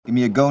Give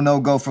me a go, no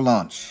go for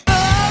launch.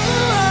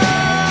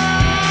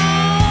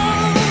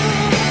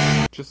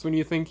 Just when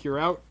you think you're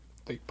out,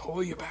 they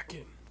pull you back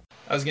in.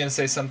 I was going to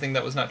say something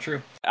that was not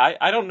true.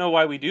 I don't know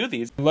why we do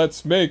these.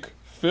 Let's make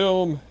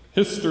film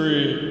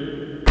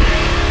history.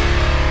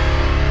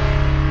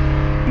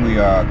 We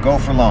are go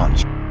for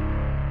launch.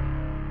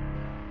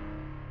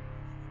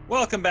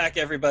 Welcome back,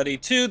 everybody,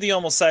 to the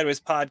Almost Sideways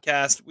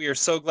podcast. We are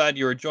so glad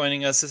you are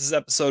joining us. This is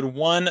episode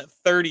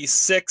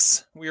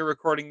 136. We are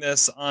recording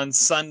this on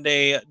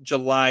Sunday,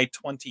 July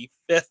 25th,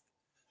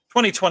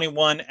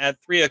 2021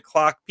 at 3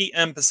 o'clock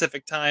p.m.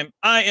 Pacific time.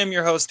 I am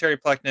your host, Terry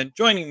Plucknett.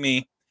 Joining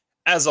me,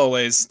 as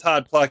always,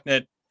 Todd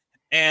Plucknett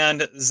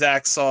and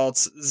Zach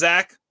Saltz.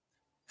 Zach,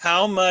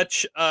 how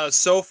much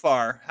so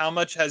far, how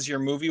much has your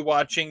movie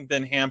watching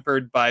been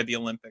hampered by the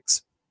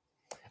Olympics?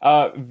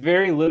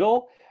 Very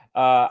little.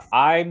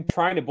 I'm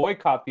trying to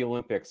boycott the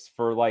Olympics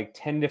for like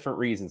 10 different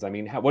reasons. I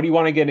mean, what do you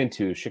want to get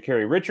into?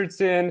 Sha'Carri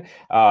Richardson,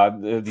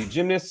 the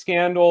gymnast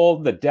scandal,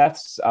 the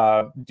deaths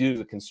due to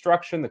the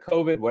construction, the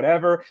COVID,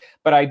 whatever.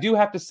 But I do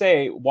have to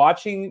say,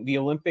 watching the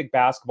Olympic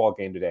basketball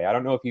game today, I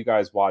don't know if you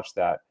guys watched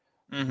that.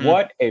 Mm-hmm.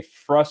 What a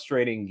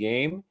frustrating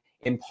game,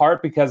 in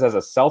part because as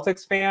a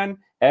Celtics fan,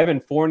 Evan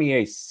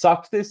Fournier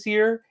sucked this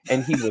year,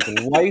 and he was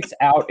lights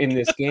out in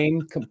this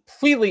game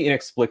completely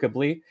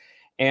inexplicably.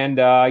 And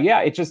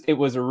it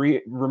was a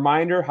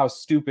reminder how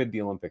stupid the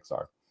Olympics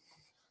are.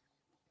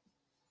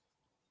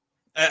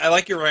 I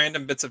like your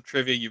random bits of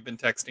trivia you've been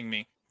texting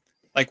me.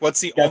 Like, what's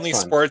the only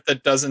sport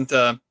that doesn't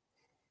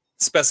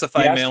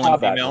specify male and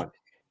female?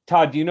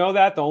 Todd, do you know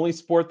that? The only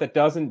sport that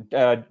doesn't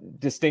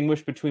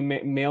distinguish between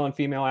male and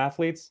female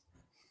athletes?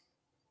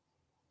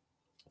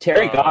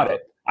 Terry got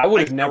it. I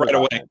would have never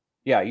got it.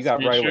 Yeah, you got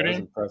skeet right away. It was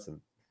impressive.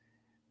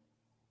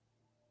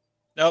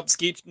 Nope,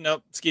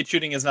 skeet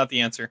shooting is not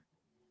the answer.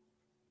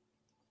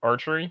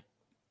 Archery?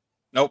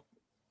 Nope.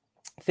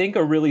 Think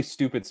a really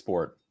stupid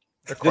sport.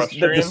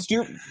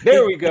 Equestrian?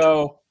 There we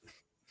go.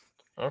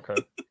 Okay.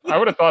 I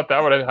would have thought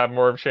that would have had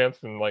more of a chance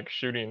than like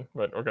shooting,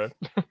 but okay.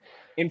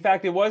 In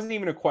fact, it wasn't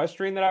even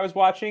equestrian that I was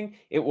watching.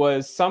 It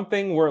was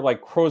something where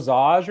like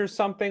crossage or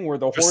something where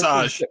the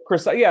horses,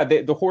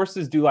 the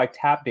horses do like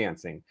tap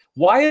dancing.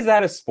 Why is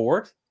that a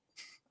sport?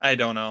 I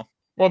don't know.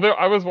 Well,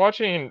 I was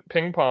watching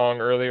ping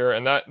pong earlier,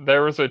 and that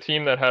there was a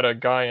team that had a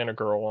guy and a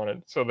girl on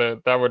it, so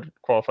that would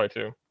qualify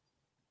too.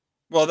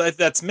 Well,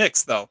 that's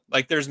mixed though.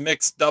 Like there's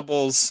mixed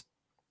doubles,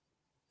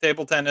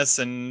 table tennis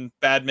and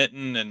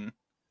badminton and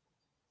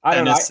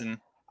tennis.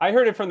 I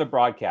heard it from the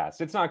broadcast.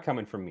 It's not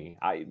coming from me.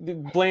 I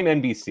blame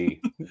NBC.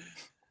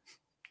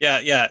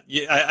 Yeah.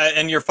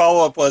 And your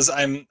follow up was,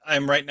 I'm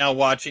right now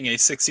watching a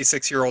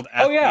 66-year-old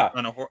athlete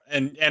on a horse,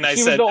 and I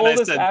she said was the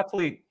oldest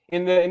athlete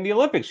in the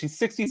Olympics. She's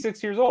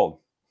 66 years old.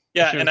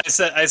 Yeah, and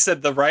I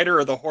said the rider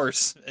or the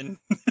horse, and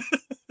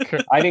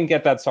I didn't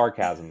get that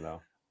sarcasm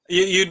though.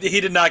 He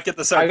did not get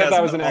the sarcasm. I thought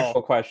that was an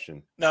actual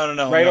question.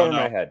 No. Right over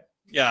my head.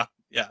 Yeah.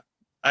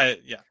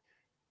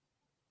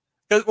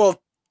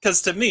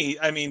 Because to me,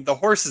 I mean, the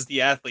horse is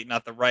the athlete,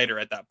 not the rider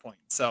at that point.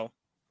 So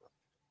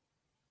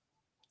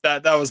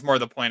that was more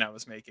the point I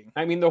was making.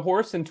 I mean, the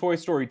horse in Toy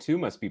Story 2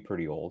 must be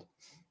pretty old.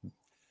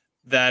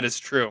 That is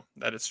true.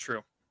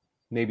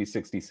 Maybe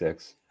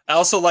 66. I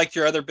also liked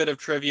your other bit of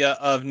trivia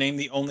of name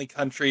the only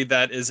country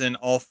that is in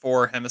all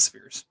four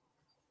hemispheres.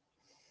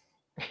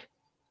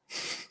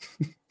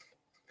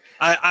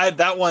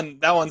 That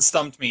one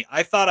stumped me.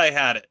 I thought I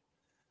had it,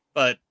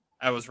 but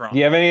I was wrong. Do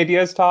you have any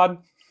ideas, Todd?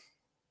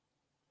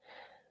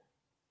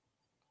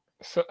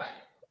 So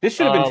this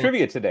should have been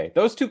trivia today.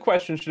 Those two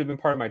questions should have been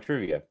part of my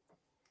trivia.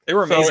 They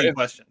were amazing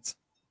questions.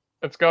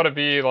 It's got to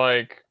be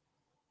like,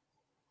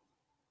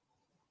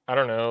 I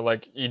don't know,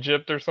 like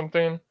Egypt or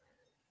something.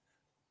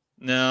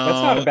 No,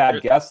 that's not a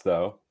bad guess,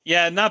 though.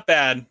 Yeah, not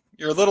bad.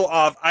 You're a little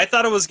off. I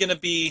thought it was going to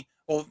be.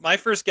 Well, my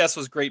first guess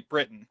was Great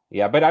Britain.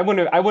 Yeah, but I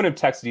wouldn't have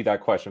texted you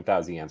that question if that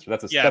was the answer.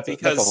 That's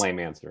a lame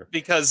answer.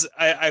 Because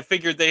I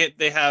figured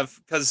they have,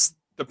 because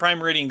the prime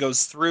meridian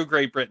goes through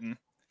Great Britain,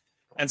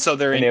 and so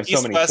they're in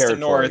east, west, and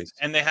north,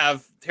 and they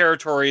have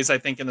territories, I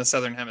think, in the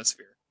southern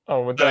hemisphere.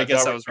 Oh, well, I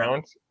guess I was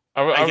wrong.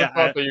 I would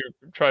thought that you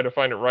tried to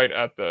find it right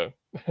at the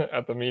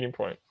meeting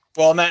point.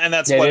 Well, and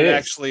that's what it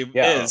actually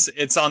is.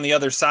 It's on the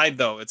other side,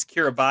 though. It's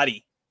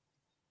Kiribati,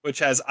 which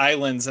has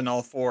islands in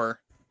all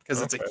four.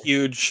 Because it's a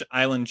huge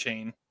island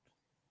chain.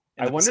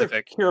 I wonder if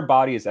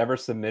Kiribati has ever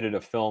submitted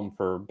a film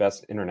for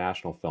Best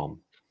International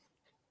Film.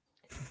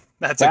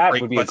 That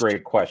would be a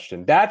great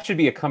question. That should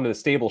be a come to the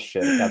stable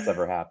shit if that's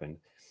ever happened.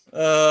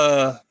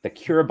 The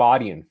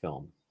Kiribatian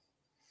film.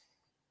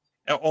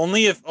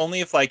 Only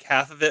if like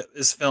half of it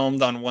is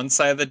filmed on one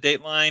side of the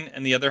date line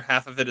and the other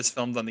half of it is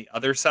filmed on the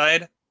other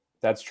side.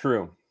 That's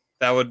true.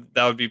 That would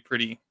be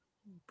pretty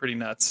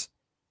nuts.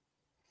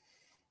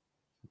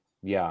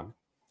 Yeah.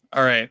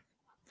 All right.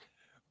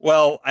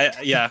 Well, I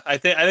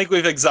think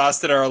we've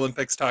exhausted our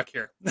Olympics talk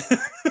here.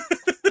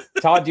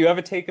 Todd, do you have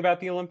a take about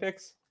the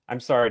Olympics?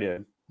 I'm sorry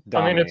to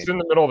dominate. I mean, it's in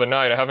the middle of the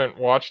night. I haven't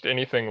watched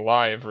anything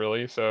live,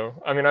 really. So,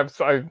 I mean, I've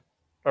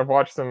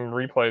watched some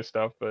replay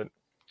stuff, but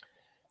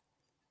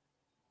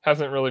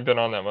hasn't really been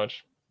on that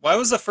much. Why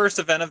was the first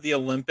event of the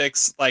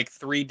Olympics like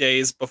 3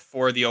 days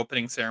before the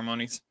opening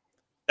ceremonies?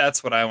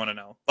 That's what I want to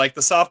know. Like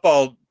the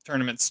softball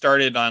tournament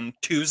started on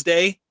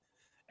Tuesday,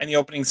 and the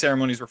opening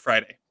ceremonies were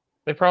Friday.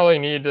 They probably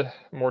need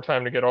more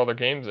time to get all their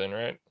games in,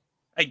 right?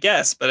 I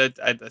guess, but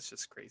that's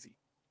just crazy.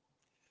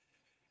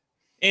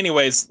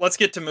 Anyways, let's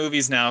get to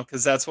movies now,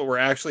 because that's what we're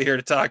actually here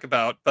to talk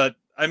about. But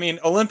I mean,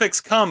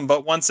 Olympics come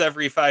but once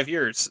every 5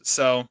 years.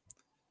 So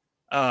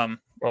Well,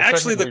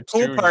 actually the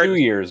technically cool part, 2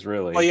 years,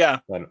 really. well, yeah,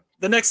 But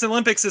the next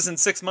Olympics is in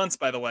 6 months,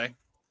 by the way,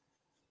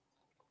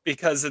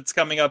 because it's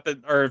coming up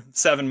or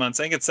 7 months.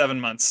 I think it's 7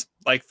 months.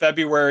 Like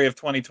February of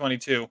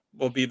 2022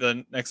 will be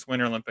the next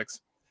Winter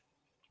Olympics.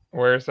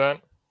 Where is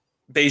that?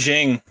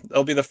 Beijing.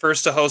 They'll be the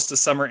first to host a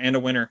summer and a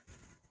winter.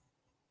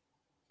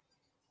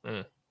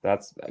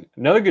 that's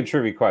another good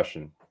trivia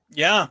question.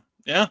 Yeah.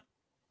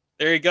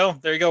 There you go.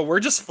 We're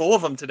just full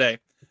of them today,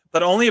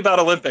 but only about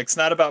Olympics,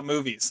 not about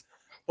movies.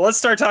 Well, let's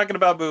start talking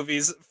about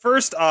movies.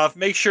 First off,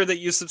 make sure that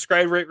you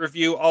subscribe, rate,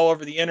 review all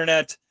over the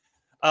internet.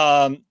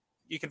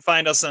 You can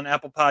find us on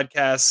Apple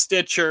Podcasts,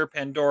 Stitcher,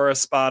 Pandora,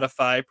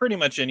 Spotify, pretty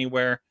much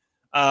anywhere.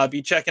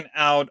 Be checking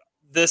out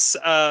this,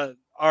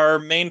 our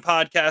main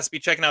podcast. Be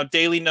checking out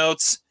Daily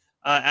Notes.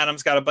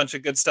 Adam's got a bunch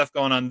of good stuff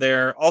going on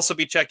there. Also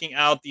be checking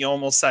out the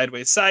Almost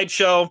Sideways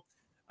Sideshow.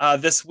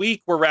 This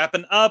week, we're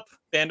wrapping up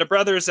Band of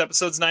Brothers,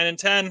 episodes 9 and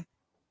 10.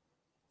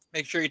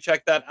 Make sure you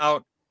check that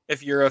out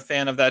if you're a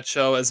fan of that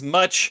show as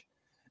much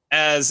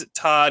as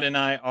Todd and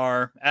I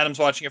are. Adam's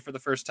watching it for the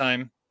first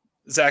time.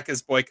 Zach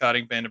is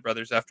boycotting Band of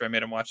Brothers after I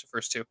made him watch the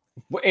first two.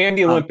 And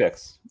the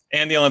Olympics.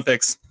 And the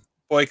Olympics.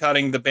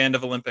 Boycotting the Band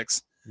of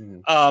Olympics.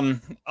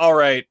 Mhm. All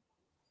right.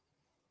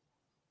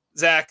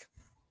 Zach,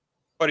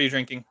 what are you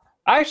drinking?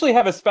 I actually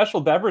have a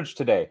special beverage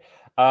today.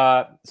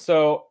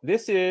 So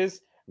this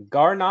is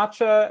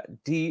Garnacha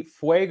de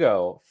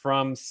Fuego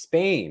from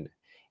Spain.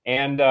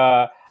 And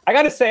I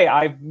got to say,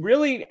 I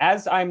really,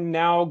 as I'm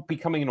now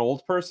becoming an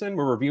old person,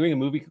 we're reviewing a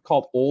movie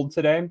called Old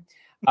today.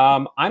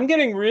 I'm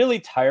getting really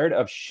tired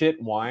of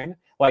shit wine.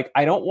 Like,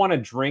 I don't want to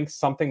drink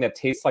something that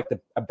tastes like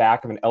the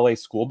back of an LA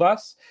school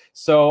bus.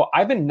 So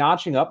I've been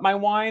notching up my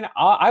wine.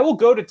 I will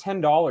go to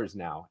 $10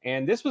 now.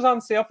 And this was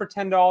on sale for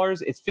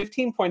 $10. It's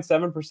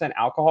 15.7%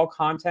 alcohol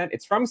content.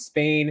 It's from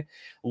Spain.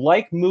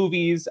 Like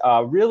movies,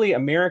 really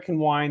American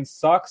wine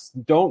sucks.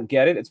 Don't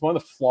get it. It's one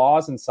of the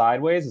flaws in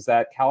Sideways is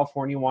that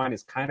California wine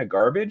is kind of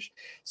garbage.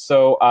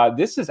 So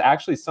this is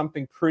actually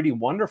something pretty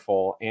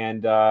wonderful.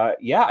 And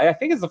yeah, I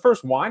think it's the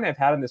first wine I've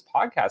had in this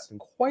podcast in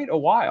quite a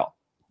while.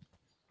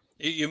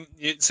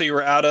 So you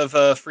were out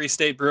of Free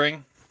State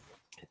Brewing?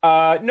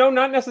 No,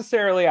 not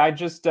necessarily. I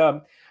just,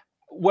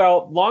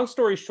 well, long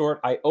story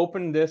short, I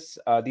opened this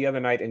the other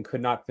night and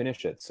could not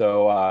finish it.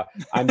 So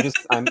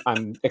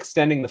I'm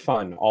extending the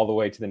fun all the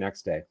way to the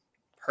next day.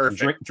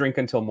 Perfect. Drink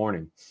until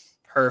morning.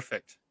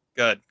 Perfect.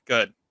 Good.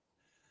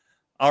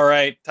 All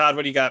right, Todd,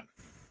 what do you got?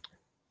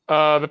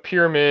 The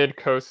Pyramid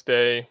Coast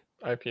Day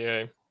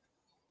IPA.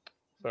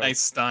 So,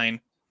 Nice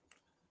Stein.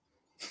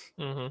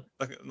 mhm.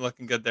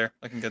 Looking good there.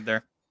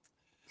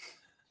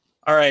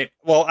 All right.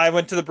 Well, I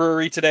went to the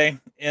brewery today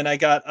and I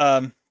got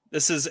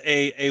this is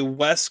a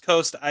West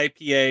Coast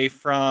IPA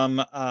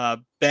from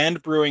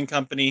Bend Brewing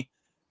Company.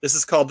 This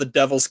is called the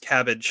Devil's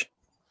Cabbage.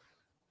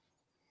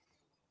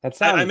 That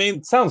sounds,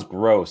 it sounds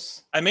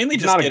gross. I mainly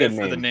It's just not a get it good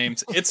for the name.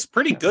 names. It's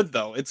pretty good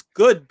though. It's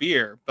good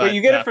beer, but Wait,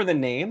 you get it for the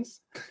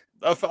names?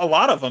 a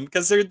lot of them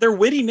because they're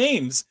witty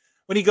names.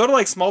 When you go to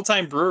like small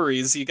time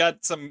breweries, you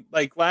got some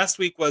like last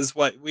week was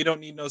what We Don't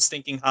Need No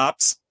Stinking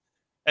Hops,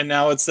 and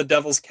now it's the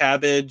Devil's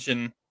Cabbage.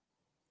 And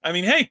I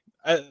mean, hey,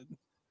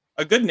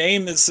 a good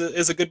name is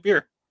a good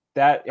beer.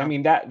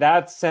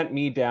 That sent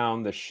me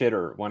down the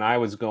shitter when I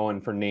was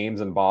going for names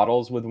and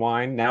bottles with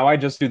wine. Now I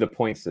just do the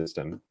point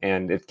system,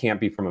 and it can't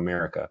be from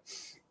America.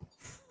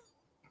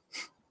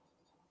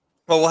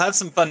 Well, we'll have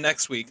some fun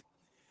next week.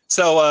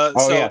 So,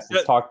 yes,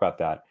 let's talk about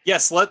that.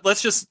 Yes,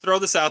 let's just throw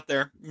this out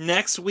there.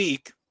 Next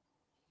week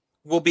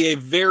will be a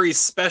very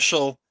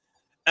special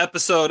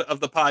episode of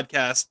the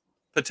podcast,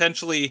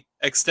 potentially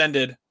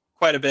extended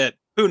quite a bit.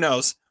 Who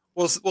knows?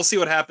 We'll see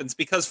what happens,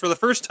 because for the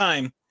first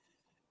time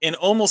in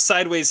Almost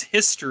Sideways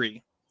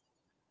history,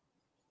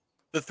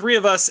 the three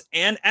of us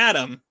and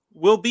Adam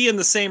will be in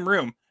the same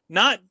room.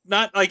 Not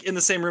like in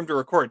the same room to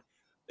record.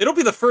 It'll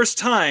be the first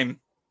time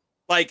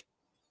like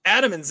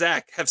Adam and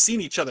Zach have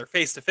seen each other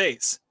face to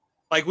face.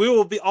 Like we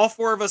will be, all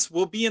four of us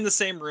will be in the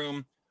same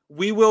room.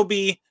 We will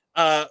be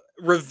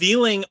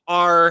revealing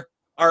our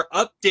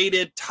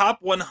updated top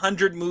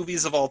 100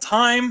 movies of all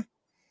time,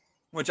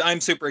 which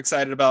I'm super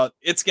excited about.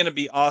 It's going to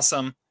be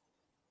awesome.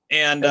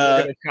 And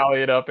we're going to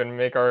tally it up and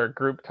make our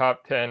group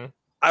top 10.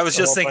 I was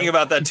just thinking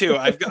about that too.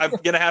 I'm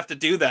going to have to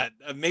do that.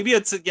 Maybe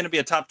it's going to be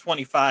a top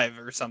 25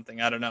 or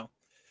something. I don't know.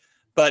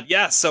 But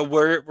yeah, so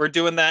we're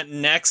doing that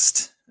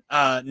next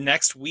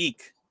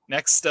week.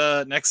 Next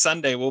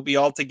Sunday, we'll be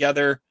all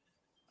together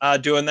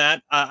doing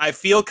that. I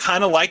feel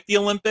kind of like the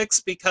Olympics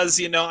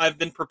because, I've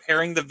been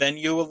preparing the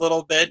venue a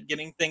little bit,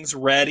 getting things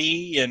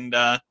ready and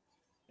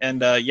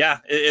And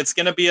it's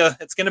gonna be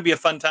a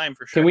fun time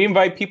for sure. Can we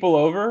invite people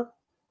over?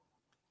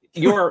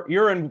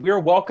 You're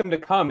welcome to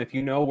come if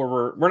you know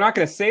where we're not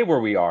going to say where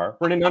we are.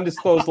 We're in an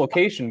undisclosed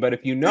location, but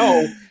if you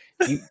know,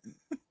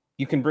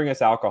 you can bring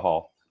us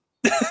alcohol.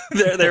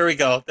 There we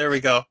go.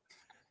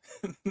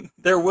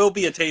 There will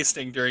be a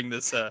tasting during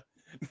this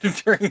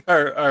during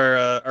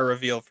our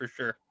reveal for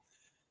sure.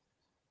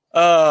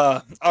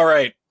 All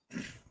right.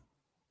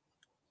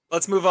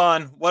 Let's move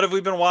on. What have we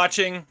been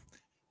watching?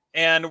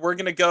 And we're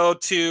gonna go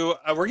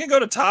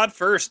to Todd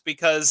first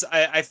because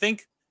I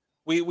think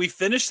we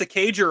finished the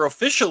Cager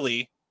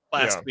officially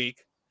last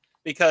week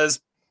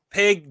because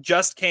Pig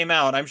just came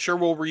out. I'm sure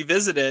we'll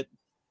revisit it.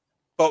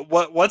 But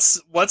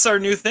what's our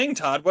new thing,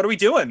 Todd? What are we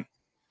doing?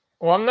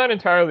 Well, I'm not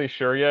entirely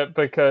sure yet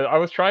because I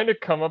was trying to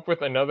come up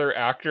with another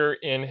actor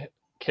in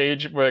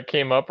Cage that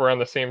came up around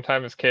the same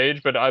time as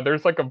Cage, but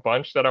there's like a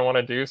bunch that I want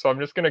to do, so I'm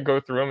just gonna go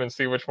through them and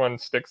see which one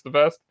sticks the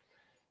best.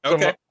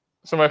 Okay.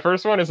 So my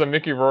first one is a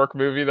Mickey Rourke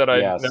movie that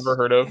I've never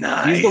heard of.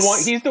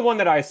 Nice. He's the one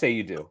that I say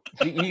you do.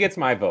 He gets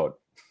my vote.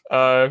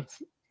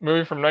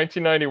 Movie from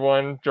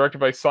 1991, directed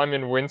by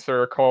Simon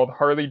Windsor, called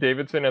Harley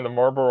Davidson and the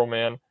Marlboro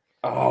Man.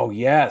 Oh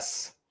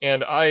yes.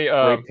 And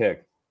great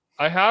pick.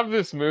 I have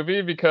this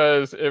movie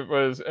because it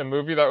was a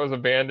movie that was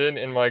abandoned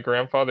in my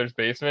grandfather's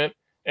basement,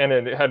 and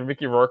it had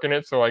Mickey Rourke in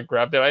it, so I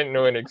grabbed it. I didn't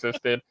know it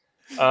existed.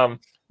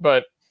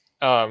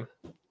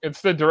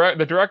 It's the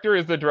director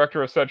is the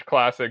director of such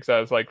classics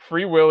as like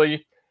Free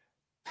Willy,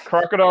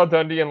 Crocodile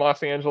Dundee in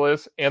Los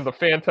Angeles, and The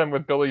Phantom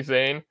with Billy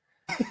Zane.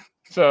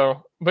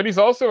 So, but he's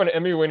also an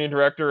Emmy-winning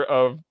director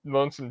of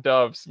Lonesome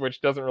Doves,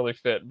 which doesn't really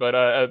fit.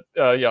 But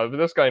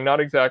this guy not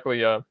exactly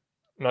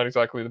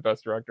the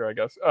best director, I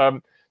guess.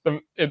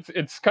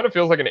 It's kind of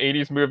feels like an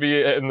 80s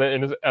movie in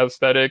its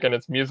aesthetic and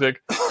its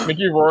music.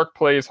 Mickey Rourke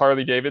plays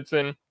Harley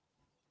Davidson,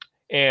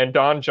 and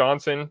Don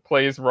Johnson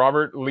plays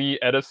Robert Lee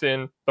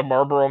Edison, the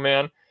Marlboro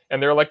Man.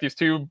 And they're like these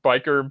two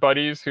biker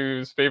buddies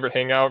whose favorite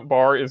hangout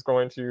bar is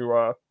going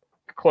to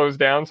close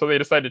down. So they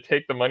decide to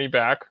take the money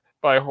back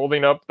by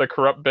holding up the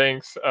corrupt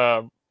bank's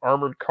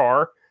armored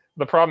car.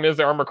 The problem is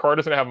the armored car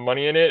doesn't have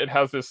money in it. It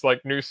has this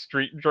like new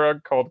street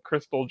drug called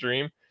Crystal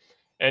Dream.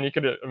 And you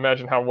could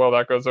imagine how well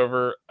that goes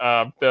over.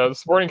 The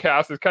supporting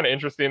cast is kind of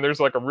interesting. There's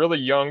like a really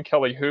young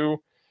Kelly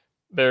Hu.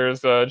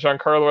 There's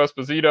Giancarlo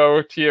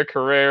Esposito, Tia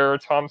Carrere,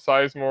 Tom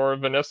Sizemore,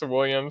 Vanessa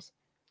Williams.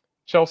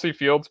 Chelsea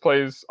Fields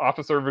plays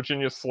Officer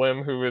Virginia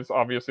Slim, who is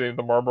obviously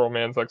the Marlboro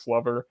Man's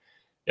ex-lover.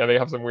 Yeah, they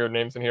have some weird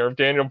names in here.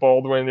 Daniel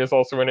Baldwin is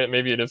also in it.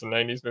 Maybe it is a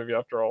 90s movie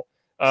after all.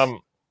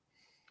 And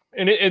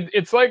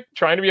it's like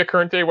trying to be a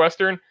current day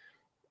Western,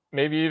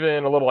 maybe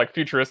even a little like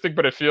futuristic,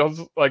 but it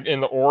feels like in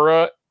the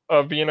aura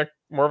of being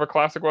more of a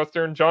classic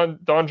Western.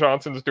 Don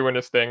Johnson's doing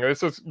his thing.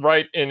 This is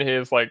right in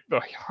his like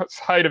the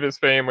height of his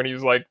fame when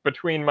he's like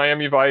between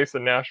Miami Vice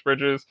and Nash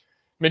Bridges.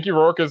 Mickey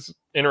Rourke is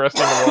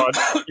interesting to watch,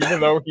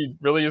 even though he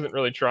really isn't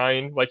really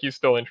trying. Like he's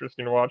still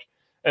interesting to watch.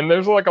 And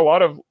there's like a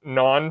lot of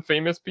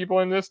non-famous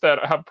people in this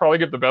that have probably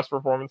give the best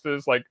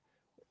performances. Like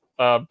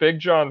Big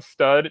John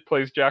Studd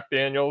plays Jack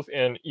Daniels,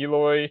 and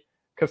Eloy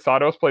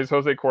Casados plays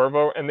Jose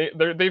Cuervo. And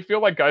they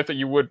feel like guys that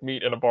you would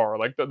meet in a bar.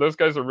 Like those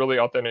guys are really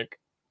authentic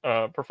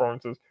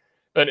performances.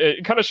 But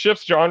it kind of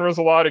shifts genres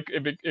a lot.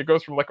 It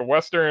goes from like a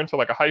Western to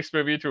like a heist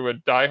movie to a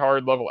Die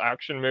Hard level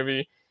action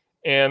movie.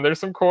 And there's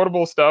some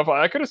quotable stuff.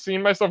 I could have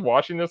seen myself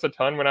watching this a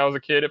ton when I was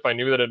a kid if I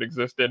knew that it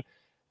existed.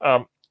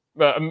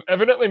 But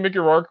evidently Mickey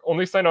Rourke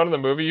only signed on to the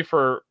movie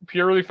for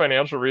purely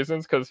financial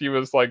reasons because he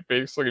was like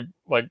basically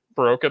like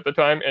broke at the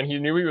time, and he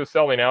knew he was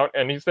selling out.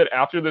 And he said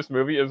after this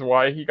movie is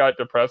why he got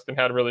depressed and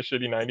had really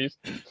shitty 90s.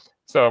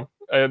 So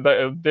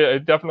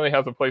it definitely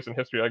has a place in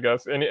history, I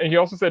guess. And he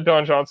also said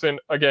Don Johnson,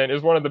 again,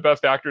 is one of the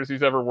best actors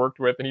he's ever worked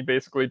with, and he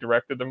basically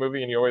directed the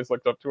movie, and he always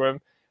looked up to him.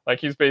 Like,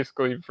 he's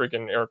basically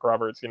freaking Eric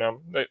Roberts, you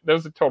know? That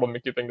was a total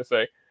Mickey thing to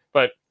say.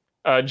 But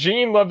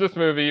Gene loved this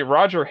movie.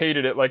 Roger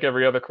hated it like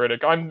every other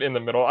critic. I'm in the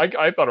middle.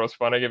 I thought it was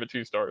fun. I gave it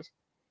 2 stars.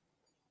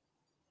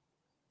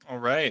 All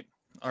right.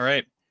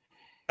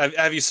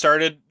 Have you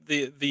started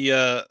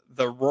the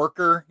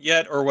Rourker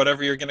yet, or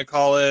whatever you're going to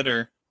call it,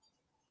 or?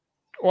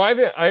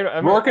 Well,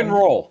 I'm Rourke and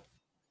roll.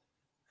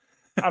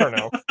 I don't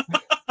know.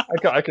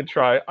 I could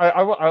try.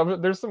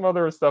 There's some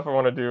other stuff I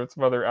want to do with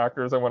some other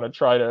actors. I want to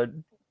try to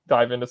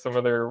dive into some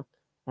of their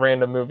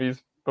random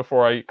movies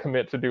before I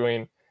commit to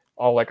doing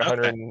all like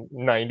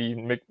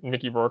 190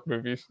 Mickey Rourke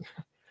movies.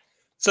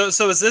 So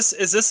is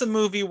this a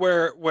movie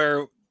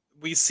where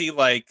we see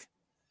like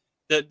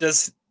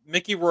does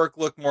Mickey Rourke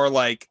look more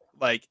like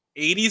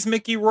 80s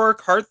Mickey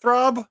Rourke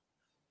heartthrob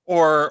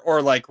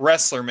or like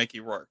wrestler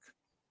Mickey Rourke?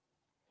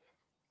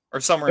 Or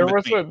somewhere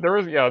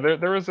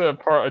there was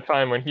a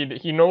time when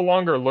he no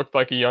longer looked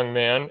like a young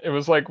man. It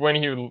was like when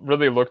he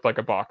really looked like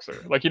a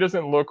boxer. Like, he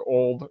doesn't look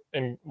old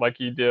and like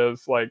he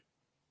does like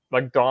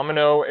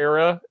Domino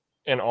era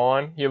and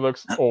on. He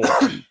looks old.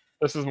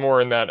 This is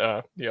more in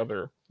that the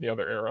other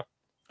era.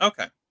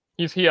 Okay.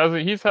 He's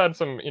had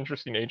some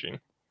interesting aging.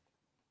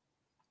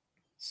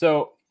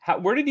 So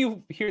where did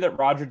you hear that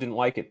Roger didn't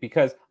like it?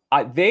 Because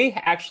They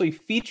actually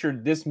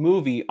featured this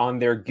movie on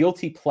their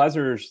Guilty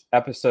Pleasures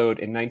episode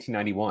in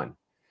 1991.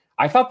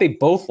 I thought they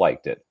both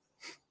liked it.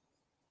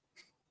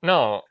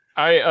 No,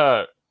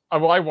 I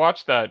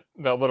watched that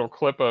little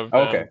clip of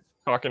them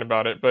talking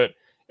about it, but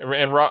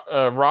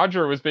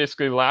Roger was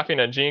basically laughing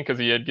at Gene because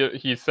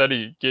he said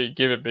he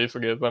gave it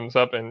basically a thumbs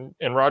up, and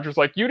Roger's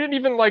like, you didn't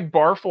even like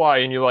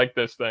Barfly and you like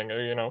this thing,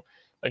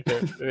 like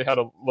they had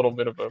a little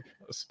bit of a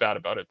spat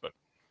about it. But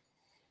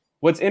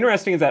what's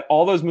interesting is that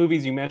all those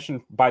movies you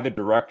mentioned by the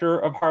director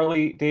of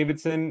Harley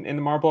Davidson and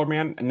the Marlboro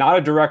Man, not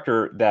a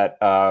director that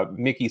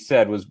Mickey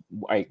said was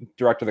a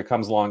director that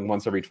comes along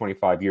once every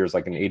 25 years,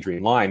 like an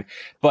Adrian Lyne,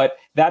 but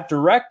that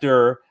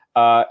director.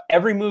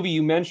 Every movie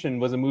you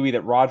mentioned was a movie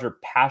that Roger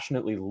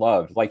passionately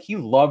loved. Like, he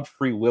loved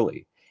Free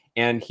Willy,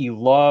 and he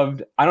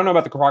loved, I don't know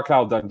about the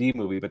Crocodile Dundee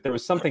movie, but there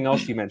was something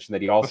else you mentioned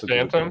that he also The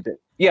Phantom? did.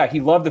 Yeah,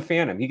 he loved The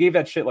Phantom. He gave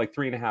that shit like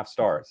 3.5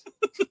 stars.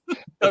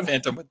 The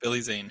Phantom with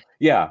Billy Zane.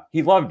 Yeah,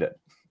 he loved it.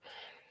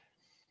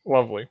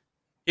 Lovely.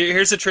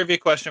 Here's a trivia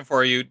question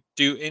for you.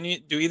 Do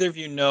either of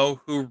you know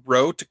who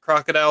wrote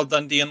Crocodile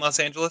Dundee in Los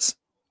Angeles?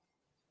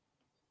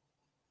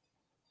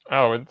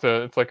 Oh,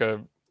 it's like a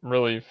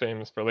really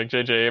famous for like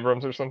J.J.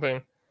 Abrams or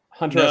something.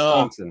 Hunter S.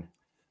 Thompson.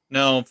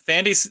 No,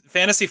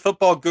 fantasy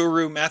football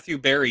guru Matthew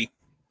Berry.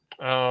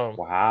 Oh,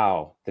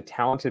 Wow, the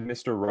talented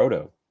Mr.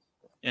 Roto.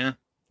 Yeah.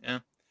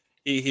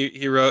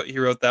 He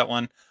wrote that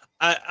one.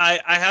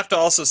 I have to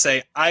also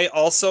say, I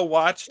also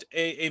watched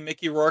a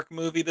Mickey Rourke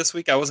movie this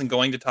week. I wasn't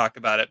going to talk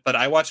about it, but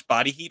I watched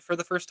Body Heat for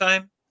the first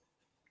time,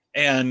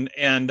 and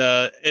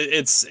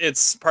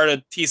it's part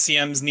of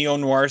TCM's neo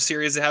noir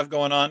series they have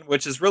going on,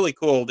 which is really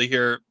cool to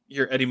hear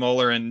Eddie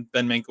Moeller and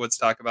Ben Mankiewicz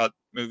talk about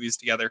movies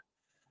together.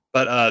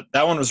 But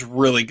that one was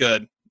really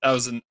good. That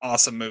was an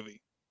awesome movie.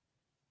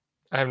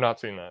 I have not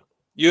seen that.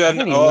 You I have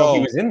didn't even know he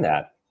was in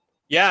that.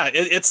 Yeah,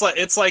 it's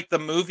like the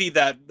movie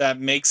that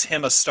makes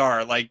him a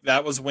star. Like,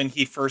 that was when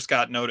he first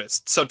got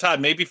noticed. So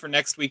Todd, maybe for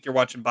next week you're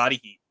watching Body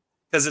Heat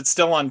because it's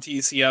still on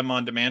TCM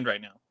on demand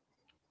right now.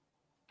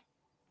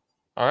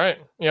 All right.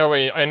 Yeah,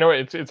 wait. I know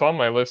it's on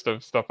my list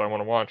of stuff I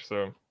want to watch.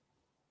 So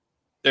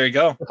There you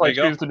go. if I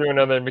choose to do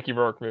another Mickey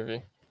Rourke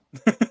movie,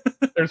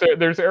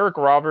 there's Eric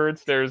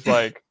Roberts. There's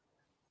like,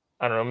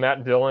 I don't know,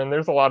 Matt Dillon.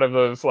 There's a lot of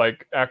those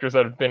like actors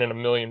that have been in a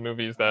million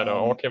movies that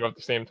all came out at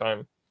the same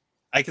time.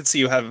 I could see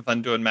you having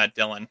fun doing Matt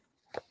Dillon.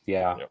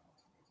 Yeah. Yep.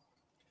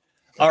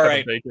 All Kevin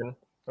right. Bacon.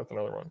 That's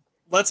another one.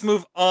 Let's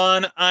move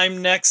on.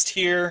 I'm next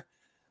here.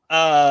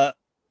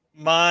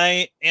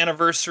 My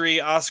anniversary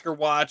Oscar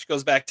watch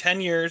goes back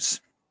 10 years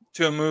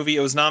to a movie.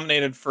 It was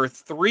nominated for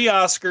 3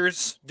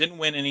 Oscars, didn't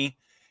win any.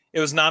 It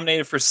was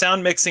nominated for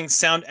sound mixing,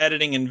 sound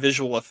editing, and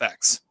visual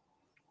effects.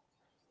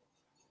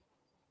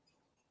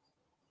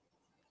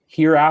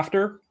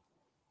 Hereafter?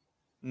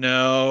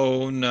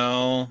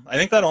 No. I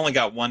think that only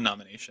got 1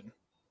 nomination.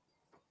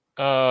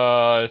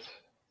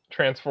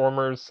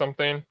 Transformers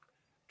something.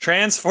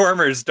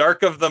 Transformers: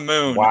 Dark of the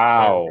Moon.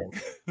 Wow.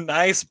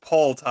 Nice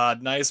pull,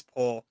 Todd. Nice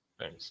pull.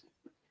 Thanks.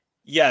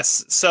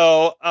 Yes.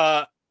 So,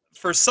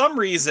 for some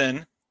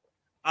reason,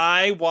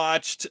 I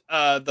watched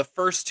the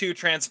first 2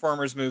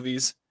 Transformers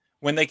movies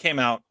when they came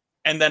out,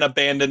 and then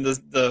abandoned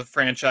the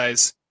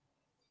franchise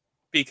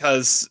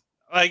because,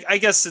 I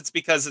guess it's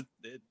because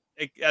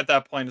at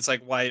that point it's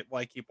like, why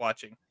keep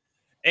watching?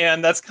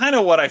 And that's kind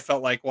of what I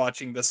felt like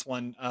watching this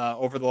one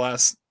over the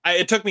last.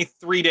 It took me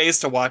 3 days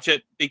to watch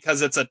it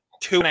because it's a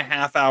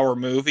 2.5 hour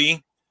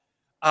movie.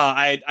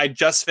 I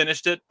just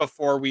finished it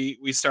before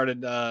we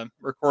started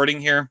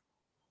recording here.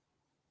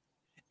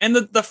 And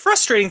the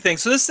frustrating thing,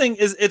 so this thing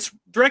it's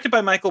directed by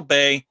Michael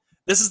Bay.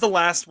 This is the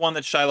last one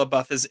that Shia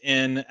LaBeouf is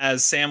in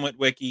as Sam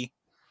Witwicky.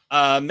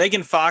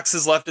 Megan Fox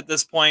is left at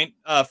this point.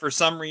 For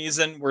some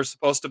reason, we're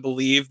supposed to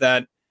believe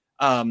that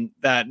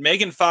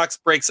Megan Fox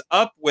breaks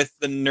up with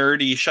the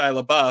nerdy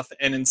Shia LaBeouf,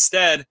 and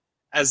instead,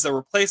 as the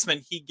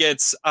replacement, he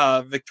gets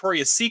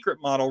Victoria's Secret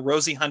model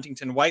Rosie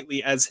Huntington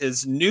Whiteley as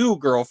his new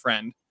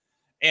girlfriend.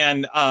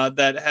 And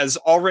that has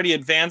already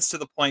advanced to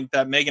the point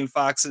that Megan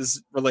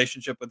Fox's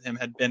relationship with him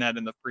had been at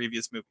in the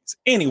previous movies.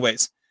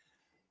 Anyways,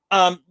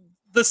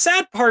 the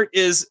sad part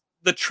is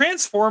the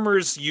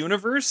Transformers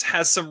universe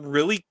has some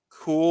really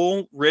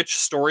cool, rich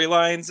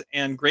storylines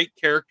and great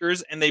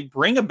characters, and they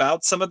bring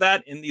about some of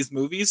that in these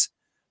movies.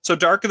 So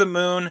Dark of the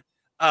Moon,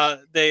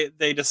 they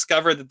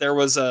discovered that there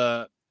was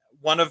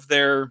one of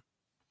the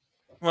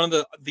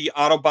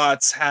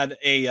Autobots had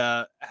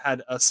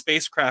a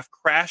spacecraft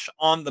crash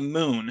on the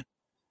moon.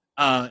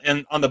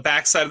 And on the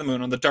back side of the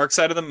moon, on the dark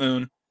side of the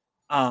moon,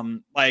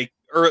 like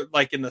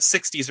in the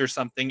 60s or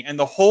something. And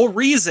the whole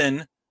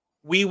reason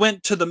we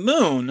went to the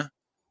moon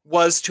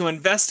was to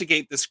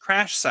investigate this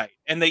crash site.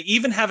 And they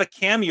even have a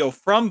cameo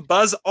from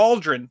Buzz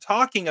Aldrin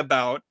talking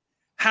about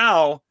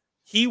how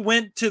he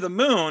went to the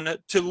moon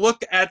to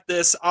look at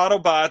this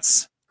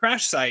Autobots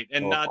crash site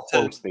and not to.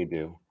 Of course they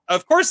do.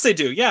 Of course they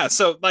do. Yeah.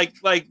 So like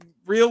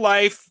real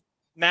life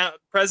now,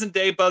 present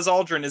day Buzz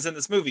Aldrin is in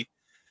this movie.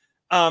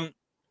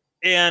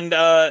 And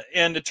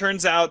it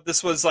turns out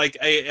this was like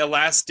a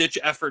last ditch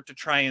effort to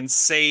try and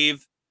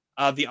save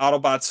the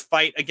Autobots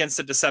fight against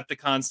the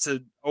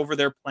Decepticons over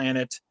their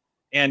planet,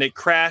 and it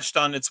crashed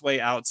on its way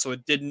out, so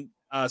it didn't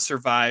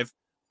survive.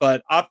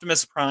 But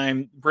Optimus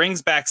Prime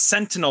brings back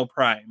Sentinel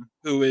Prime,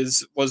 who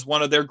was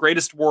one of their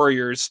greatest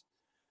warriors,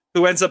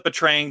 who ends up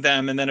betraying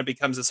them, and then it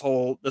becomes this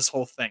whole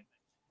thing.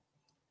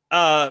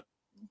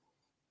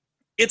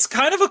 It's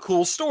kind of a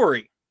cool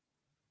story,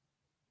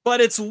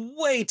 but it's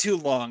way too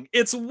long.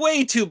 It's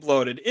way too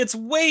bloated. It's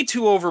way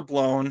too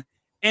overblown,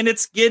 and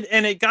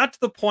it got to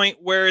the point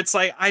where it's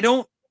like, I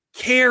don't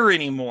care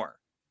anymore.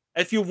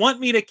 If you want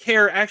me to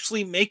care,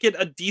 actually make it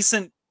a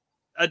decent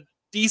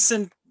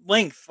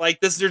length.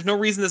 Like this, there's no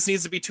reason this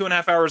needs to be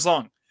 2.5 hours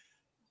long.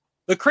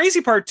 The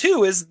crazy part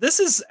too is this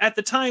is at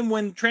the time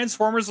when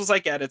Transformers was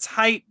like at its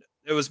height.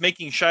 It was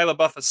making Shia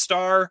LaBeouf a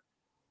star.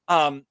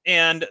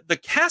 And the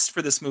cast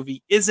for this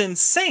movie is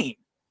insane.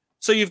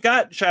 So you've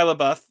got Shia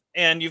LaBeouf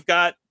and you've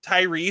got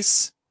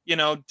Tyrese,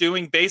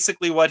 doing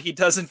basically what he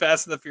does in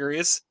Fast and the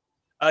Furious.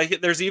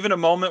 There's even a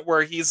moment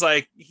where he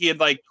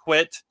had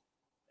quit,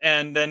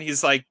 and then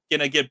he's like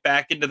gonna get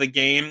back into the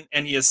game,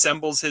 and he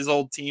assembles his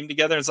old team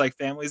together. It's like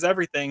family's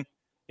everything,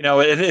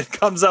 it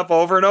comes up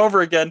over and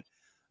over again.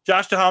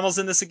 Josh Duhamel's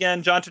in this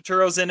again. John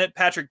Turturro's in it.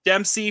 Patrick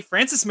Dempsey,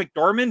 Frances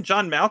McDormand,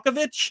 John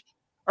Malkovich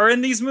are in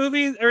these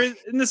movies, or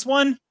in this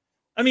one.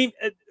 I mean,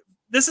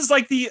 this is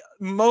like the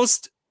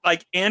most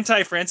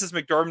anti-Frances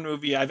McDormand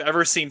movie I've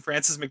ever seen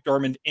Frances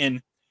McDormand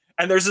in.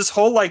 And there's this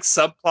whole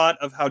subplot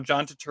of how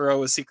John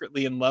Turturro is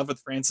secretly in love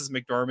with Frances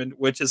McDormand,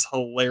 which is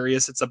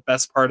hilarious. It's the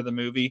best part of the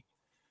movie.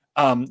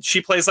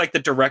 She plays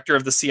the director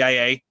of the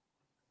CIA.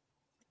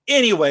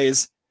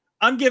 Anyways,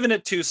 I'm giving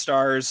it 2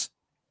 stars.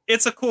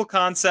 It's a cool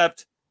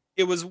concept.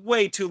 It was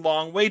way too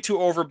long, way too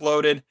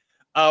overbloated.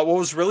 What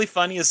was really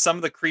funny is some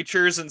of the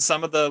creatures and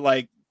some of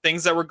the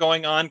things that were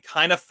going on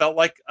kind of felt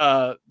like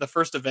the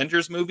first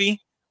Avengers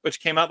movie,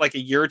 which came out a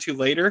year or 2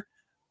 later.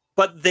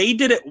 But they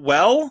did it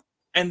well,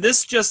 and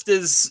this just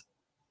is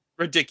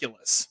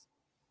ridiculous.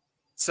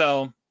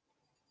 So,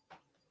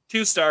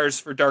 2 stars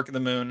for Dark of the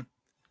Moon.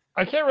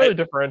 I can't really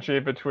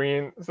differentiate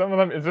between some of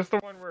them. Is this the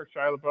one where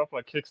Shia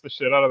LaBeouf kicks the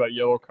shit out of that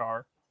yellow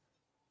car?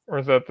 Or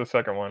is that the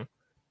second one?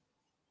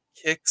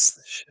 Kicks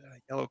the shit out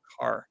of yellow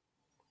car.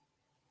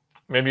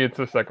 Maybe it's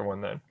the second one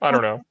then. I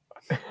don't know.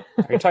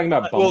 Are you talking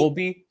about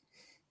Bumblebee?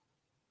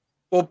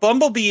 Well,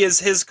 Bumblebee is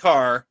his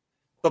car,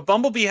 but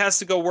Bumblebee has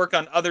to go work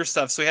on other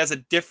stuff, so he has a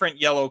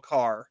different yellow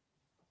car.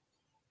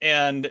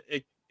 And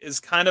it is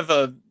kind of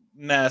a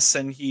mess,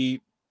 and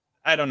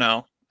I don't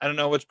know. I don't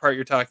know which part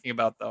you're talking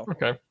about, though.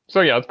 Okay.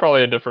 So, yeah, it's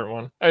probably a different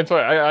one. And so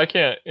I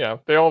can't,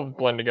 they all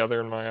blend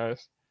together in my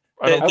eyes.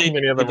 I don't think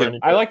any of them are any good.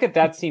 I like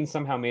that scene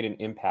somehow made an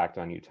impact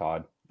on you,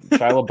 Todd.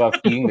 Shia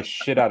LaBeouf beating the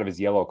shit out of his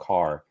yellow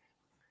car.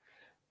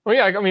 Well,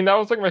 yeah, I mean, that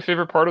was my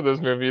favorite part of those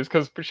movies,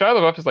 because Shia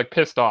LaBeouf is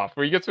pissed off.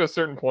 Where you get to a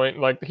certain point,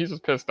 he's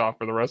just pissed off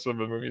for the rest of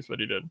the movies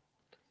that he did.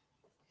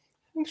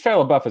 I think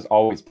Shia LaBeouf is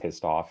always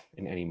pissed off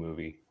in any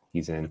movie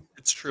he's in.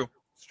 It's true.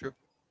 It's true.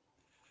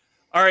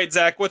 All right,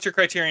 Zach, what's your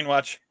Criterion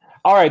watch?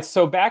 All right,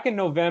 so back in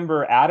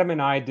November, Adam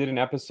and I did an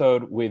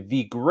episode with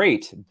the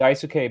great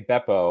Daisuke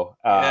Beppo,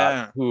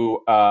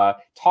 who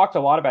talked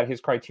a lot about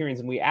his Criterions,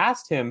 and we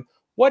asked him,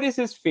 what is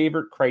his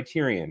favorite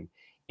Criterion?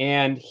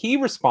 And he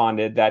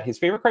responded that his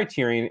favorite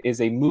Criterion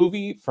is a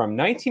movie from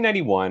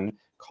 1991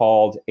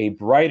 called A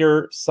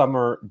Brighter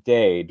Summer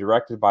Day,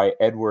 directed by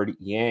Edward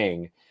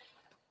Yang.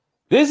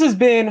 This has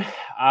been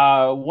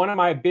one of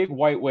my big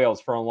white whales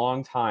for a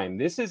long time.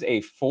 This is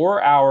a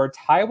 4-hour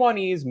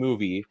Taiwanese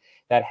movie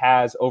that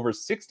has over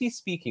 60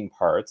 speaking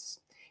parts,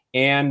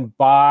 and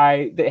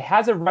it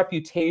has a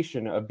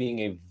reputation of being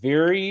a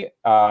very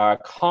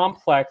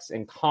complex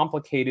and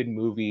complicated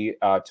movie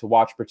to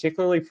watch,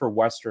 particularly for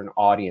Western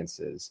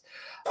audiences.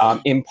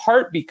 In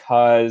part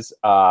because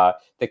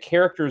the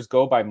characters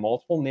go by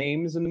multiple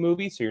names in the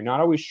movie, so you're not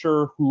always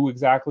sure who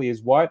exactly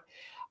is what.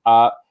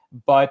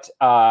 But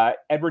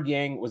Edward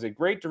Yang was a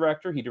great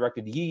director. He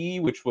directed Yi Yi,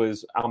 which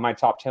was on my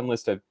top 10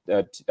 list of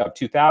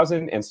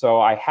 2000. And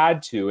so I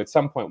had to, at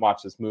some point,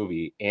 watch this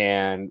movie.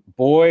 And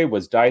boy,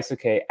 was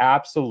Daisuke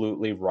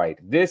absolutely right.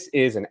 This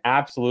is an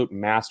absolute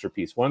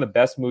masterpiece. One of the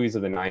best movies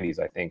of the 90s,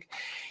 I think.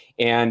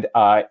 And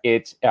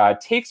it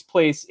takes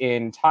place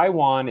in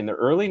Taiwan in the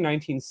early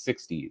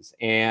 1960s.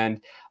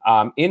 And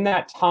in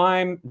that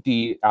time,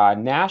 the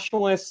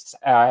nationalists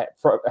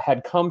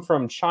had come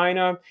from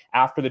China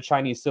after the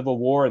Chinese Civil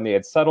War, and they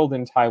had settled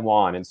in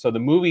Taiwan. And so the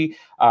movie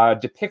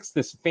depicts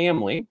this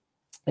family.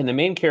 And the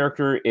main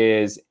character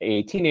is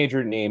a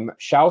teenager named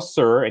Xiao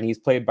Sir, and he's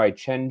played by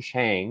Chen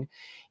Chang.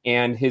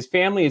 And his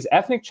family is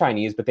ethnic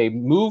Chinese, but they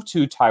moved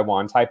to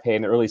Taiwan, Taipei,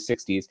 in the early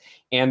 60s.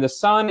 And the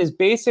son is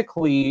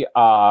basically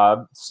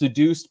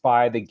seduced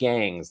by the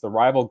gangs, the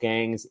rival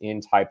gangs in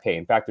Taipei.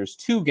 In fact, there's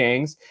 2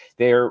 gangs.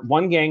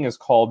 One gang is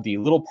called the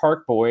Little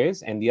Park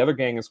Boys, and the other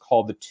gang is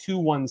called the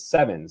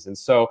 217s. And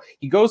so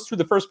he goes through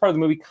the first part of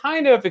the movie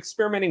kind of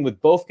experimenting with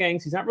both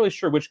gangs. He's not really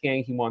sure which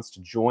gang he wants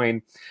to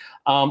join.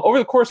 Over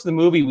the course of the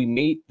movie, we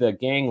meet the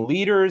gang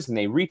leaders, and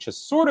they reach a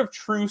sort of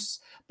truce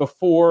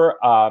before,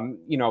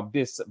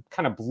 this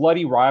kind of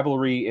bloody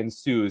rivalry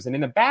ensues. And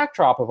in the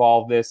backdrop of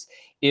all of this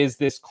is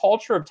this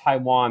culture of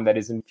Taiwan that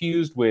is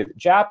infused with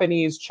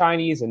Japanese,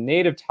 Chinese, and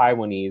native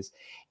Taiwanese.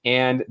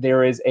 And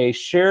there is a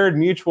shared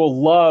mutual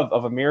love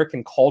of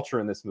American culture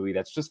in this movie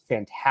that's just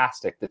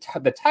fantastic.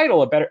 The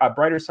title, A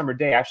Brighter Summer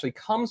Day, actually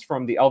comes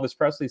from the Elvis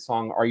Presley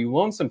song, Are You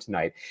Lonesome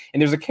Tonight?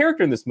 And there's a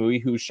character in this movie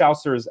who's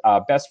Chaucer's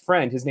best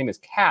friend. His name is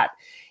Kat.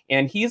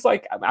 And he's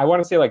like, I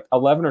want to say like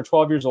 11 or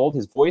 12 years old.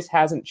 His voice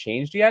hasn't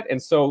changed yet.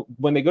 And so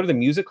when they go to the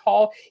music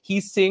hall, he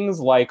sings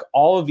like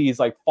all of these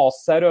like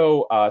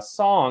falsetto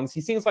songs.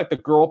 He sings like the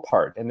girl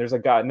part. And there's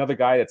another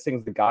guy that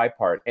sings the guy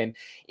part. And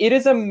it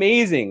is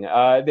amazing.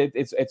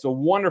 It's a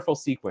wonderful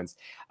sequence.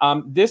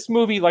 This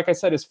movie, like I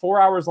said, is 4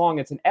 hours long.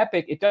 It's an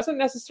epic. It doesn't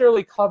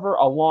necessarily cover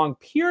a long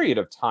period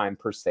of time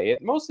per se.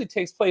 It mostly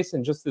takes place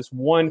in just this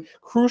one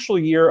crucial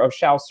year of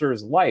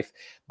Chaucer's life.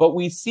 But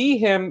we see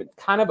him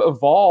kind of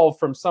evolve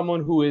from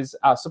someone who is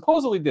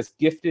supposedly this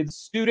gifted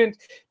student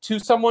to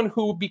someone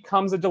who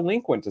becomes a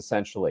delinquent,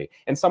 essentially,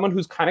 and someone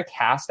who's kind of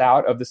cast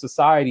out of the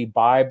society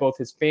by both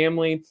his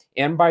family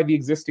and by the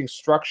existing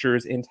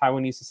structures in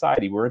Taiwanese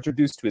society. We're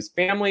introduced to his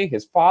family.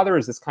 His father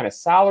is this kind of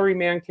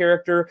salaryman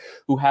character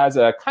who has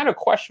a kind of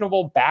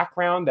questionable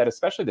background that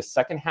especially the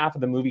second half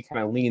of the movie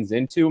kind of leans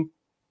into.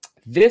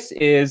 This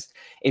is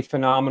a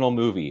phenomenal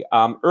movie.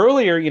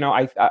 Earlier,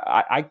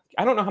 I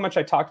don't know how much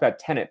I talked about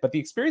Tenet, but the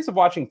experience of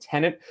watching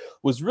Tenet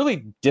was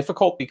really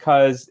difficult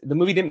because the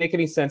movie didn't make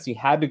any sense. You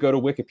had to go to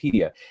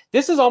Wikipedia.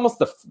 This is almost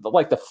the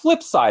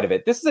flip side of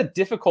it. This is a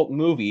difficult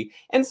movie,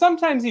 and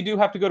sometimes you do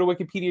have to go to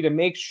Wikipedia to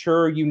make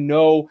sure you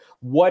know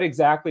what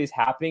exactly is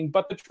happening.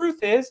 But the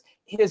truth is,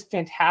 it is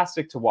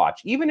fantastic to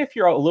watch, even if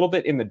you're a little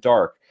bit in the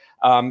dark.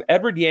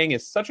 Edward Yang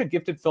is such a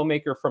gifted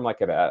filmmaker from like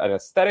an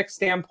aesthetic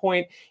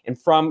standpoint,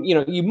 and from,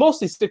 you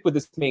mostly stick with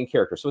this main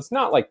character, so it's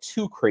not like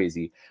too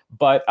crazy,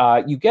 but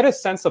you get a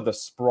sense of the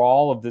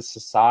sprawl of this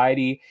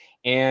society.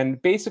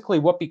 And basically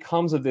what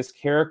becomes of this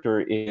character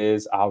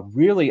is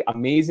really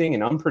amazing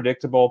and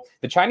unpredictable.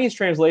 The Chinese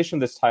translation of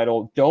this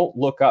title, Don't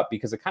Look Up,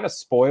 because it kind of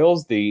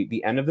spoils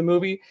the end of the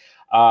movie.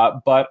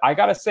 But I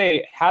gotta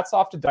say, hats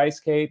off to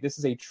Daisuke. This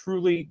is a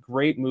truly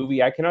great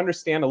movie. I can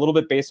understand a little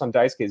bit based on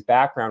Daisuke's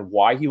background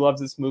why he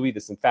loves this movie,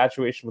 this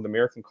infatuation with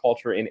American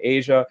culture in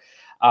Asia.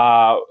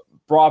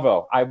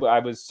 Bravo. I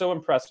was so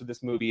impressed with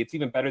this movie. It's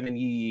even better than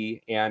Yi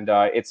Yi, and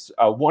it's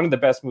one of the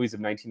best movies of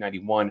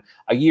 1991,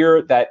 a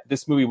year that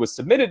this movie was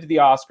submitted to the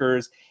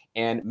Oscars,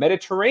 and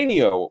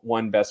Mediterraneo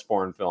won Best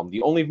Foreign Film,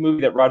 the only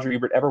movie that Roger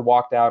Ebert ever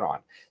walked out on.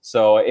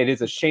 So it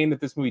is a shame that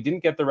this movie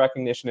didn't get the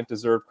recognition it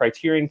deserved.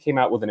 Criterion came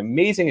out with an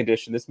amazing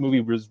edition. This movie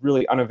was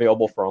really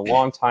unavailable for a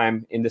long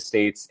time in the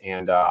States,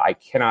 and I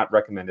cannot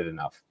recommend it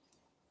enough.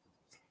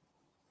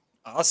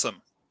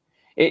 Awesome.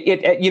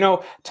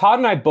 Todd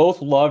and I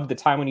both loved the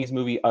Taiwanese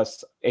movie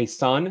A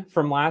Son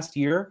from last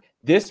year.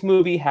 This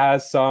movie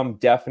has some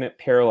definite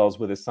parallels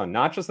with his son,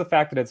 not just the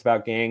fact that it's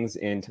about gangs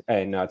in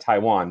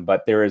Taiwan,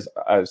 but there is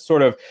a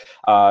sort of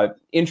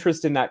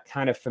interest in that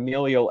kind of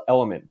familial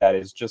element that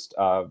is just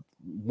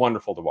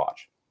wonderful to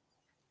watch.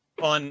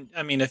 Well, and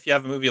I mean, if you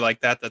have a movie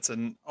like that, that's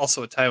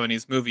also a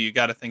Taiwanese movie, you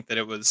got to think that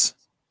it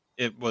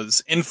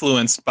was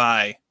influenced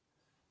by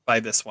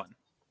this one.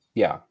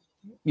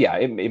 Yeah,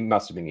 it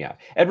must have been, yeah.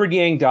 Edward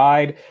Yang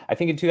died, I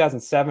think, in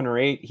 2007 or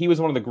 2008. He was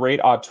one of the great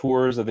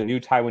auteurs of the new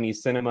Taiwanese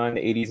cinema in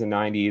the 80s and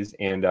 90s,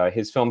 and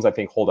his films, I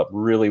think, hold up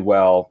really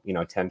well,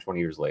 10, 20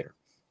 years later.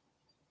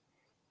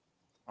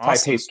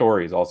 Awesome. Taipei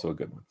Story is also a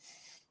good one.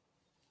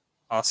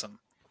 Awesome.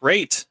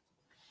 Great.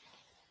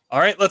 All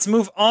right, let's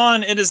move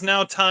on. It is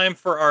now time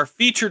for our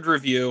featured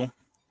review.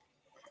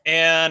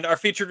 And our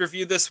featured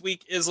review this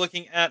week is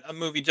looking at a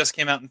movie just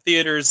came out in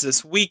theaters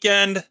this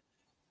weekend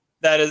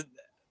that is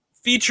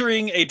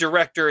featuring a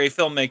director, a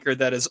filmmaker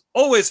that is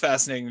always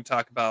fascinating to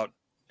talk about,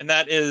 and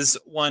that is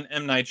one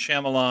M. Night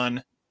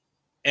Shyamalan,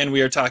 and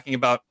we are talking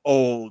about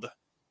Old.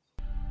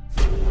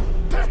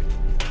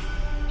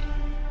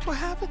 What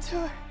happened to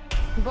her?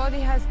 The body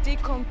has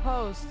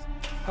decomposed.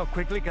 How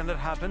quickly can that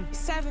happen?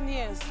 7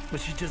 years.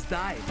 But she just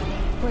died.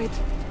 Wait,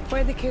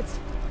 where are the kids?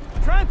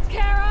 Trent!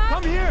 Kara!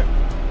 Come here!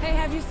 Hey,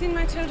 have you seen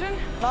my children?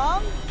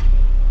 Mom?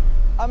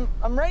 I'm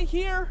right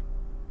here.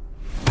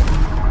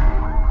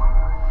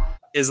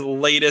 His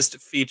latest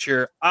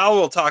feature. I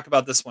will talk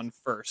about this one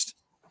first.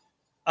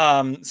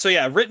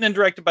 Written and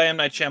directed by M.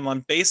 Night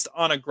Shyamalan, based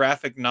on a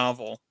graphic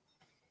novel.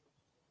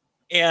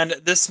 And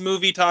this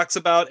movie talks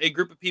about a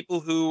group of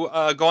people who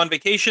go on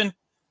vacation.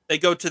 They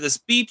go to this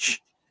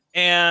beach,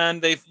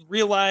 and they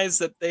realize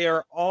that they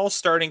are all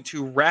starting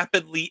to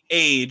rapidly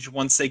age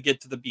once they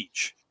get to the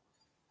beach.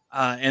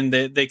 And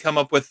they come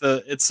up with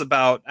it's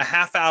about a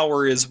half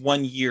hour is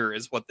 1 year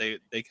is what they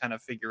kind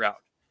of figure out.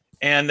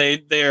 And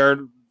they are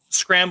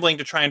scrambling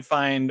to try and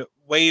find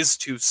ways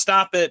to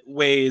stop it,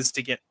 ways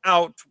to get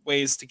out,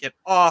 ways to get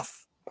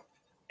off,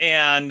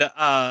 and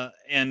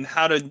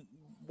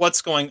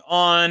what's going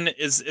on?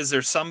 Is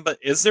there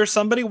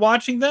somebody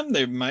watching them?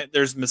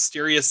 There's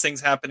mysterious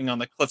things happening on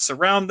the cliffs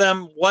around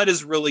them. What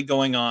is really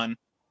going on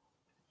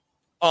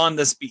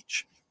this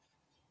beach?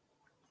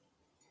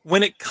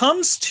 When it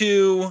comes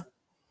to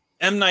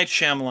M. Night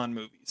Shyamalan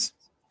movies,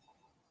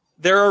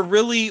 there are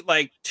really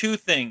like two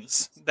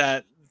things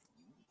that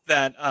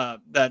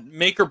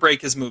make or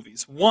break his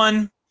movies.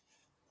 One,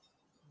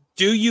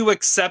 do you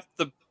accept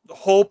the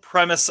whole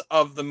premise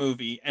of the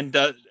movie, and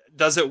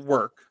does it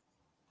work?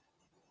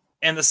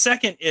 And the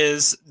second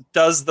is,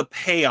 does the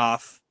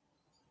payoff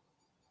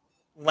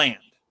land?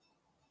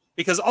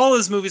 Because all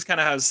his movies kind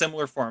of have a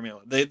similar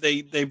formula.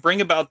 They bring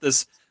about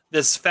this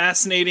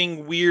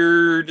fascinating,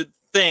 weird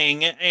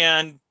thing,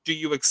 and do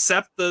you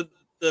accept the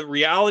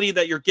reality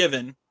that you're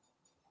given,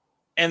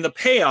 and the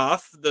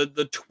payoff,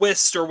 the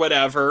twist or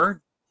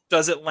whatever,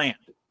 does it land?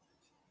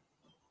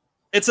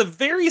 It's a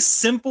very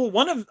simple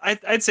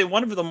I'd say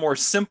one of the more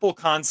simple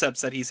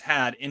concepts that he's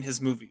had in his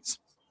movies.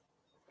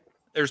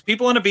 There's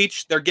people on a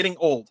beach, they're getting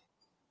old.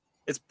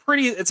 It's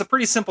a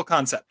pretty simple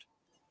concept.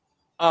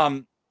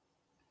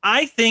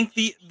 I think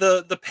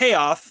the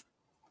payoff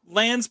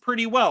lands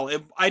pretty well.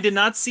 I did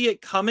not see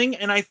it coming,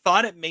 and I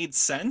thought it made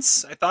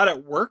sense. I thought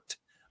it worked.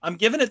 I'm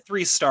giving it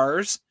 3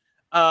 stars.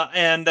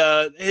 And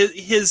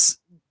his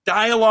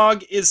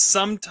dialogue is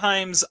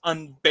sometimes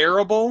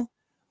unbearable,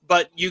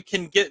 but you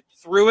can get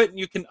through it and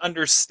you can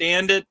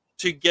understand it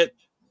to get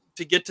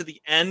to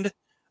the end.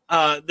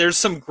 There's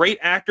some great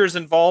actors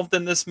involved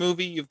in this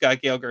movie. You've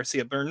got Gael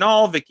Garcia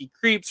Bernal, Vicky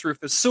Krieps,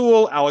 Rufus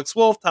Sewell, Alex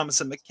Wolff,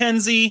 Thomasin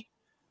McKenzie,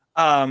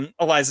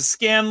 Eliza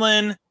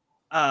Scanlon.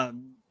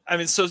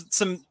 So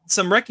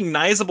some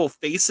recognizable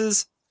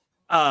faces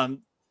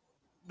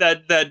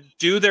that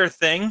do their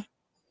thing.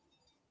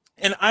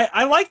 And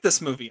I like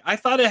this movie. I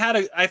thought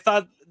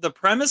the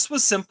premise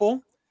was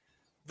simple.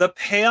 The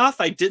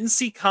payoff I didn't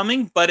see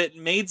coming, but it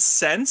made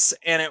sense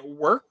and it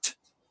worked.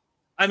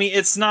 I mean,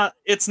 it's not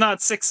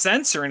Sixth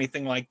Sense or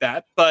anything like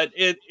that, but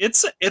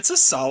it's a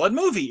solid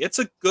movie. It's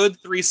a good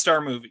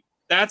 3-star movie.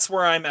 That's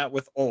where I'm at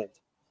with Old.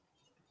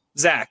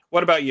 Zach,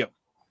 what about you?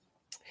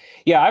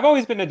 Yeah, I've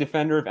always been a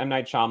defender of M.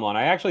 Night Shyamalan.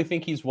 I actually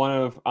think he's one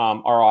of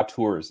our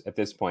auteurs at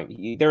this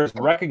point. There's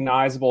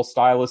recognizable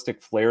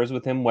stylistic flares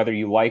with him, whether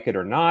you like it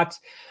or not.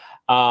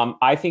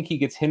 I think he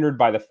gets hindered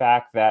by the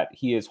fact that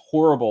he is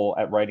horrible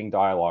at writing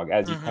dialogue,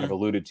 as you kind of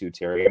alluded to,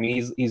 Terry. I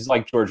mean, he's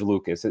like George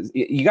Lucas.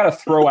 You got to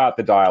throw out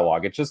the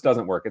dialogue. It just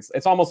doesn't work.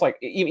 It's almost like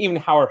even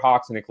Howard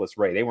Hawks and Nicholas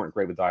Ray, they weren't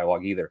great with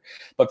dialogue either.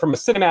 But from a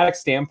cinematic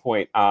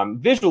standpoint,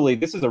 visually,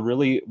 this is a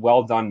really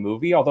well done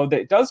movie, although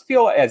it does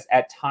feel as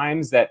at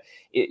times that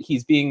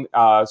he's being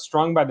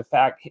strung by the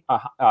fact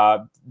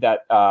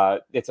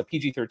that it's a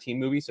PG-13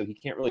 movie, so he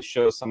can't really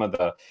show some of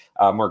the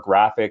more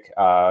graphic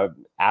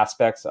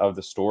aspects of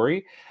the story.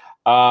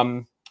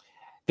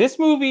 This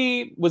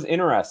movie was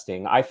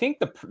interesting. I think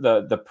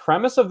the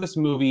premise of this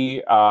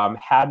movie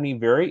had me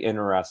very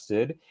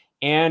interested.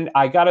 And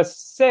I gotta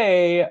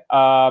say,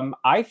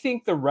 I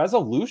think the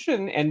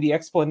resolution and the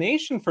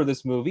explanation for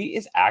this movie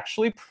is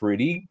actually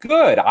pretty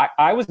good.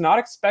 I was not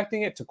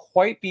expecting it to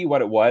quite be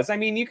what it was. I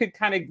mean, you could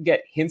kind of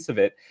get hints of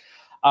it.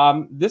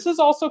 This is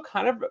also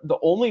kind of the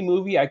only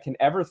movie I can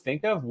ever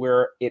think of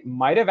where it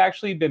might have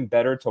actually been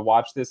better to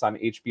watch this on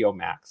HBO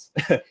Max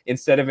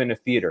instead of in a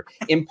theater.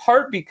 In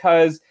part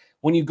because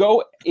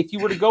if you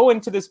were to go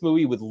into this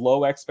movie with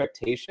low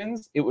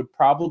expectations, it would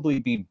probably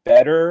be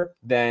better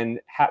than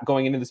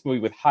going into this movie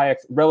with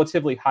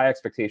relatively high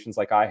expectations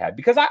like I had.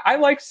 Because I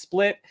like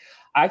Split.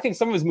 I think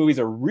some of his movies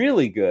are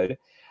really good.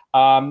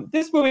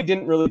 This movie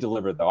didn't really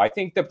deliver, though. I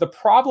think that the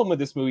problem with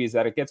this movie is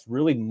that it gets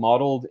really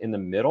muddled in the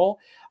middle.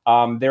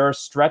 There are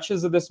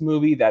stretches of this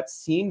movie that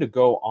seem to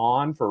go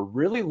on for a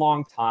really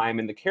long time,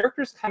 and the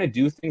characters kind of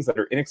do things that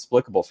are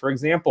inexplicable. For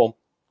example,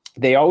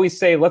 they always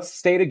say, let's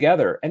stay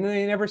together, and then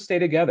they never stay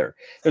together.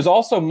 There's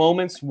also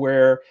moments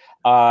where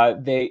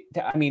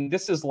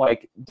this is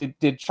like, did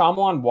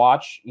Shyamalan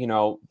watch,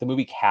 the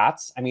movie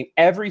Cats? I mean,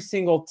 every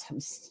single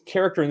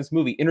character in this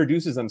movie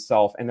introduces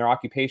themselves and their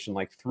occupation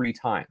like 3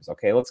 times.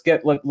 Okay,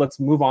 let's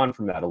move on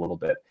from that a little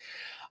bit.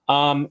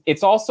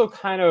 It's also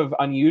kind of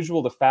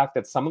unusual, the fact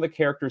that some of the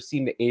characters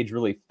seem to age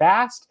really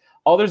fast.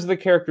 Others of the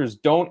characters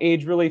don't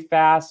age really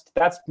fast.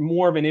 That's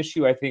more of an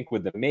issue, I think,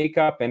 with the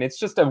makeup, and it's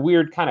just a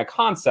weird kind of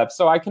concept.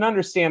 So I can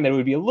understand that it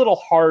would be a little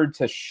hard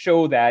to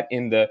show that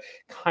in the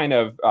kind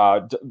of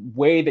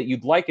way that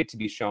you'd like it to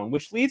be shown,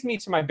 which leads me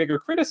to my bigger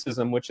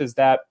criticism, which is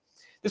that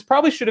this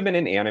probably should have been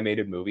an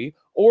animated movie,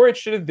 or it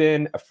should have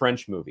been a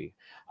French movie.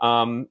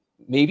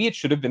 Maybe it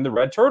should have been The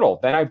Red Turtle.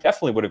 Then I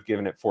definitely would have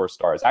given it 4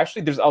 stars.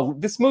 Actually,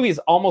 this movie is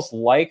almost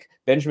like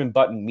Benjamin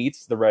Button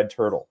meets The Red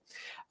Turtle.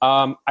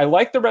 I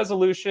like the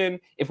resolution.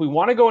 If we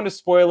want to go into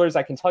spoilers,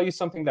 I can tell you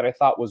something that I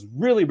thought was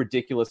really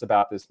ridiculous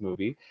about this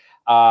movie,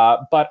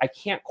 but I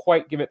can't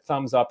quite give it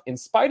thumbs up, in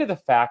spite of the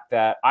fact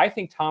that I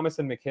think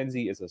Thomasin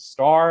McKenzie is a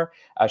star.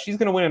 She's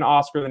going to win an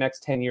Oscar the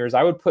next 10 years.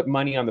 I would put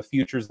money on the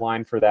futures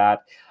line for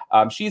that.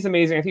 She's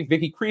amazing. I think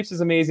Vicky Krieps is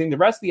amazing. The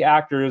rest of the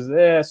actors,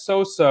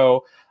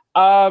 so-so.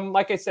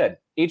 Like I said,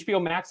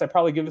 HBO Max, I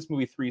probably give this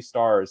movie 3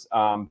 stars.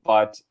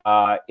 But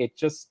it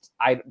just,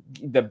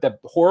 the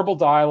horrible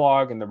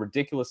dialogue and the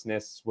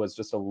ridiculousness was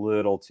just a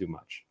little too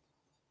much.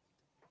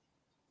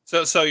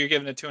 So you're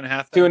giving it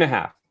 2.5? then?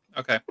 2.5.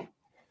 Okay.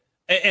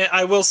 And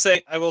I will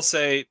say,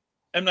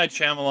 M. Night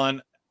Shyamalan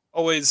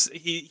always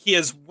he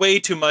has way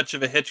too much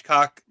of a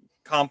Hitchcock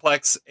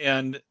complex,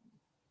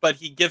 but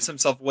he gives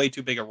himself way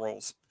too big of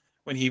roles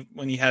when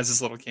he has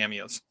his little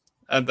cameos.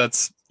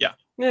 That's yeah.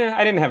 Yeah,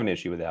 I didn't have an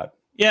issue with that.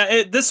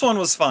 Yeah, this one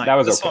was fine.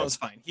 This one was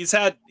fine.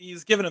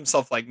 He's given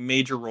himself like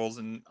major roles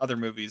in other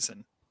movies,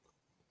 and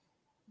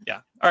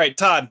yeah. All right,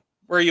 Todd,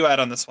 where are you at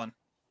on this one?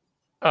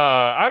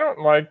 I don't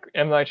like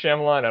M. Night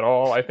Shyamalan at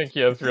all. I think he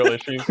has real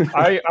issues.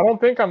 I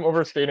don't think I'm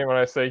overstating when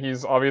I say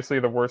he's obviously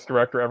the worst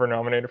director ever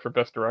nominated for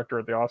Best Director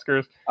at the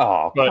Oscars.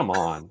 Oh, But come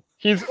on.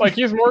 He's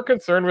more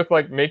concerned with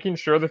like making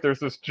sure that there's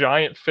this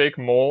giant fake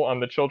mole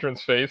on the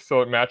children's face so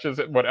it matches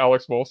what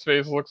Alex Wolff's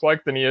face looks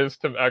like than he is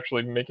to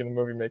actually making the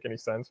movie make any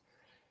sense.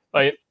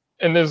 Like,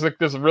 and there's like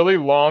this really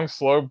long,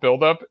 slow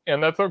buildup,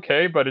 and that's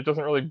okay, but it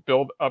doesn't really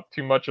build up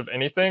too much of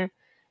anything.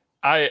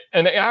 And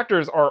the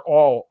actors are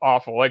all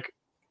awful. Like,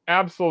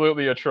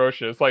 absolutely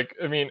atrocious. Like,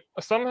 I mean,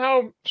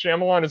 somehow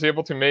Shyamalan is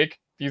able to make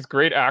these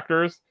great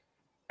actors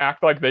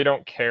act like they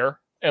don't care.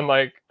 And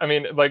like, I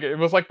mean, like it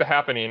was like The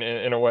Happening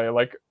in a way.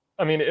 Like,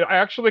 I mean, I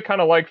actually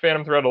kind of like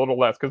Phantom Thread a little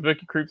less because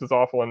Vicky Krieps is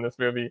awful in this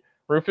movie.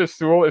 Rufus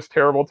Sewell is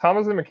terrible.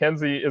 Thomasin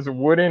McKenzie is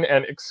wooden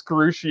and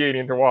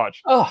excruciating to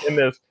watch in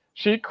this.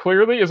 She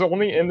clearly is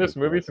only in this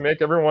movie to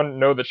make everyone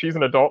know that she's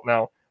an adult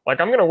now. Like,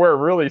 I'm going to wear a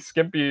really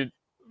skimpy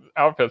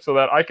outfit so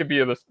that I could be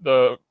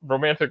the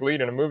romantic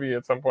lead in a movie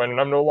at some point,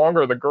 and I'm no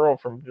longer the girl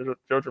from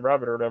Jojo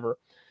Rabbit or whatever.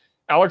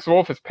 Alex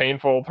Wolff is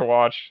painful to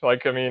watch.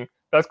 Like, I mean,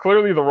 that's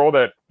clearly the role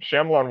that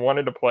Shyamalan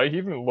wanted to play. He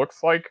even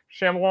looks like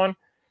Shyamalan.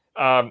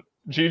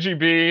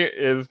 GGB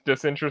is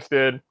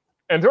disinterested.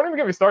 And don't even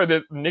get me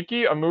started.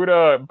 Nikki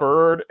Amuda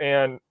Bird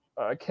and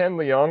Ken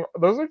Leung,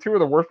 those are two of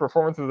the worst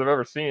performances I've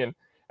ever seen.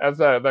 As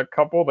that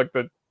couple, like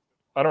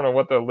I don't know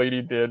what the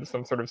lady did,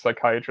 some sort of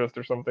psychiatrist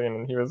or something,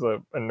 and he was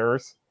a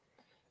nurse.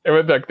 It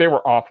was like they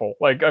were awful.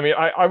 Like, I mean,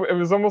 it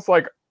was almost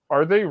like,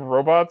 are they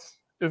robots?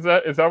 Is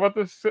that what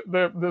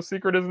the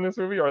secret is in this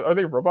movie? Are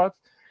they robots?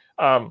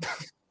 And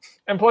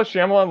plus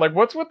Shyamalan, like,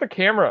 what's with the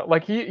camera?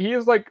 Like he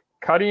is like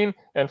cutting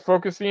and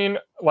focusing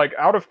like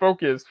out of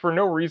focus for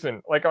no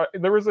reason. Like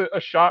there was a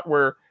shot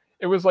where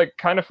it was like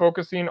kind of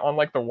focusing on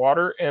like the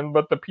water,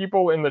 but the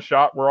people in the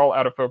shot were all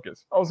out of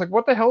focus. I was like,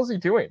 what the hell is he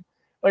doing?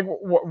 Like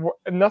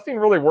nothing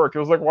really worked. It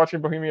was like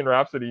watching Bohemian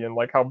Rhapsody and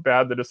like how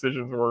bad the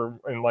decisions were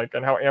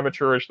and how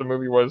amateurish the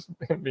movie was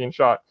being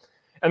shot.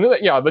 And then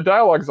the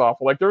dialogue's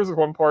awful. Like there's this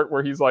one part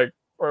where he's like,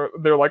 or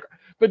they're like,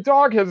 the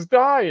dog has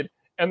died,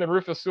 and then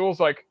Rufus Sewell's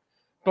like,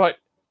 but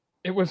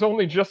it was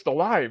only just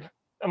alive.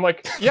 I'm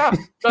like, yeah,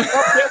 that's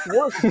how death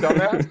works,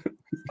 dumbass.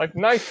 Like,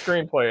 nice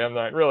screenplay, M.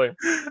 Night, really.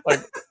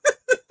 Like,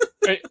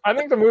 I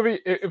think the movie,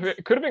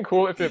 it could have been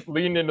cool if it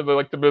leaned into the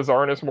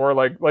bizarreness more.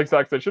 Like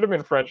Zach said, it should have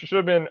been French. It should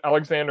have been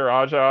Alexander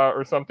Aja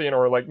or something,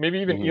 or like maybe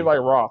even Eli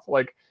Roth.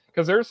 Like,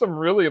 because there's some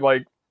really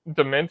like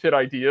demented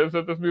ideas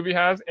that this movie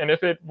has, and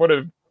if it would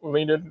have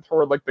leaned in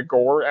toward like the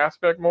gore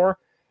aspect more,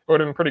 it would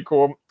have been pretty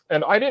cool.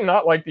 And I did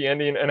not like the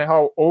ending and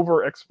how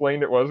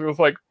over-explained it was. It was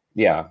like,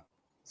 yeah,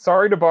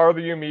 sorry to bother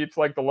you meets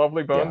like The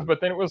Lovely Bones,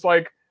 but then it was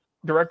like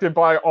directed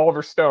by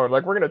Oliver Stone.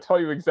 Like, we're going to tell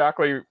you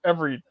exactly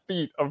every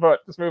beat of what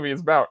this movie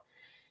is about.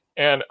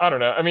 And I don't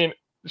know. I mean,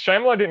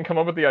 Shyamalan didn't come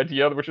up with the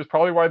idea, which is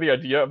probably why the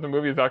idea of the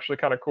movie is actually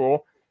kind of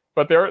cool.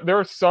 But there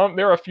are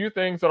a few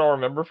things that I'll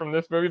remember from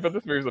this movie, but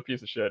this movie's a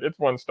piece of shit. It's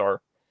 1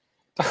 star.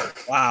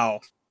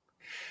 Wow.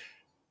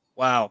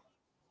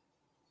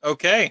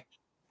 Okay.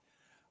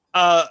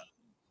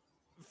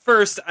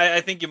 First,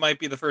 I think you might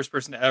be the first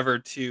person ever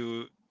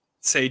to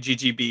say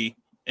GGB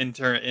in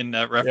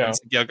reference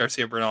to Gael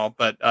Garcia Bernal,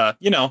 but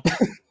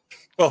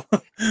well,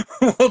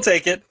 we'll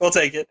take it.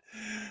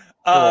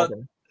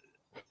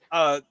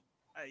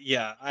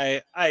 Yeah,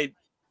 I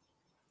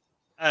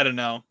don't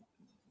know.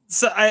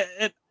 So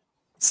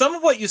some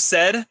of what you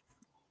said,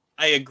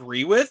 I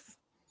agree with,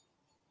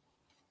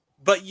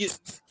 but you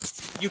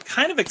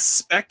kind of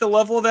expect a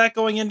level of that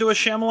going into a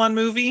Shyamalan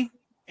movie,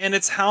 and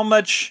it's how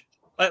much,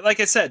 like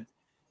I said,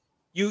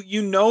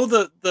 you know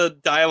the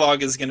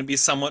dialogue is going to be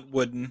somewhat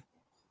wooden,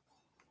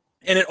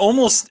 and it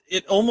almost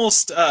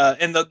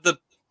and the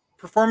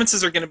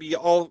performances are going to be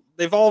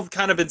they've all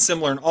kind of been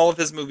similar in all of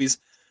his movies,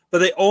 but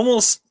they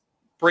almost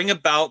bring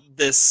about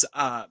this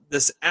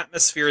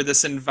atmosphere,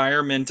 this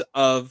environment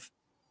of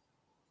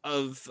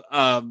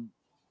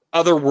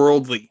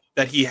otherworldly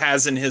that he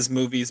has in his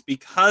movies,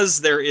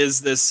 because there is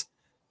this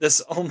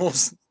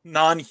almost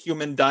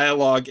non-human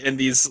dialogue and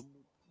these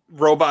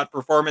robot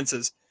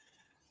performances,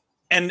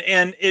 and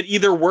it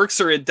either works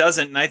or it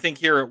doesn't. And I think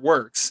here it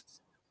works.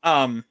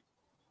 And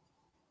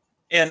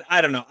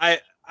I don't know.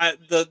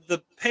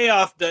 The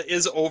payoff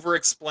is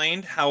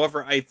over-explained.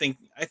 However, I think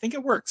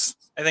it works.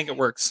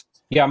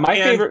 Yeah, my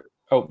favorite.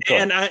 Oh,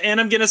 and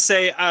I'm gonna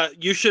say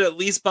you should at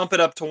least bump it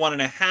up to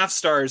 1.5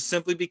 stars,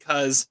 simply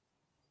because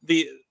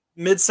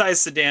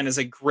mid-sized sedan is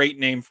a great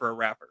name for a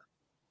rapper.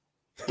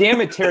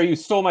 Damn it, Terry, you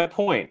stole my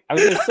point. I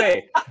was going to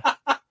say,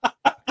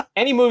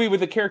 any movie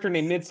with a character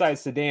named Midsize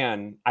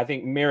Sedan, I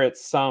think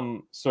merits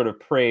some sort of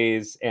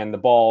praise and the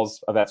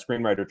balls of that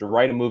screenwriter to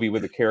write a movie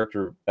with a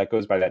character that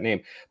goes by that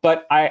name.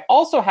 But I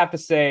also have to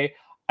say,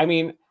 I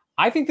mean,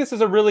 I think this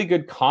is a really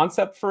good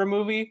concept for a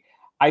movie.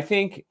 I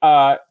think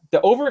the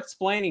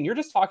over-explaining, you're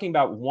just talking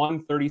about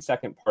 1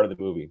 30-second part of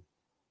the movie.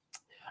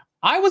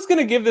 I was going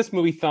to give this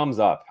movie thumbs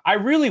up. I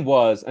really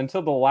was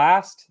until the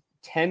last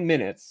 10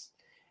 minutes.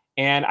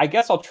 And I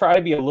guess I'll try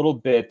to be a little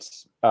bit,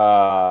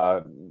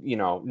 not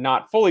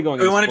fully going.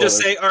 We want to just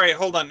say, all right,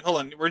 hold on.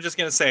 We're just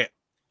going to say it.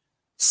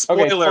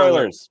 Spoiler okay,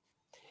 spoilers.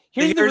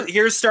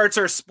 Here starts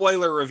our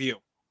spoiler review.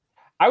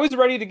 I was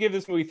ready to give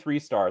this movie 3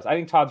 stars. I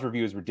think Todd's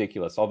review is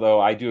ridiculous,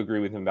 although I do agree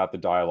with him about the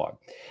dialogue.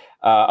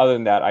 Other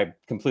than that, I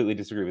completely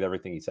disagree with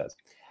everything he says.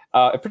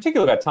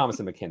 Particularly about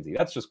Thomasin McKenzie.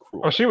 That's just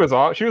cruel. Oh, she was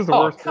the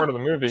worst part of the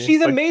movie.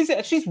 She's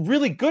amazing. She's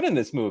really good in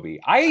this movie.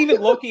 I even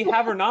low-key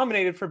have her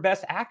nominated for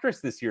Best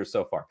Actress this year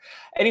so far.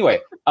 Anyway,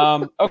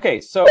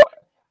 okay, so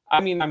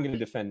I'm going to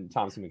defend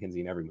Thomasin McKenzie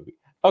in every movie.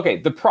 Okay,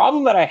 the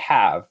problem that I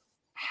have,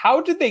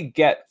 how did they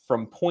get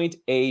from point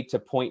A to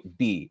point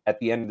B at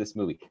the end of this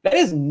movie? That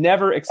is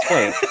never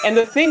explained. And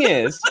the thing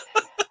is,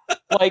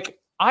 like,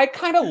 I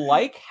kind of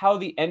like how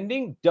the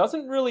ending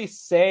doesn't really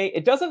say,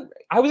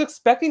 I was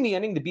expecting the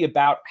ending to be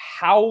about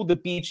how the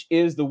beach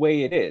is the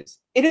way it is.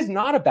 It is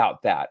not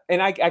about that.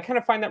 And I kind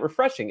of find that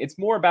refreshing. It's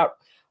more about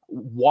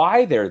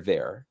why they're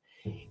there.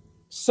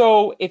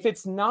 So if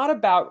it's not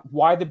about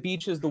why the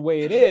beach is the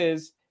way it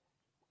is,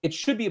 it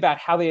should be about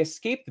how they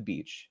escape the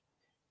beach.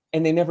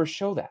 And they never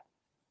show that.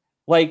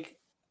 Like,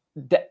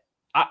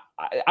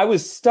 I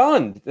was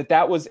stunned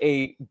that was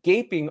a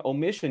gaping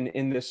omission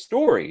in this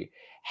story.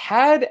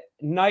 Had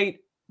Night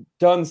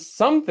done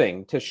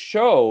something to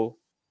show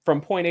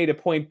from point A to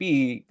point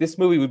B, this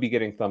movie would be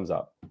getting thumbs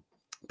up.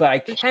 But I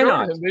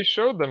cannot. They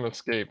showed them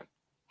escape.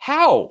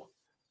 How?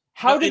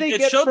 How did they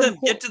get? It showed them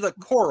get to the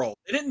coral.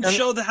 It didn't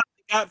show how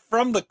they got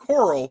from the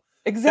coral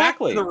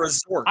exactly back to the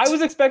resort. I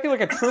was expecting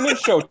like a Truman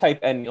Show type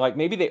ending, like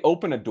maybe they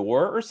open a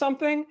door or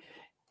something.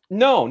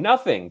 No,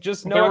 nothing.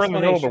 Just no. They were in the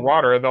middle of the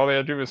water, and all they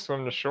had to do was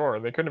swim to shore.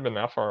 They couldn't have been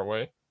that far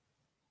away.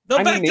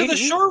 No, back to the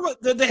shore.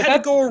 They had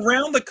to go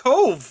around the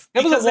cove.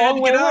 That was a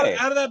long way away.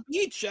 Out of that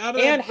beach.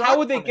 And how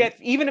would they get,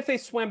 even if they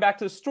swam back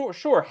to the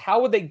shore, how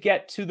would they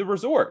get to the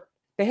resort?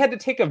 They had to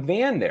take a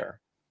van there.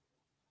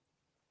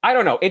 I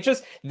don't know. It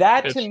just,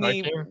 that to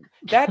me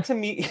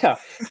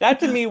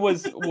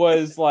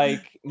was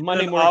like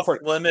Monday morning off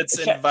limits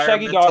environmental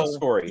Shaggy Dog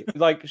story.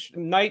 Like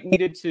Knight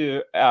needed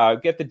to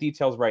get the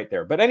details right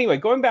there. But anyway,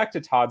 going back to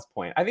Todd's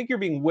point, I think you're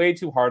being way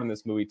too hard on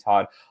this movie,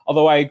 Todd.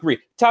 Although I agree,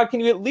 Todd, can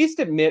you at least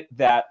admit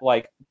that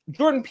like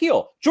Jordan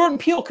Peele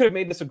could have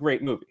made this a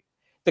great movie?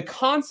 The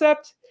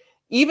concept,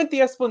 even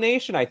the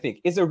explanation, I think,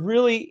 is a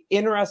really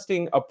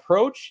interesting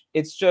approach.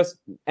 It's just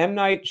M.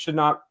 Night should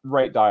not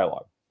write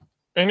dialogue.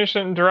 And you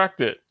shouldn't direct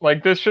it.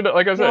 Like this should,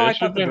 like I said, I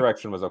thought the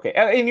direction was okay.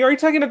 And are you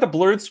talking about the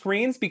blurred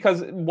screens?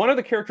 Because one of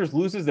the characters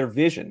loses their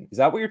vision. Is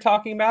that what you're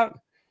talking about?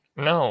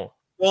 No.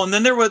 Well, and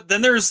then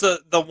there's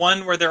the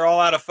one where they're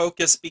all out of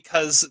focus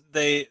because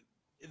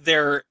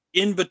they're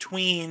in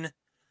between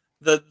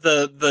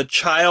the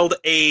child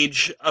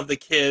age of the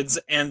kids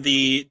and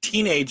the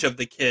teenage of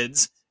the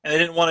kids, and they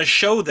didn't want to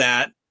show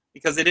that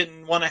because they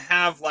didn't want to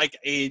have like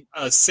a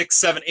 6,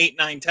 7, 8,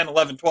 9, 10,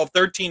 11, 12,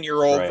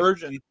 13-year-old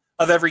version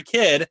of every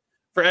kid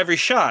for every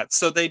shot.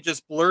 So they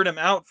just blurred him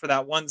out for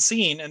that one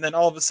scene, and then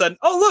all of a sudden,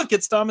 oh look,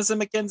 it's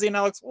Thomasin McKenzie and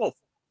Alex Wolff.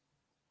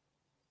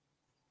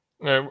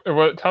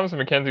 Thomasin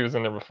McKenzie was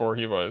in there before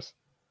he was.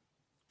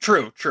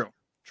 True.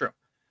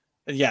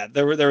 Yeah,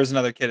 there was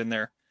another kid in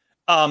there.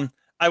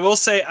 I will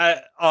say,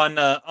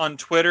 on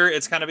Twitter,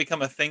 it's kind of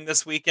become a thing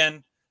this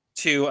weekend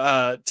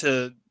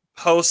to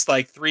post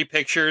like 3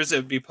 pictures. It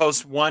would be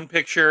post 1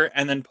 picture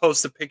and then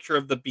post a picture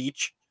of the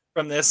beach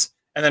from this,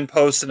 and then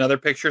post another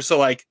picture. So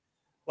like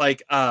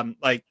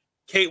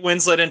Kate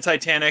Winslet in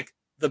Titanic,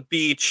 the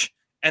beach,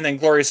 and then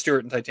Gloria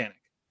Stewart in Titanic.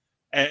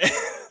 And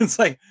it's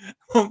like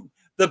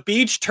the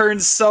beach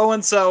turns so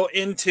and so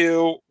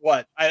into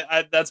what?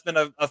 That's been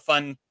a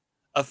fun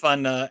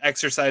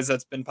exercise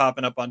that's been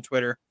popping up on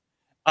Twitter.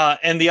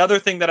 And the other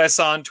thing that I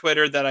saw on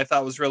Twitter that I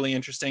thought was really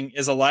interesting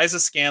is Eliza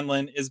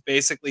Scanlon is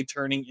basically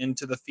turning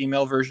into the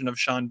female version of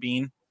Sean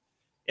Bean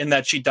in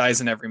that she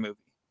dies in every movie.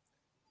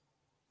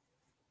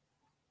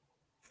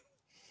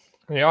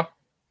 Yeah.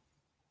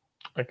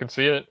 I could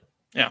see it.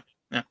 Yeah.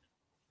 I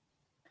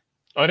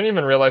didn't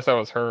even realize that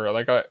was her.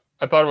 Like I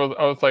thought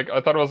it was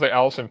like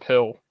Alison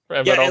Pill.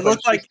 Yeah, it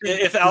looked like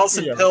if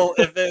Alison Pill,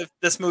 if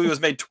this movie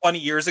was made 20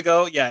 years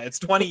ago, it's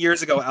 20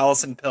 years ago,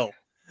 Alison Pill.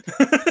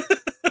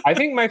 I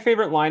think my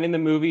favorite line in the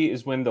movie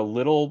is when the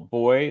little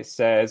boy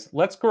says,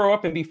 "Let's grow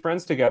up and be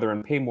friends together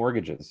and pay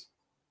mortgages."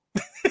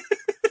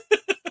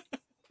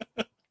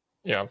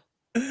 Yeah.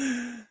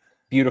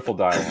 Beautiful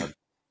dialogue.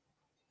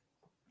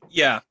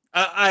 Yeah.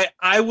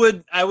 I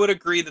would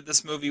agree that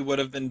this movie would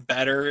have been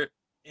better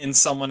in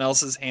someone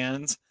else's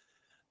hands.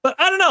 But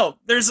I don't know.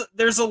 There's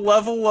a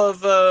level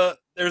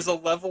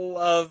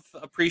of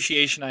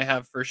appreciation I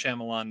have for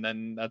Shyamalan,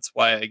 and that's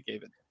why I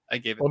gave it.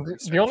 Well, 3 the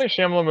stars. only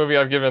Shyamalan movie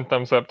I've given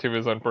thumbs up to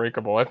is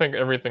Unbreakable. I think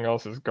everything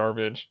else is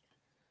garbage.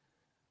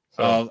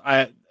 So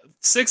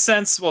Sixth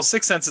Sense. Well,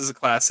 Sixth Sense is a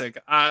classic.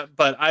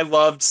 But I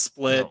loved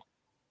Split.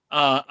 No.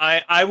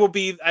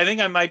 I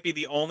think I might be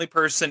the only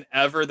person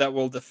ever that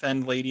will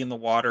defend Lady in the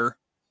Water.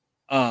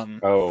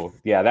 Oh,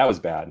 yeah, that was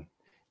bad.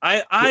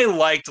 I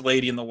liked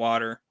Lady in the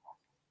Water.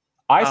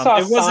 I saw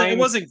it Signs,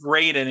 wasn't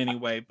great in any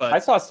way, but I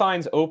saw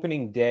Signs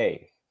opening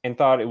day and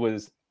thought it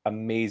was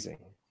amazing.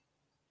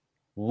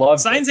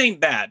 Loved Signs it.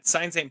 ain't bad.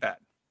 Signs ain't bad.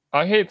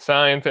 I hate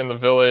Signs and The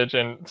Village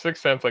and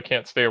Sixth Sense. I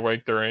can't stay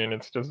awake during.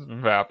 It's just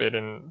vapid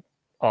and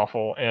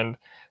awful. And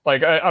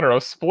like I don't know,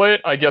 Split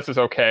I guess is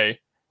okay.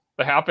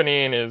 The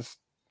Happening is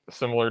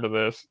similar to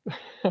this,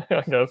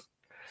 I guess.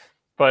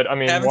 But I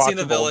mean, I haven't seen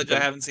The watchable, Village. but-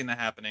 I haven't seen The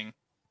Happening.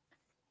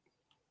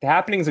 The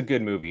Happening's a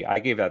good movie. I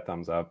gave that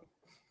thumbs up.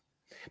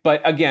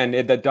 But again,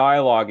 the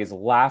dialogue is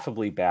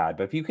laughably bad.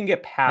 But if you can get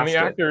And past the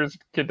it, actors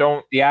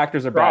don't. the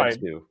actors are Right.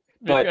 bad too.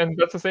 But And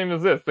that's the same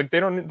as this. Like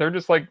they're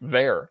just like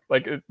there.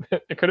 Like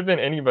it could have been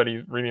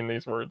anybody reading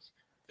these words.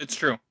 It's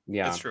true.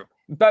 yeah, It's true.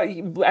 but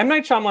M.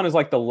 Night Shyamalan is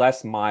like the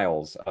Les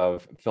Miles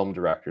of film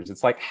directors.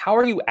 It's like, how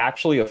are you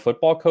actually a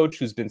football coach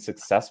who's been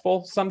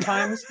successful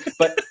sometimes,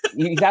 but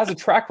he has a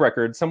track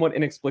record somewhat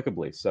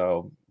inexplicably.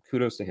 So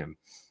kudos to him.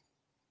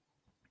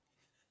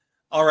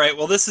 All right.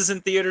 Well, this is in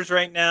theaters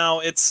right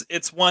now. It's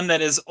one that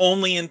is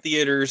only in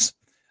theaters.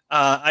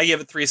 I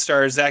give it 3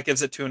 stars. Zach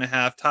gives it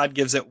 2.5. Todd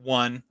gives it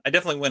 1. I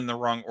definitely went in the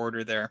wrong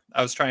order there.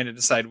 I was trying to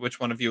decide which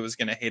one of you was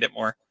going to hate it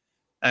more.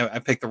 I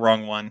picked the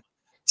wrong one.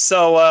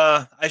 So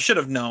I should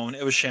have known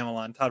it was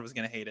Shyamalan. Todd was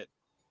going to hate it.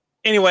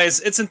 Anyways,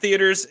 it's in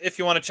theaters if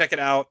you want to check it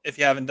out, if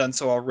you haven't done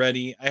so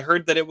already. I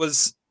heard that it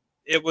was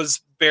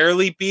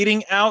barely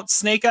beating out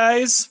Snake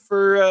Eyes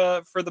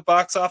for the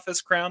box office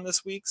crown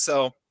this week.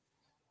 So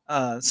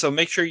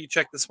make sure you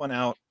check this one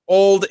out.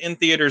 Old in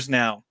theaters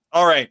now.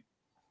 All right.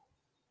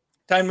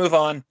 Time to move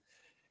on.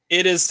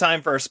 It is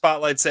time for our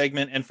spotlight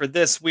segment. And for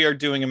this, we are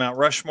doing a Mount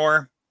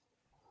Rushmore.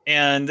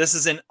 And this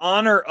is in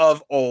honor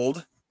of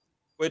Old,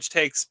 which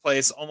takes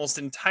place almost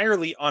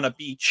entirely on a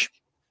beach.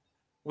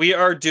 We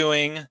are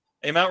doing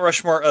a Mount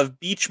Rushmore of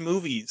beach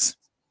movies.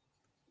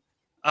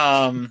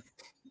 Yeah,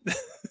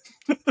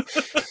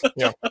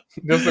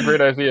 this is a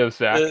great idea,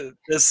 Zach.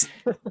 This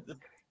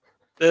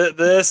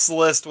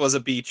list was a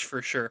beach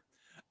for sure.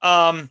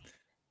 So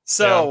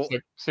Yeah, it's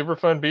like super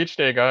fun beach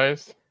day,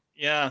 guys.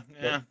 yeah.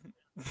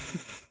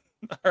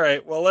 All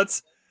right. Well,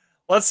 let's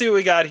see what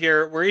we got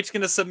here. We're each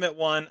going to submit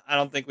one. I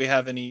don't think we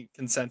have any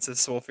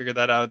consensus, so we'll figure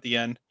that out at the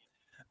end.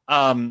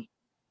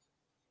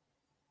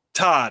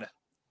 Todd,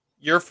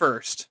 you're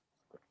first.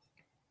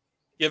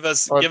 Give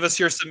us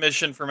your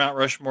submission for Mount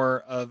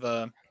Rushmore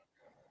of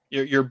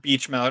your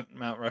beach Mount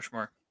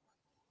Rushmore.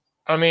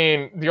 I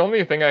mean, the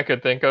only thing I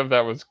could think of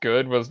that was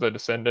good was The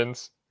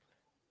Descendants,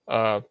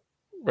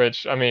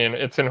 which, I mean,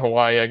 it's in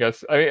Hawaii, I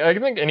guess. I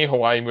think any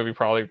Hawaii movie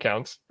probably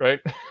counts,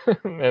 right?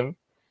 And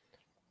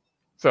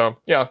so,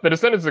 yeah, The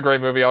Descendants is a great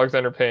movie,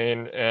 Alexander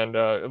Payne, and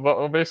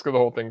basically the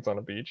whole thing's on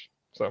a beach.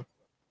 So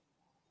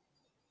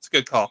It's a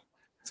good call.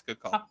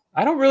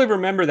 I don't really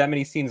remember that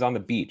many scenes on the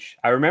beach.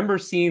 I remember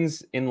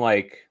scenes in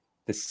like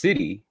the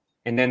city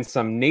and then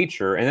some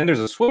nature, and then there's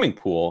a swimming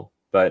pool.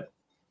 But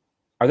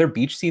are there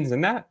beach scenes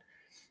in that?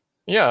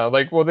 yeah,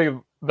 like, well,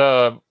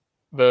 the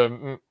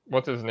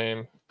what's his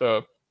name?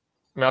 The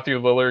Matthew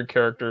Lillard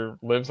character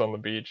lives on the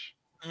beach.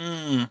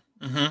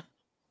 Mm-hmm.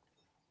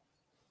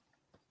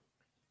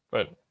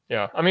 But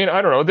yeah, I mean,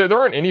 I don't know. There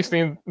aren't any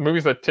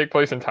movies that take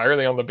place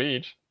entirely on the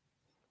beach.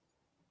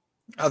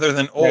 Other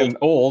than Old. And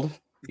old,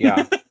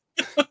 yeah.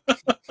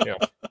 Yeah.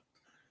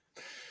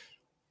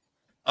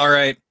 All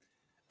right.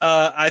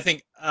 I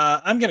think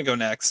I'm gonna go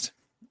next.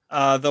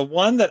 The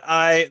one that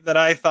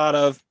I thought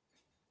of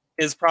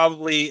is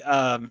probably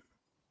my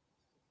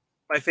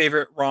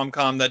favorite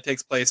rom-com that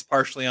takes place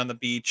partially on the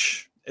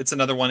beach. It's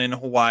another one in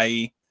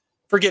Hawaii.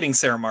 Forgetting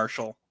Sarah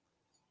Marshall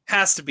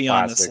has to be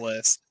on this Classic.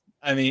 list.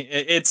 I mean,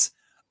 it's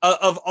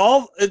of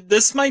all.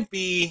 This might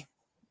be.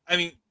 I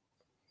mean,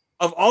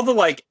 of all the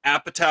like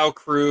Apatow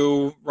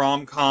crew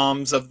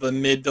rom-coms of the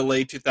mid to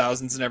late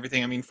 2000s and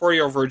everything. I mean,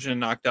 40-Year-Old Virgin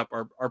and Knocked Up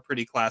are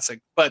pretty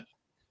classic, but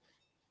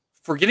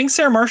Forgetting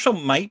Sarah Marshall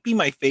might be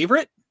my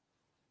favorite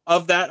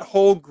of that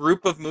whole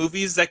group of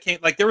movies that came.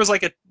 Like there was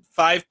like a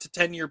 5 to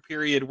 10 year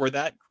period where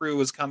that crew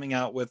was coming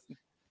out with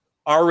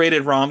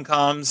R-rated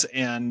rom-coms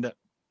and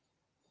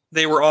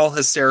they were all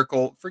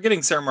hysterical.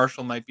 Forgetting Sarah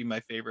Marshall might be my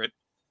favorite,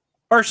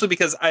 partially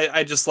because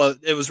I just love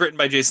it. Was written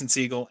by Jason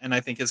Segel and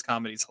I think his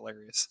comedy's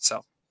hilarious.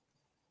 So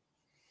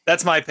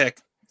that's my pick.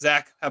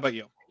 Zach, how about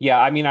you? Yeah,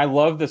 I mean, I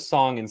love the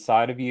song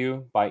Inside of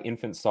You by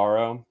Infant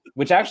Sorrow,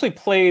 which actually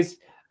plays,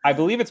 I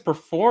believe it's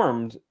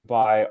performed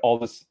by All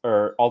the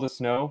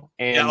Snow.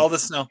 And Yeah, All the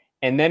Snow.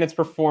 and then it's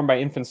performed by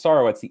Infant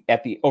Sorrow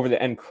at the over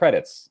the end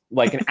credits,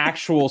 like an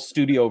actual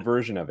studio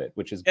version of it,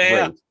 which is Yeah, great.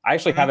 yeah. I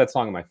actually have that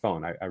song on my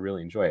phone. I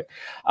really enjoy it.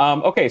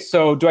 Okay,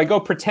 so do I go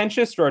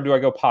pretentious or do I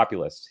go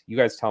populist? You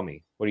guys tell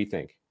me. What do you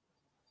think?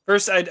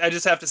 First, I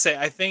just have to say,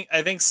 I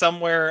think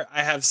somewhere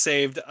I have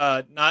saved,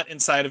 not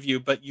Inside of You,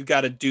 but You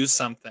Gotta Do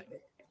Something,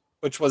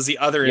 which was the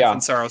other Yeah.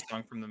 Infant Sorrow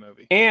song from the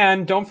movie.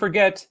 And don't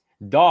forget,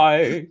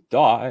 Die,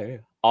 Die,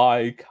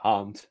 I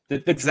Can't.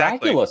 The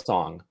Exactly. Dracula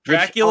song. which-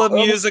 Dracula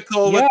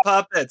musical with yeah.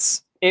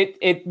 puppets.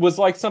 It was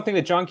like something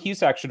that John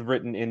Cusack should have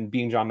written in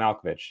Being John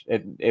Malkovich.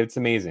 It's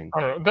amazing. I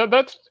don't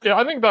know.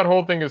 I think that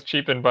whole thing is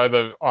cheapened by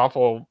the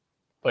awful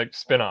like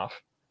spin-off.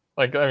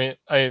 Like I mean,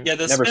 Yeah,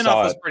 the Never spinoff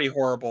saw was it. pretty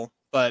horrible,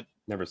 but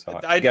Never saw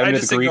it. I Get into the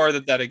just Greek? ignore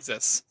that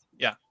exists.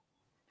 Yeah,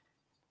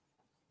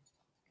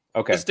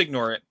 Okay. just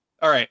ignore it.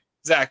 All right,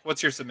 Zach,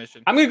 what's your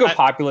submission? I'm going to go I-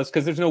 populist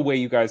because there's no way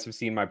you guys have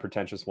seen my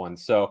pretentious one.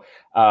 So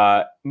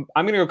I'm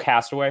going to go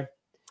Castaway.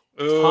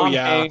 Ooh, Tom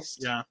yeah, Hanks.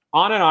 yeah.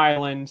 On an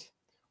island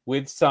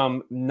with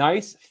some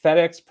nice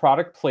FedEx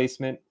product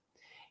placement.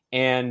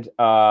 And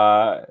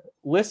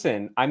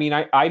listen, I mean,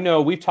 I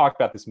know we've talked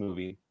about this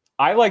movie.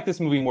 I like this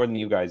movie more than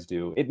you guys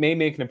do. It may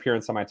make an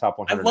appearance on my top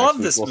 100. love next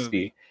week. this We'll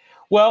movie. see.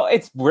 Well,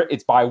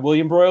 it's by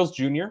William Broyles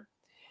Jr.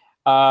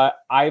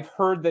 I've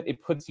heard that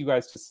it puts you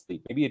guys to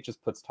sleep. Maybe it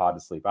just puts Todd to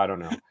sleep. I don't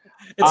know.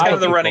 It's I kind of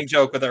the think running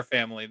joke with our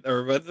family,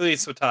 or at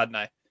least with Todd and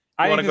I.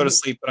 I You want to think go to this-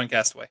 sleep, put on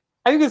Castaway.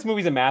 I think this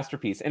movie's a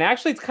masterpiece. And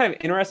actually, it's kind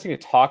of interesting to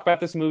talk about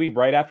this movie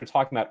right after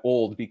talking about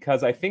Old,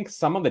 because I think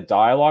some of the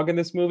dialogue in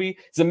this movie,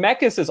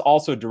 Zemeckis is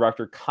also a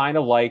director kind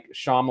of like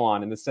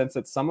Shyamalan in the sense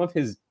that some of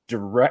his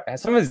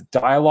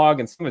dialogue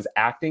and some of his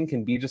acting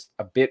can be just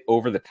a bit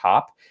over the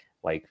top.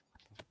 Like,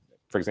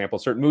 for example,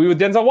 a certain movie with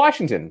Denzel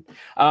Washington.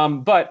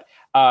 But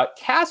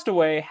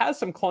Castaway has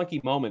some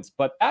clunky moments,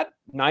 but that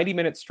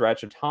 90-minute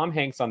stretch of Tom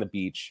Hanks on the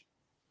beach,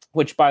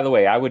 which, by the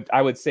way, I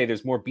would say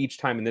there's more beach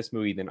time in this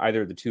movie than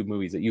either of the two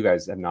movies that you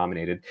guys have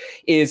nominated,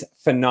 is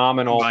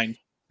phenomenal. Combined.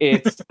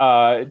 It's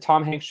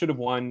Tom Hanks should have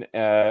won.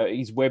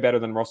 He's way better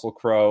than Russell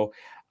Crowe.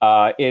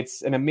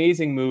 It's an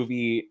amazing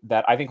movie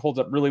that I think holds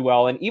up really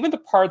well. And even the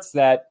parts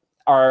that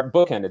are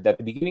bookended at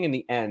the beginning and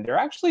the end, they're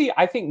actually,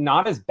 I think,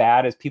 not as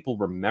bad as people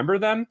remember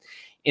them,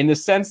 in the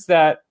sense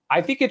that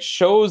I think it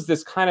shows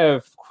this kind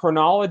of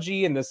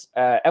chronology and this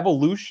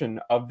evolution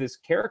of this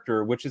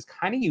character, which is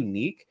kind of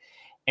unique.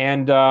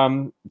 And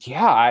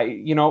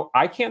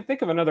I can't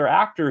think of another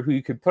actor who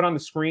you could put on the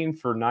screen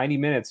for 90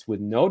 minutes with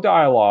no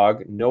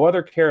dialogue, no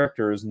other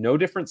characters, no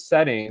different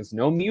settings,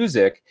 no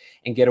music,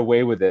 and get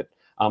away with it.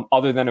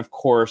 Other than, of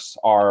course,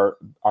 our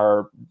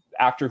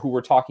actor who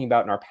we're talking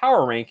about in our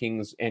power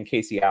rankings and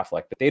Casey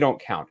Affleck, but they don't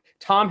count.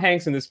 Tom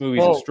Hanks in this movie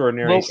is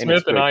extraordinary. Will and it's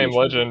Smith and great I Am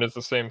visually. Legend is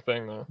the same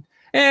thing though.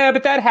 Yeah,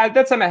 but that had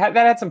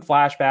some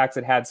flashbacks.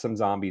 It had some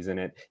zombies in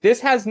it.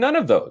 This has none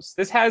of those.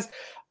 This has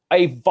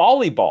a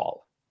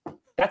volleyball.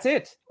 That's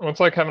it. Well, it's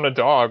like having a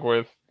dog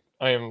with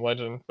I Am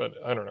Legend, but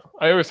I don't know.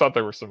 I always thought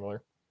they were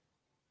similar.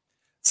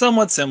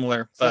 Somewhat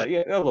similar, So, but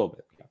yeah, a little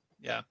bit.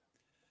 yeah.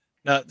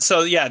 No,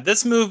 so yeah,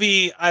 this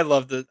movie, I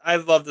love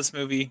this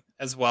movie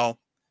as well.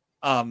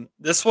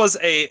 This was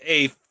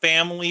a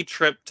family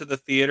trip to the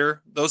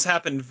theater. Those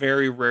happen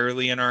very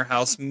rarely in our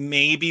house,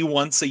 maybe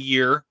once a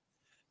year.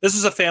 This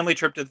was a family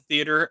trip to the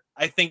theater,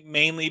 I think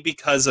mainly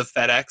because of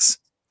FedEx.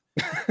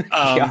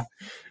 Yeah.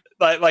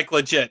 Like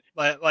legit.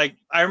 Like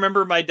I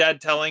remember my dad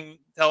telling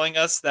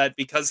us that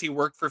because he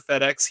worked for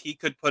FedEx, he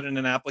could put in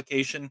an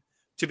application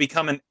to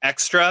become an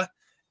extra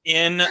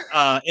in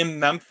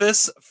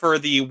Memphis for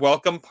the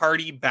welcome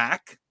party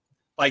back.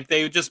 Like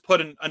they would just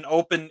put an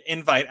open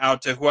invite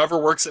out to whoever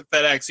works at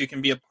FedEx. You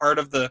can be a part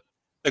of the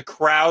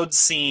crowd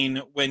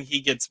scene when he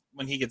gets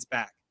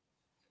back.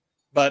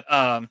 But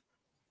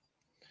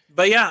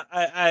yeah,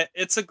 I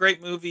it's a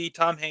great movie.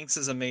 Tom Hanks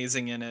is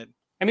amazing in it.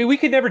 I mean, we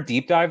could never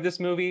deep dive this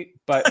movie,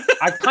 but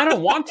I kind of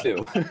want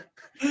to.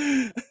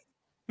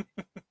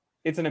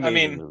 It's an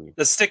amazing movie.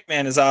 The stick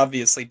man is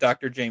obviously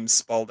Dr. James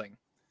Spaulding.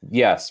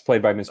 Yes,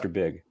 played by Mr.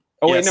 Big.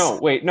 Oh, Yes.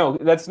 wait, no,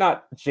 that's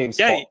not James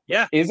Spaulding.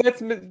 Yeah. Is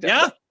that?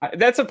 Yeah.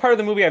 That's a part of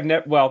the movie I've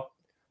never. Well,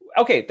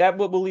 okay,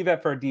 we'll leave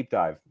that for a deep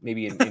dive,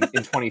 maybe in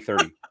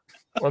 2030.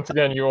 Once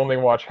again, you only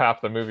watch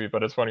half the movie,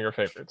 but it's one of your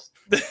favorites.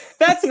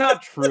 That's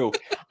not true.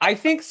 I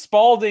think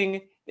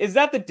Spaulding, is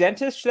that the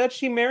dentist that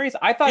she marries?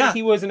 I thought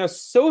he was an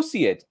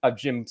associate of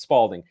Jim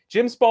Spaulding.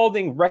 Jim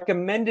Spaulding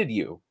recommended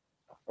you,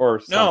 or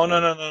something.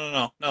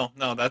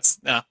 No. That's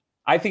no.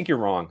 I think you're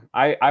wrong.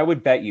 I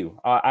would bet you.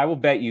 I will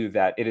bet you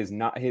that it is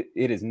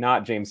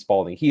not James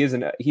Spaulding. He's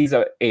a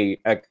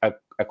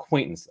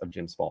acquaintance of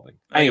Jim Spaulding.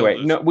 Anyway,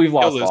 lose. no, we've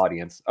lost lose. the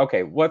audience.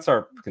 Okay, what's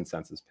our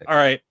consensus pick? All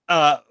right.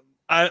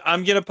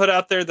 I'm gonna put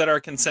out there that our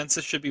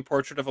consensus should be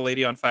Portrait of a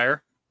Lady on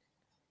Fire.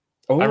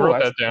 Oh, I wrote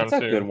that's- that down,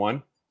 That's a too. good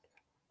one.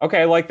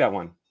 Okay, I like that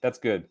one. That's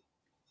good.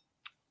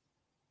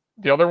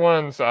 The other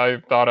ones I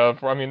thought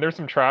of, I mean, there's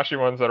some trashy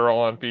ones that are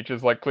all on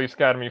beaches, like Police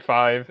Academy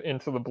 5,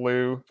 Into the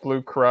Blue,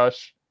 Blue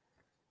Crush,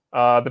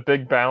 The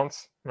Big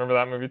Bounce. Remember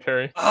that movie,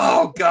 Terry?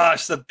 Oh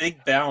gosh, The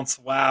Big Bounce.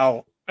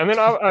 Wow. And then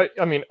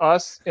I mean,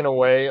 Us in a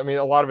way. I mean,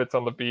 a lot of it's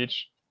on the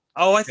beach.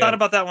 Oh, I thought Yeah.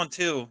 about that one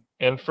too.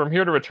 And From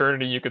Here to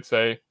Eternity, you could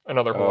say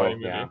another Hawaii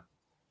movie. yeah.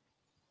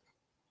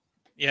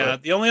 Yeah,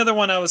 the only other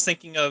one I was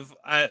thinking of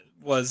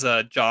was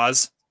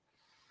Jaws.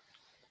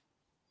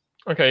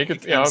 Okay, you could.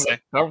 can Yeah, say.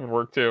 that would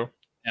work too.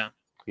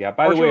 Yeah.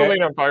 By the Portrait of a way,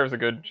 Lady on Fire is a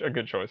good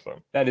choice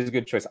though. that is a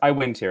good choice. I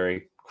win,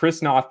 Terry.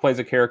 Chris Noth plays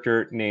a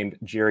character named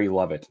Jerry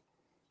Lovett,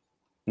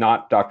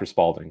 not Dr.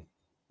 Spaulding.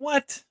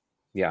 What?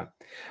 Yeah.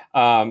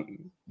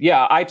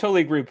 Yeah, I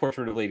totally agree with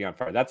Portrait of a Lady on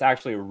Fire. That's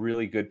actually a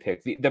really good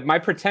pick. My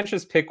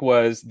pretentious pick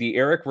was the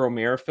Eric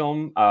Romer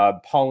film,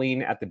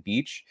 Pauline at the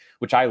Beach,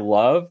 which I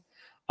love.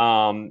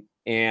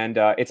 And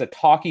it's a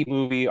talky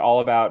movie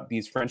all about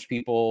these French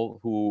people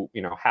who,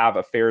 have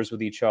affairs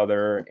with each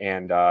other,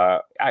 and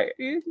a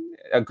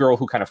girl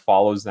who kind of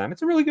follows them.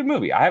 It's a really good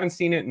movie. I haven't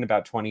seen it in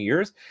about 20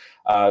 years,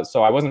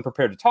 so I wasn't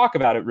prepared to talk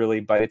about it really,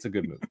 but it's a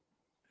good movie.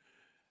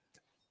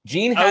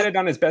 Gene had it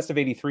on his best of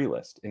 83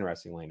 list,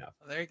 interestingly enough.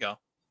 There you go.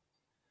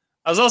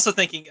 I was also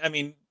thinking, I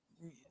mean,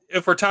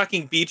 if we're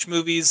talking beach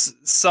movies,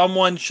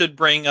 someone should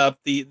bring up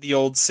the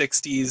old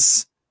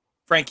 60s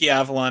Frankie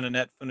Avalon and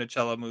Annette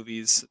Funicello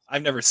movies.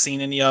 I've never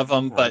seen any of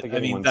them, but I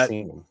mean that.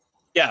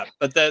 Yeah,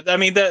 but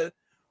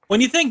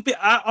when you think,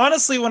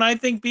 honestly, when I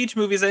think beach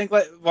movies, I think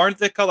aren't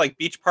they called like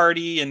Beach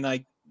Party and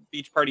like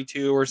Beach Party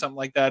 2 or something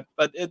like that?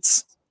 But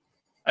it's,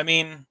 I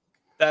mean,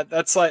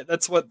 that's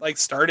what like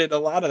started a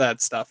lot of that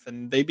stuff,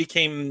 and they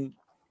became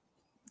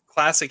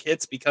classic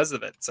hits because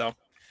of it. So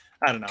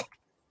I don't know.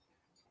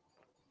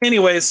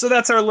 Anyways, so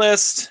that's our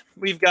list.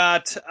 We've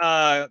got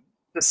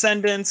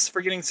Descendants,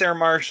 Forgetting Sarah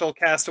Marshall,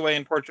 Castaway,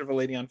 and Portrait of a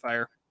Lady on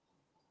Fire.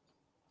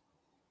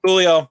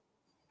 Julio,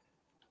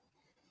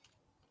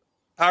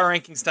 power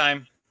rankings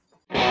time.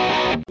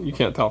 You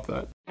can't top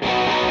that.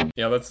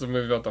 Yeah, that's the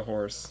movie about the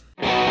horse.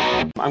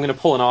 I'm going to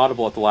pull an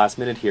audible at the last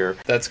minute here.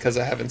 That's because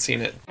I haven't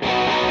seen it.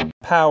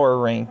 Power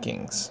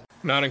rankings.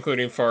 Not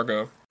including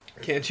Fargo.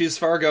 Can't choose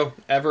Fargo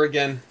ever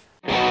again.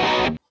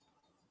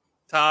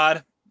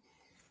 Todd,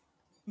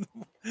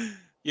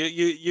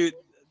 you.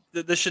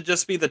 This should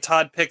just be the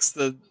Todd picks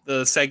the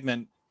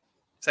segment,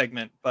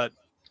 but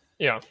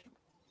Yeah.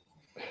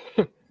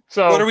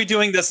 So what are we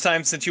doing this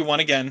time since you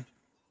won again?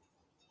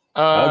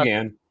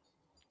 Again.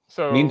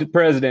 So Mean to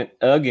president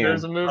again.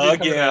 there's a movie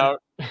coming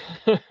out,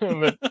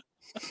 the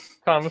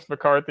Thomas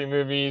McCarthy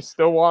movie,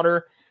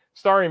 Stillwater,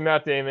 starring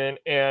Matt Damon.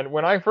 And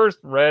when I first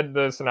read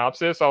the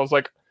synopsis, I was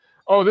like,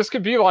 "Oh, this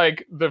could be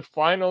like the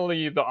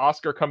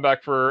Oscar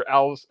comeback for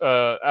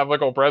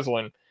Abigail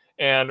Breslin."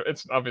 And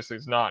it's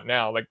not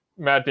now. Like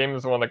Matt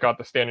Damon's the one that got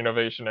the standing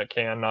ovation at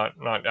Cannes,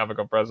 not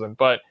Abigail Breslin.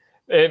 But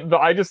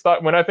I just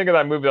thought, when I think of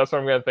that movie, that's what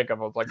I'm going to think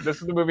of. I was like, this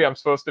is the movie I'm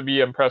supposed to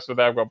be impressed with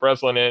Abigail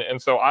Breslin in. And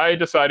so I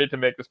decided to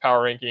make this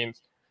power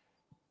rankings.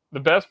 The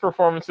best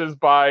performances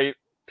by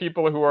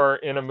people who are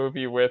in a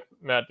movie with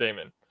Matt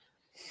Damon.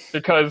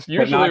 Because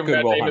usually when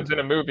Matt Damon's in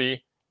a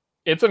movie,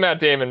 it's a Matt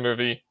Damon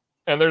movie.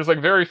 And there's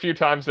like very few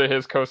times that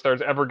his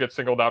co-stars ever get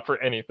singled out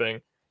for anything.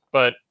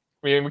 But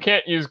I mean, we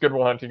can't use Good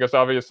Will Hunting because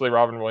obviously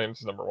Robin Williams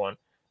is number one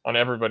on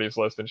everybody's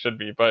list and should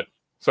be. But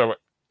so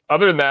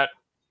other than that,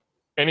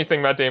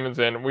 anything Matt Damon's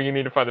in, we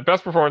need to find the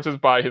best performances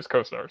by his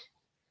co-stars.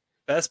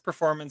 Best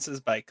performances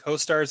by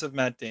co-stars of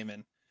Matt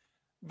Damon.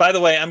 By the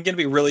way, I'm going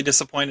to be really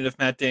disappointed if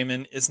Matt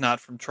Damon is not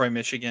from Troy,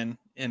 Michigan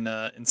in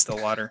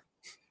Stillwater.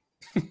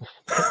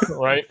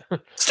 Right?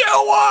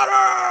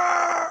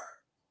 Stillwater!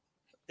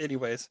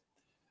 Anyways.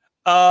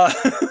 I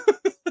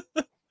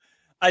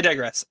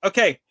digress.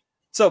 Okay.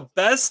 So,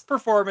 best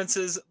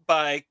performances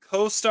by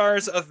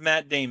co-stars of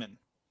Matt Damon.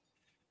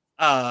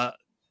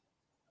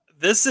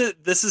 This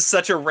is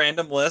such a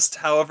random list.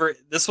 However,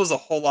 this was a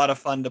whole lot of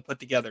fun to put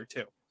together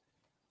too.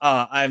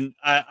 I'm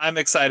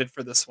excited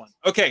for this one.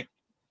 Okay,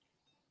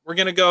 we're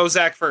gonna go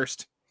Zach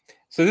first.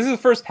 So this is the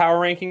first power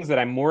rankings that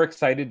I'm more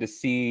excited to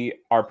see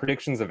our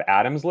predictions of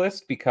Adam's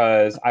list,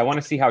 because I want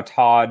to see how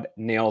Todd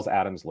nails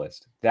Adam's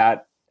list.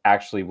 That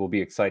actually will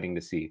be exciting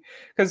to see,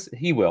 because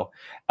he will.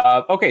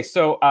 Okay,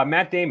 so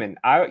Matt Damon,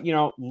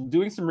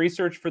 doing some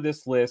research for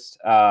this list,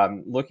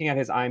 looking at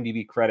his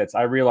IMDb credits,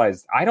 I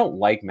realized I don't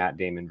like Matt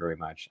Damon very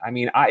much. I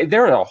mean,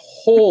 there are a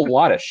whole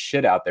lot of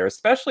shit out there,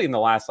 especially in the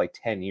last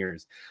 10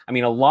 years. I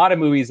mean, a lot of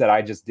movies that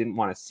I just didn't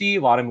want to see,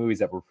 a lot of movies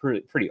that were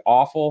pretty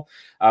awful,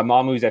 a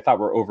lot of movies I thought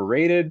were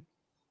overrated.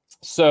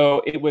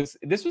 So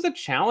this was a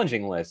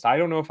challenging list. I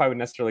don't know if I would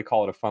necessarily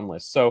call it a fun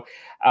list. So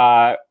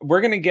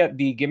we're going to get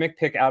the gimmick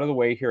pick out of the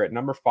way here at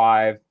number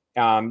 5.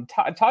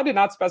 Todd did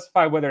not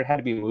specify whether it had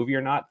to be a movie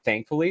or not,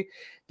 thankfully,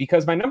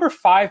 because my number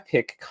 5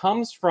 pick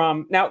comes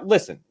from... Now,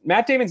 listen,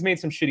 Matt Damon's made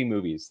some shitty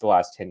movies the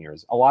last 10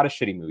 years, a lot of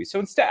shitty movies. So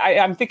instead,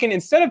 I'm thinking,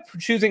 instead of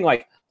choosing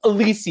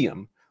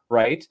Elysium,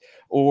 right,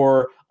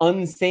 or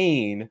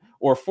Unsane,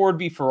 or Ford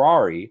v.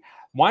 Ferrari,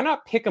 why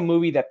not pick a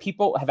movie that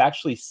people have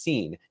actually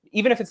seen?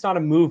 Even if it's not a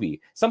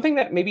movie, something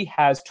that maybe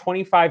has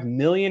 25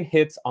 million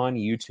hits on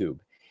YouTube.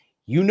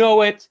 You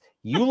know it.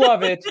 You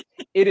love it.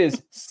 It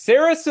is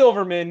Sarah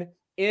Silverman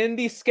in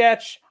the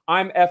sketch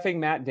I'm Effing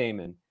Matt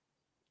Damon.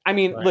 I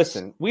mean, Nice.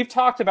 listen, we've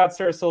talked about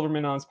Sarah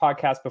Silverman on this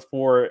podcast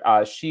before.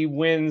 She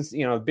wins,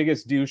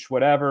 biggest douche,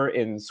 whatever,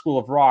 in School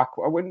of Rock.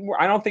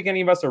 I don't think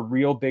any of us are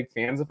real big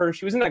fans of her.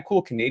 She was in that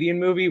cool Canadian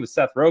movie with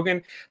Seth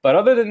Rogen. But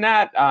other than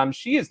that,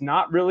 she is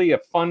not really a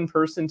fun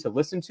person to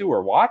listen to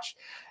or watch.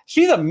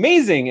 She's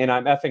amazing in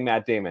I'm Effing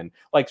Matt Damon.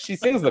 Like, she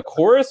sings the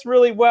chorus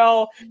really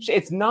well.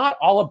 It's not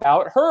all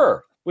about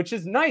her, which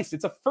is nice.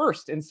 It's a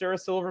first in Sarah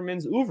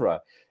Silverman's oeuvre.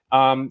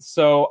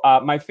 So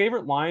my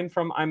favorite line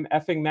from I'm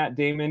Effing Matt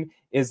Damon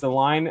is the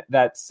line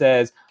that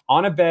says,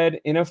 on a bed,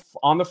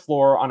 on the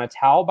floor, on a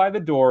towel by the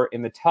door,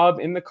 in the tub,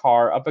 in the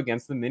car, up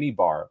against the mini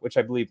bar, which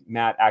I believe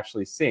Matt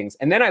actually sings.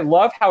 And then I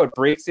love how it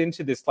breaks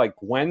into this like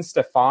Gwen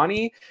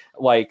Stefani,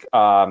 like,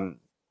 that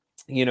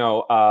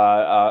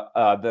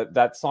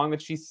song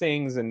that she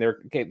sings, and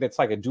it's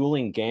like a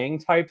dueling gang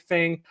type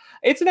thing.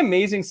 It's an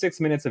amazing 6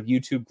 minutes of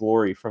YouTube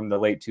glory from the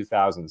late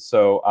 2000s.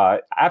 So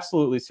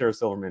absolutely Sarah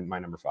Silverman, my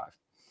number 5.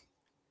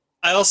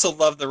 I also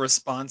love the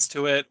response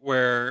to it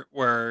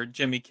where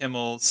Jimmy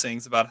Kimmel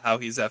sings about how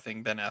he's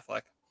effing Ben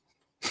Affleck.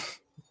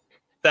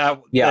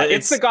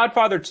 It's the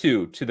Godfather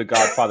 2 to the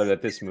Godfather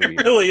that this movie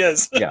it really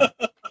is. Yeah.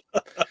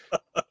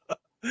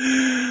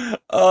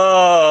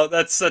 Oh,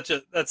 that's such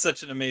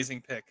an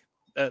amazing pick.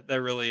 That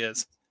really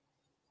is.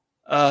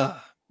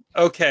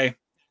 Okay.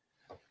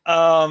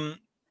 Man,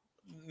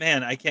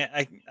 I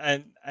can't.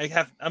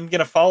 I'm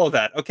gonna follow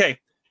that. Okay,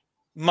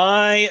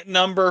 my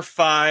number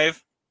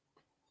 5.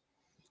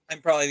 I'm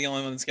probably the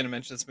only one that's going to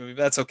mention this movie,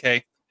 but that's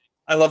okay.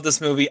 I love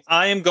this movie.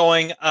 I am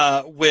going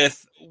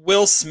with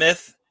Will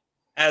Smith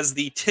as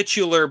the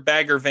titular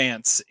Bagger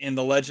Vance in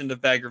The Legend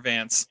of Bagger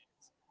Vance.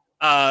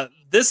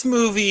 This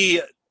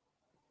movie,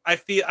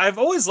 I've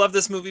always loved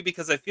this movie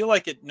because I feel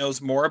like it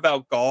knows more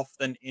about golf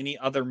than any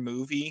other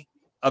movie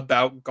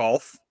about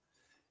golf.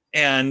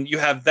 And you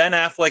have Ben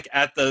Affleck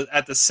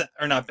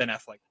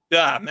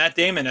Matt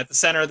Damon at the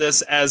center of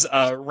this as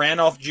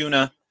Ranulph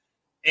Juna,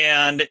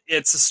 and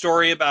it's a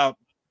story about.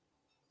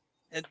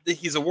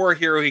 He's a war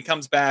hero. He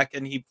comes back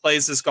and he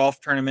plays this golf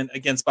tournament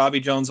against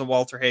Bobby Jones and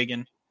Walter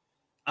Hagen.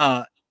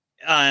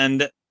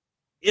 And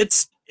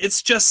it's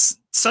just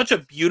such a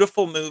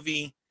beautiful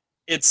movie.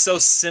 It's so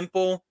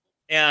simple.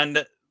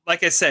 And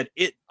like I said,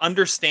 it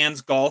understands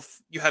golf.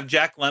 You have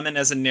Jack Lemmon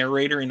as a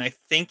narrator, and I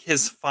think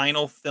his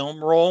final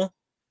film role.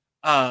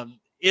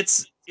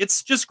 It's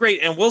just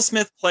great. And Will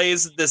Smith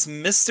plays this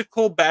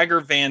mystical Bagger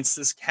Vance,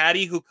 this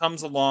caddy who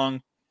comes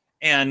along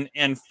and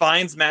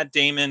finds Matt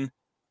Damon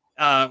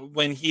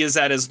when he is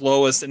at his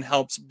lowest and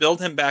helps build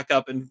him back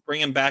up and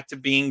bring him back to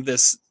being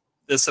this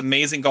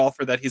amazing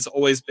golfer that he's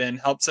always been,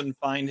 helps him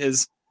find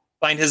his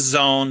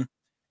zone.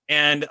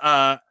 And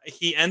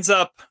he ends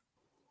up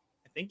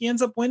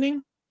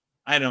winning.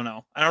 I don't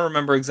know. I don't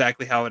remember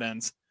exactly how it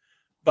ends,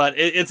 but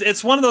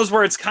it's one of those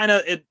where it's kind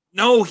of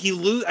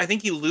I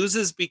think he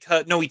loses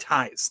because he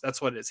ties.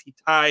 That's what it is. He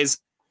ties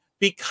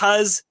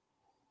because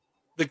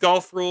the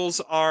golf rules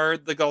are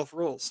the golf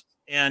rules.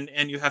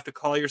 And you have to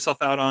call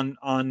yourself out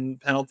on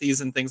penalties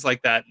and things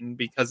like that. And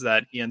because of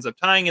that, he ends up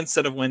tying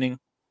instead of winning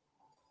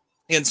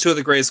against two of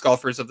the greatest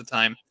golfers of the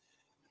time.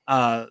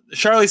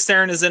 Charlize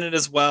Theron is in it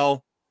as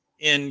well.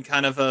 In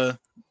kind of her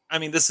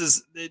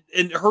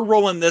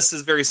role in this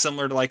is very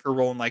similar to like her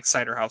role in like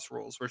Cider House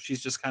Rules, where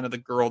she's just kind of the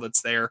girl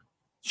that's there.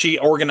 She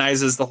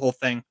organizes the whole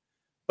thing.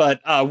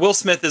 But Will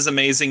Smith is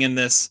amazing in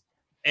this,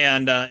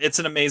 and it's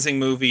an amazing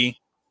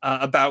movie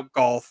about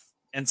golf.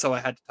 And so I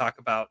had to talk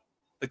about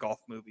the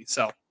golf movie.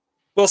 So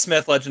Will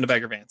Smith, Legend of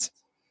Bagger Vance.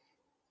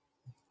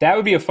 That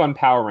would be a fun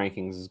power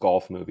rankings as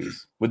golf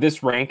movies. Would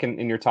this rank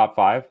in your top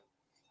 5?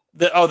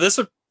 This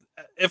would,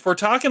 if we're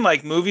talking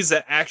like movies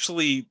that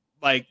actually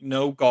like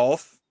know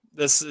golf,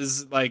 this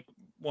is like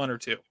 1 or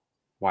 2.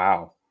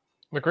 Wow.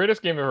 The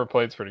Greatest Game Ever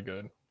Played is pretty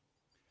good.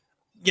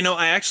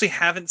 I actually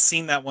haven't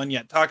seen that one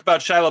yet. Talk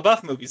about Shia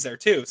LaBeouf movies there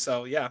too.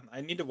 So yeah,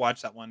 I need to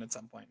watch that one at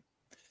some point.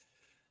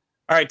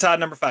 All right, Todd,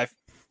 number 5.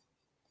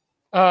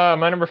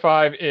 My number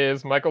 5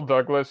 is Michael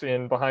Douglas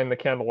in Behind the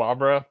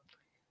Candelabra,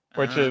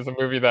 which is a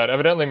movie that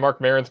evidently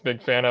Mark Maron's a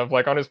big fan of.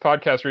 Like on his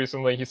podcast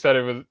recently, he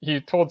said he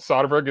told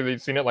Soderbergh that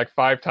he'd seen it like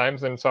 5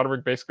 times, and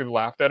Soderbergh basically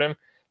laughed at him.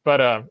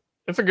 But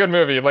it's a good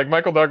movie. Like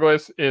Michael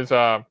Douglas is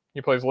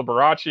he plays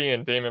Liberace,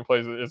 and Damon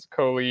plays his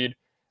co-lead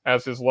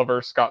as his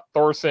lover Scott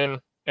Thorson.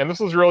 And this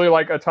was really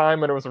like a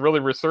time when it was a really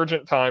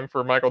resurgent time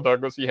for Michael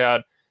Douglas.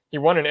 He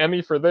won an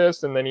Emmy for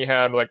this, and then he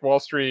had like Wall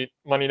Street,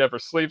 Money Never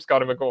Sleeps,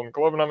 got him a Golden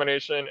Globe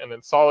nomination, and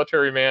then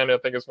Solitary Man, I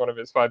think, is one of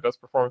his 5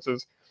 best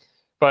performances.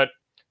 But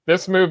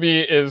this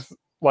movie is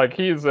like,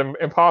 he's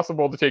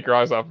impossible to take your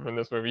eyes off of in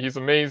this movie. He's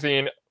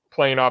amazing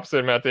playing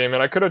opposite Matt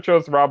Damon. I could have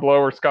chose Rob Lowe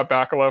or Scott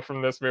Bakula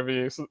from this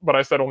movie, but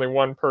I said only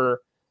one per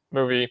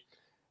movie.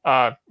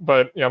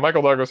 But yeah,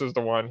 Michael Douglas is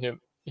the one.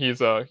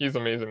 He's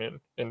amazing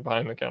in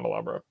Behind the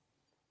Candelabra.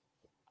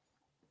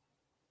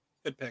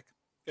 Good pick.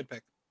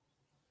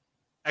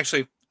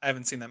 Actually, I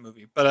haven't seen that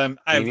movie, but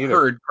I've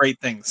heard great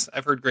things.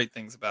 I've heard great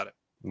things about it.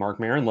 Mark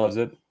Maron loves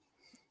it.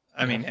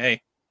 I mean,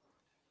 hey.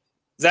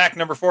 Zach,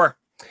 number 4.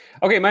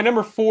 Okay, my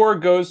number 4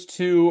 goes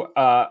to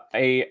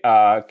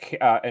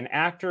an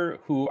actor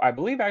who I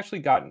believe actually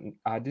got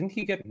didn't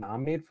he get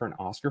nominated for an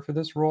Oscar for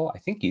this role? I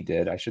think he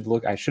did. I should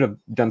have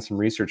done some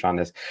research on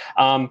this.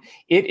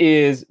 It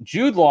is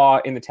Jude Law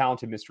in The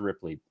Talented Mr.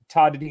 Ripley.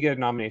 Todd, did he get a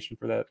nomination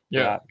for that?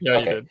 Yeah, for that?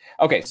 he did.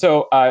 Okay,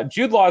 so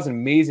Jude Law is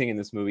amazing in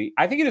this movie.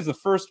 I think it is the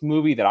first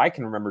movie that I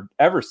can remember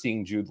ever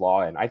seeing Jude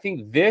Law in. I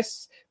think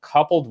this,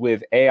 coupled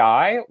with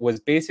AI, was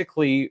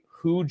basically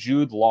who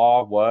Jude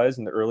Law was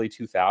in the early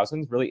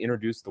 2000s, really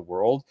introduced the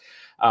world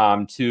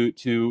to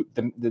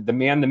the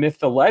man, the myth,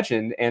 the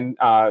legend, and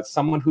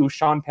someone who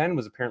Sean Penn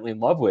was apparently in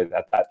love with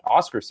at that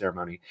Oscar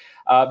ceremony.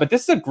 But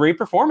this is a great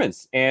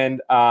performance.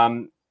 And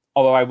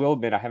although I will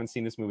admit I haven't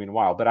seen this movie in a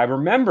while, but I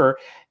remember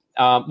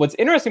what's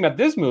interesting about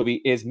this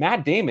movie is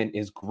Matt Damon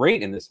is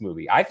great in this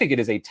movie. I think it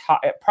is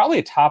probably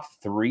a top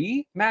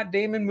 3 Matt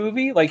Damon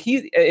movie. Like,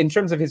 in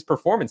terms of his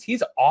performance,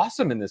 he's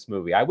awesome in this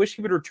movie. I wish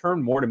he would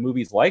return more to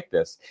movies like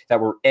this that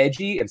were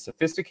edgy and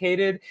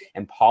sophisticated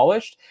and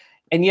polished.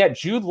 And yet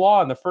Jude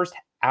Law in the first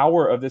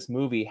hour of this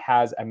movie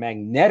has a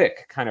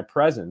magnetic kind of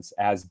presence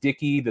as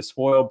Dickie, the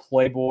spoiled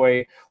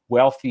playboy,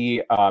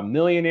 wealthy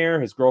millionaire.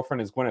 His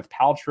girlfriend is Gwyneth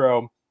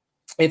Paltrow.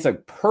 It's a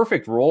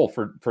perfect role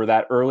for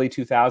that early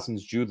 2000s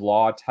Jude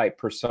Law type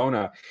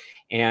persona.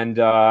 And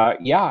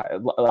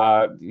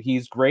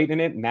he's great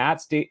in it.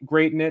 Matt's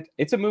great in it.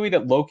 It's a movie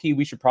that low-key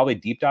we should probably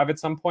deep dive at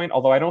some point,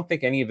 although I don't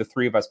think any of the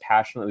 3 of us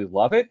passionately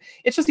love it.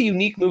 It's just a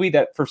unique movie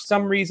that for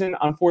some reason,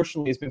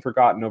 unfortunately, has been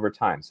forgotten over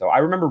time. So I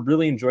remember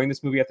really enjoying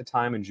this movie at the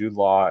time, and Jude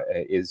Law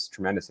is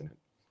tremendous in it.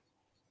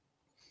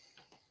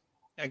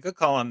 Yeah, good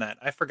call on that.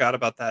 I forgot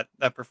about that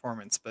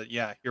performance, but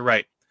yeah, you're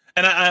right.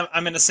 And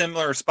I'm in a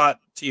similar spot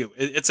to you.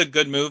 It's a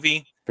good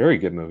movie. Very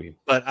good movie.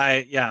 But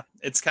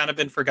it's kind of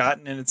been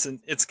forgotten, and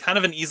it's kind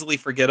of an easily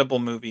forgettable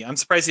movie. I'm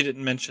surprised you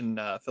didn't mention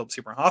Philip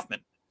Seymour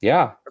Hoffman.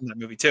 Yeah. From that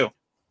movie too.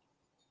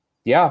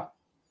 Yeah.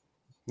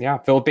 Yeah.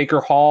 Philip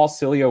Baker Hall,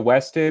 Celia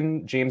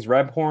Weston, James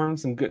Rebhorn,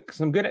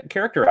 some good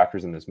character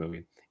actors in this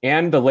movie.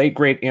 And the late,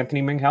 great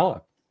Anthony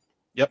Minghella.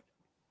 Yep.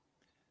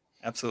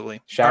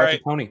 Absolutely. Shout out to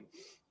Tony.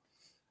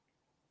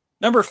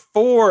 Number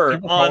 4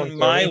 on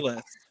my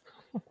list.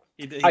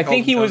 I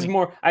think he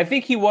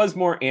was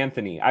more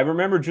Anthony. I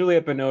remember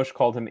Juliette Binoche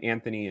called him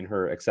Anthony in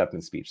her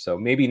acceptance speech. So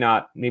maybe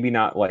not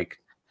like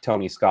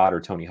Tony Scott or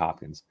Tony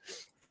Hopkins.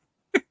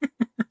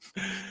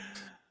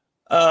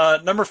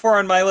 Number 4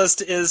 on my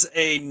list is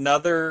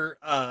another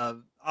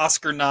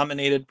Oscar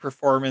nominated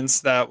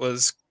performance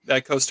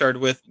that co-starred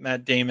with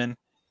Matt Damon.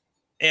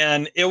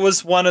 And it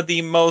was one of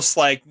the most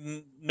like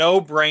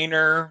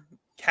no-brainer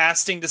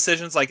casting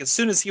decisions. Like, as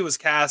soon as he was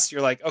cast,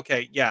 you're like,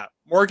 okay, yeah,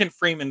 Morgan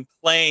Freeman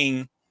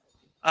playing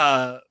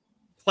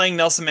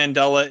Nelson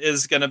Mandela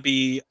is going to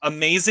be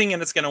amazing,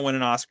 and it's going to win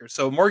an Oscar.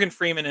 So Morgan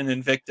Freeman in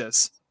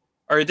Invictus,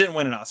 or it didn't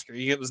win an Oscar,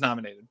 it was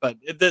nominated, but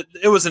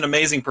it was an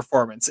amazing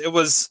performance.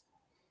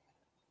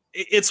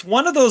 It's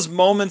one of those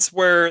moments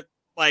where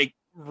like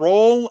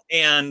role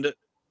and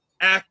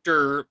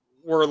actor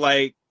were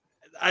like,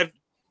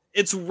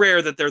 it's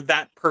rare that they're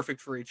that perfect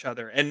for each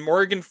other. And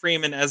Morgan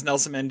Freeman as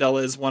Nelson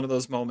Mandela is one of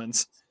those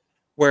moments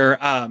where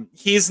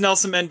he's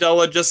Nelson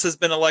Mandela, just has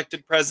been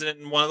elected president,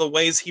 and one of the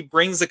ways he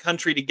brings the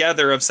country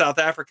together of South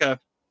Africa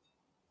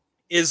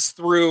is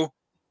through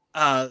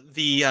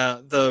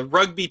the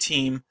rugby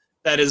team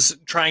that is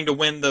trying to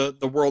win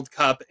the World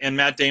Cup, and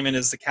Matt Damon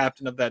is the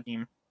captain of that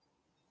team.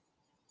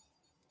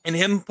 And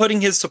him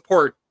putting his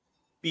support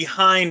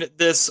behind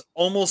this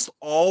almost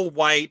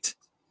all-white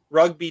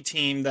rugby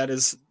team that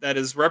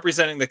is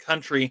representing the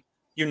country,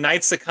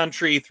 unites the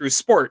country through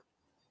sport.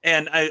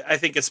 And I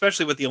think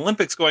especially with the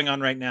Olympics going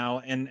on right now,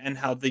 and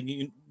how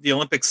the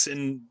Olympics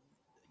can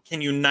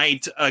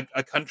unite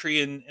a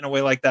country in a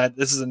way like that,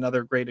 this is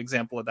another great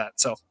example of that.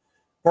 So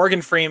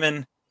Morgan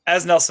Freeman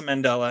as Nelson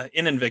Mandela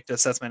in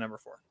Invictus, that's my number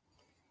 4.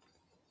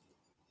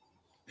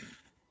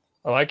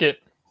 I like it.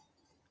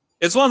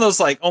 It's one of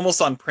those like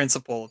almost on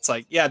principle. It's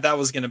like, yeah, that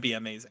was going to be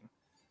amazing.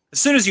 As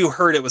soon as you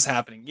heard it was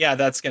happening, yeah,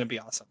 that's going to be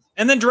awesome.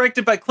 And then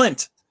directed by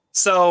Clint.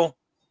 So,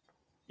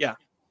 yeah.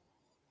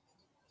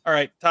 All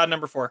right, Todd,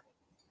 number 4.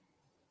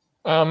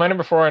 My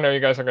number 4, I know you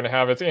guys are going to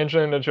have. It's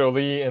Angelina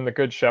Jolie in The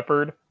Good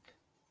Shepherd.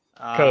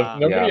 Because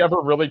nobody ever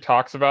really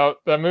talks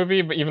about that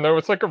movie, but even though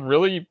it's like a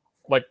really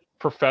like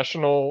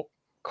professional,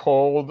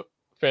 cold,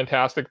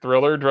 fantastic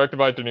thriller directed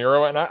by De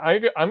Niro,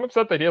 and I'm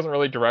upset that he hasn't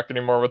really directed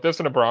anymore. With this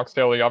and A Bronx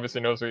Tale, he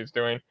obviously knows what he's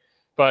doing.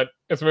 But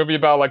it's a movie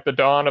about like the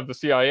dawn of the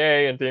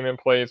CIA, and Damon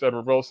plays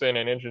Edward Wilson,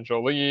 and Angelina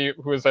Jolie,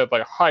 who is at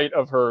like height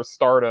of her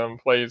stardom,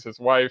 plays his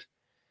wife.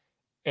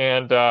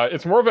 And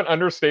it's more of an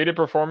understated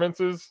performance.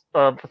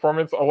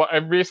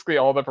 Basically,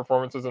 all the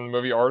performances in the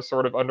movie are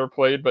sort of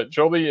underplayed, but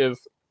Jolie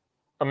is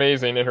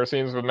amazing in her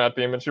scenes with Matt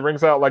Damon. She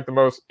brings out like the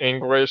most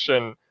anguish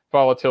and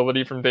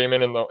volatility from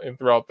Damon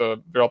throughout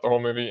the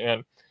whole movie.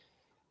 And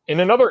in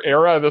another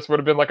era, this would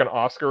have been like an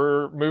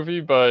Oscar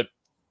movie, I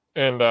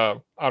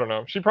don't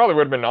know. She probably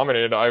would have been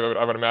nominated. I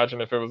would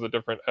imagine if it was a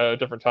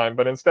different time.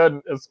 But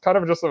instead, it's kind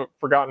of just a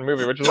forgotten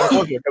movie, which is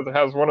unfortunate because it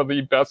has one of the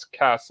best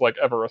casts like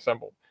ever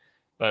assembled.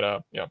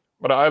 But yeah,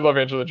 but I love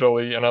Angela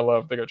Jolie and I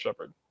love The Good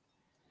Shepherd.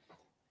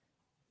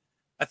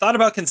 I thought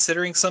about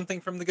considering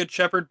something from The Good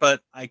Shepherd,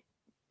 but I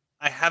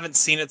haven't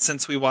seen it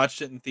since we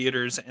watched it in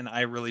theaters, and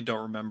I really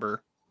don't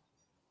remember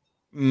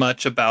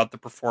much about the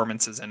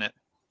performances in it.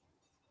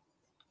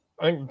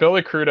 I think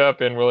Billy Crudup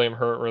and William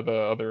Hurt were the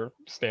other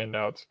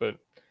standouts, but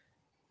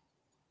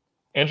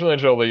Angelina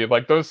Jolie,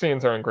 like those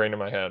scenes are ingrained in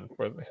my head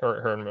with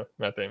her and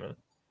Matt Damon.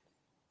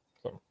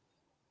 So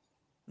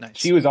Nice.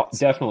 She was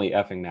definitely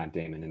effing Matt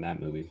Damon in that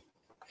movie.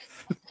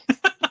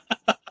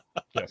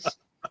 yes.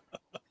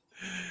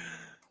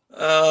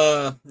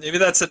 Maybe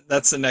that's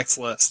the next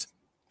list.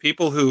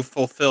 People who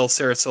fulfill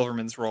Sarah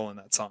Silverman's role in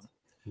that song.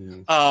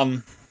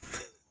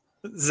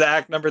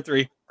 Zach, number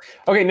 3.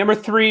 Okay, number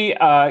 3,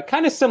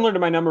 kind of similar to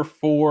my number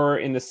 4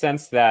 in the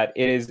sense that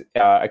it is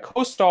a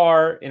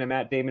co-star in a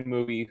Matt Damon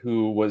movie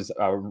who was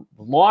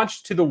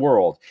launched to the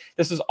world.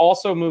 This is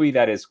also a movie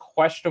that is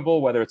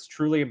questionable whether it's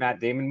truly a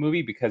Matt Damon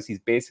movie because he's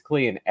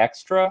basically an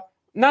extra.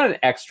 Not an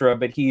extra,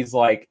 but he's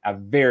like a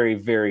very,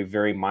 very,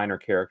 very minor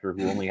character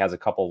who only has a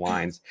couple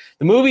lines.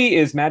 The movie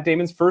is Matt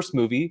Damon's first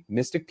movie,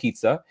 Mystic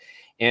Pizza,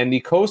 and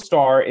the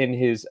co-star in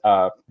his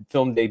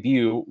film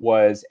debut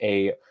was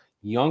a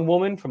young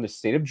woman from the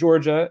state of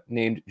Georgia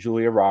named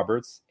Julia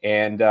Roberts.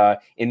 And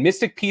in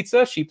Mystic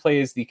Pizza, she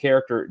plays the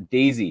character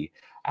Daisy.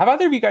 Have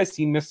either of you guys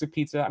seen Mystic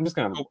Pizza? I'm just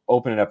going to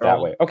open it up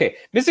that way. Okay,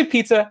 Mystic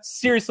Pizza,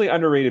 seriously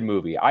underrated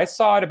movie. I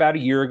saw it about a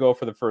year ago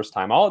for the first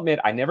time. I'll admit,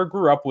 I never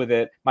grew up with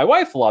it. My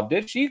wife loved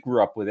it. She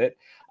grew up with it.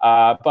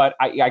 But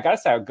I got to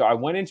say, I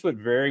went into it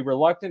very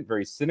reluctant,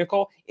 very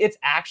cynical. It's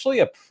actually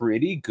a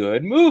pretty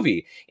good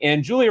movie.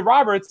 And Julia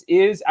Roberts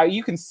is,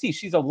 you can see,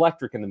 she's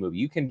electric in the movie.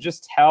 You can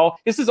just tell.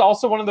 This is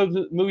also one of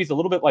those movies, a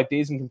little bit like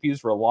Dazed and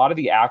Confused, where a lot of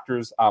the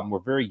actors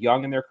were very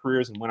young in their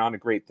careers and went on to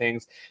great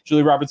things.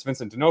 Julia Roberts,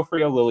 Vincent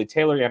D'Onofrio, Lily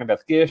Taylor,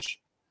 Annabeth Gish,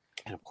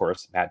 and of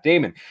course, Matt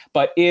Damon.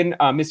 But in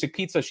Mystic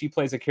Pizza, she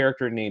plays a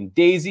character named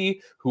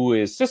Daisy, who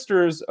is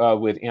sisters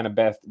with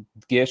Annabeth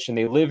Gish, and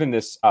they live in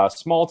this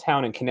small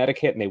town in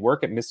Connecticut, and they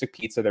work at Mystic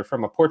Pizza. They're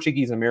from a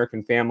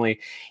Portuguese-American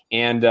family,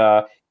 and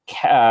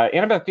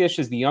Annabeth Gish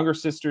is the younger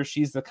sister.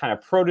 She's the kind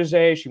of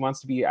protege. She wants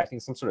to be, I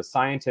think, some sort of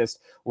scientist,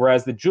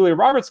 whereas the Julia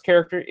Roberts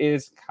character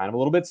is kind of a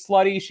little bit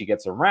slutty. She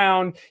gets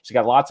around. She's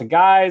got lots of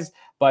guys.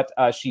 But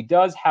she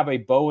does have a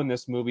beau in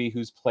this movie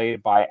who's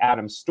played by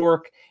Adam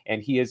Stork,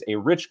 and he is a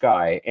rich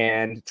guy.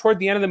 And toward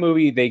the end of the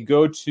movie, they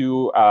go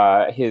to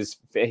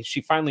she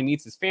finally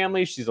meets his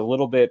family. She's a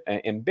little bit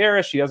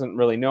embarrassed. She doesn't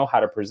really know how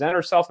to present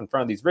herself in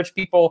front of these rich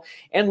people.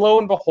 And lo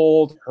and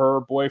behold,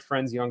 her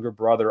boyfriend's younger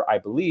brother, I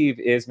believe,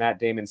 is Matt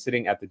Damon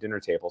sitting at the dinner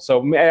table.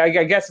 So I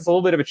guess it's a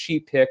little bit of a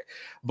cheap pick,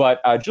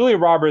 but Julia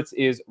Roberts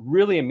is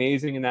really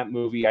amazing in that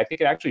movie. I think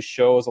it actually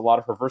shows a lot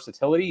of her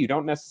versatility. You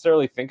don't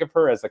necessarily think of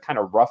her as the kind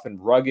of rough and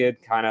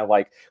rugged kind of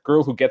like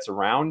girl who gets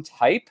around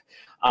type.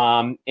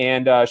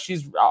 And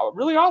she's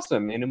really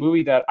awesome in a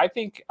movie that I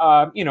think,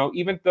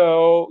 even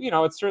though,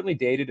 it's certainly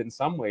dated in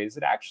some ways,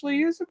 it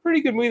actually is a pretty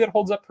good movie that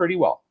holds up pretty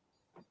well.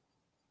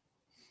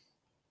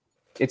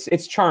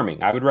 It's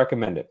charming. I would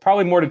recommend it.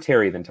 Probably more to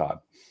Terry than Todd.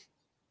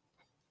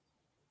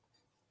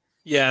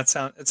 Yeah, it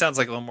sounds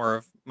like a little more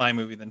of my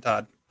movie than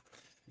Todd.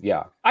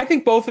 Yeah, I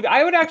think both of you.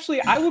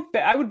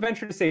 I would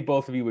venture to say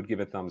both of you would give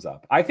it thumbs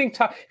up. I think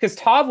because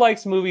Todd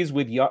likes movies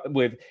with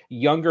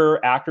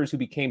younger actors who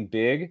became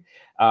big,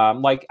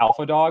 like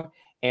Alpha Dog,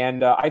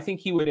 and I think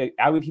he would.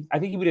 I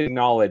think he would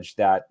acknowledge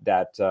that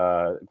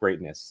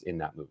greatness in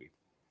that movie.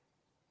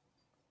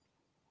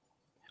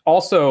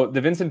 Also,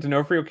 the Vincent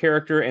D'Onofrio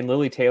character and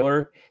Lily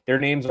Taylor, their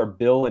names are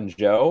Bill and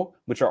Joe,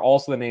 which are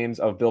also the names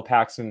of Bill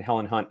Paxton and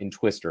Helen Hunt in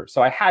Twister.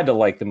 So I had to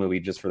like the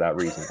movie just for that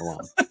reason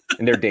alone.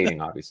 And they're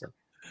dating, obviously.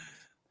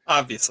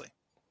 Obviously.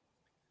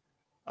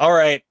 All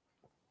right.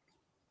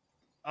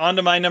 On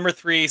to my number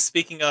 3.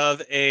 Speaking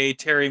of a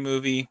Terry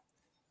movie,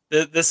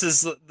 this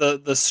is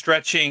the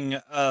stretching,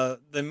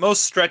 the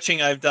most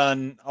stretching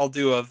I'll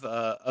do of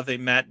a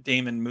Matt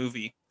Damon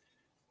movie,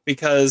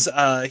 because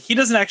he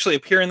doesn't actually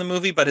appear in the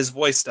movie, but his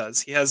voice does.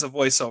 He has a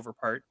voiceover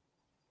part.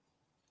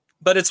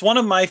 But it's one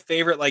of my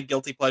favorite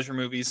guilty pleasure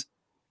movies.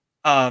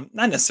 Not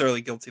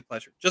necessarily guilty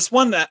pleasure, just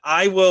one that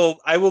I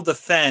will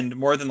defend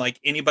more than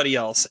anybody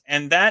else,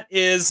 and that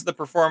is the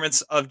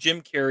performance of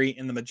Jim Carrey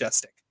in The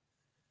Majestic.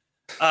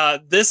 I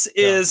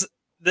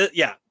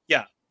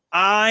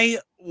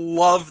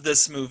love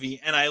this movie,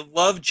 and I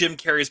love Jim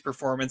Carrey's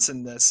performance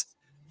in this.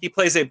 He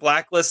plays a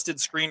blacklisted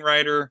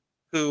screenwriter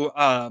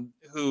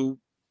who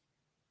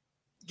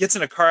gets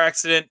in a car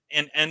accident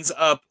and ends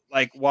up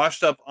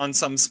washed up on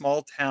some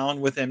small town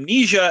with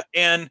amnesia,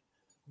 and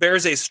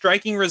bears a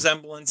striking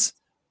resemblance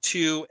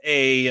to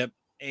a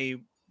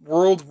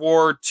World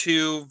War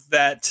II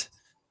vet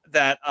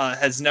that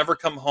has never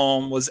come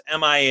home, was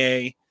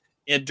MIA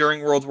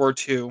during World War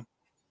II.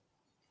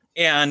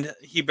 And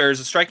he bears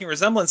a striking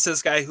resemblance to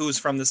this guy who's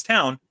from this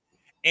town.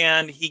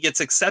 And he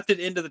gets accepted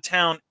into the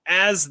town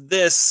as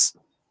this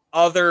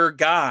other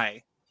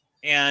guy.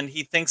 And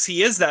he thinks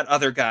he is that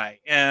other guy.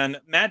 And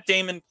Matt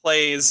Damon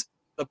plays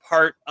the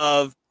part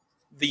of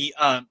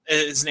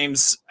his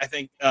name's I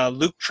think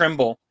Luke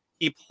Trimble.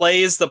 He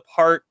plays the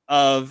part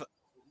of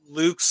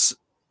Luke's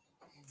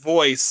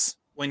voice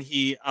when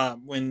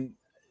when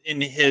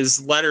in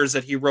his letters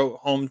that he wrote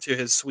home to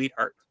his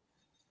sweetheart.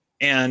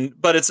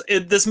 But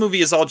this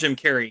movie is all Jim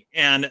Carrey,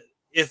 and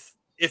if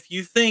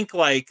you think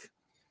like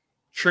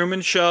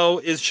Truman Show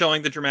is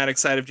showing the dramatic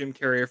side of Jim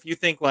Carrey, or if you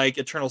think like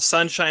Eternal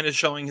Sunshine is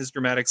showing his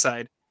dramatic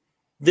side,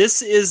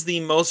 this is the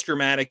most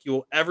dramatic you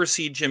will ever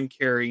see Jim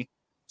Carrey.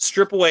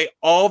 Strip away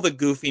all the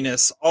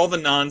goofiness, all the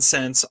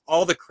nonsense,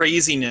 all the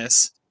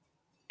craziness.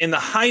 In the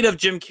height of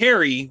Jim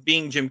Carrey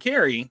being Jim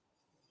Carrey,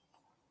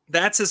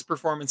 that's his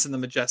performance in The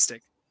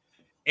Majestic.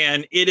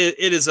 And it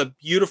is a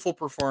beautiful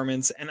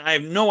performance, and I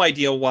have no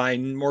idea why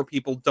more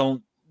people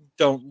don't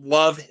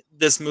love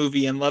this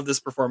movie and love this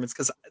performance,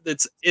 because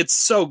it's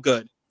so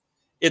good.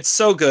 It's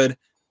so good.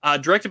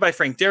 Directed by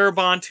Frank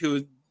Darabont,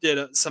 who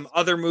did some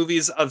other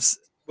movies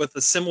with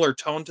a similar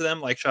tone to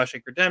them, like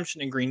Shawshank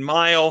Redemption and Green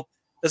Mile.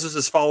 This was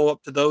his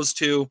follow-up to those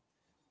two.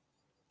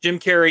 Jim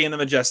Carrey and The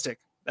Majestic.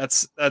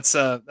 That's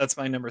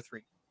my number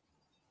 3.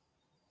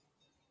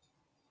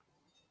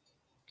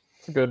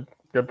 It's a good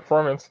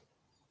performance.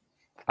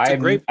 I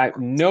have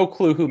no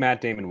clue who Matt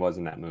Damon was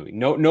in that movie.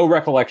 No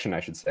recollection, I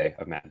should say,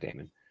 of Matt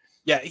Damon.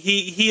 Yeah,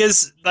 he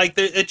is like,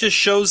 it just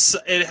shows,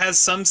 it has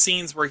some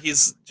scenes where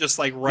he's just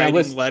like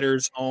writing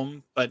letters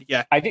home, but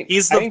yeah,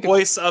 he's the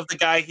voice of the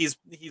guy he's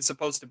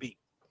supposed to be.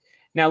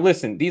 Now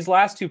listen, these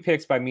last 2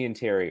 picks by me and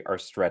Terry are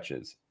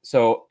stretches.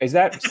 So is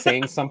that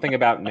saying something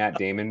about Matt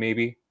Damon?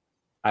 Maybe,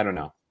 I don't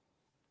know.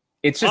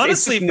 It's just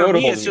honestly it's just for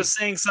notable me, it's just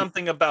saying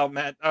something about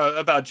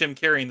about Jim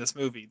Carrey in this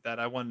movie that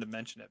I wanted to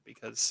mention it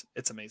because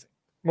it's amazing.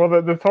 Well,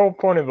 the whole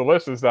point of the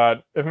list is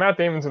that if Matt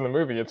Damon's in the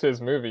movie, it's his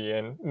movie,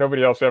 and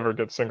nobody else ever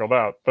gets singled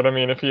out. But I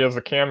mean, if he has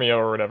a cameo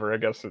or whatever, I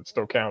guess it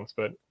still counts.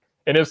 But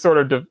it is sort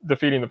of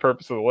defeating the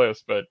purpose of the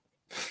list. But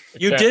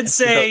you did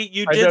say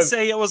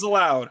it was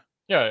allowed.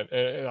 Yeah,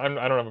 I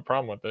don't have a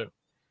problem with it.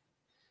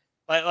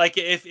 Like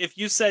if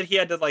you said he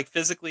had to like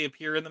physically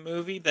appear in the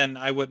movie, then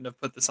I wouldn't have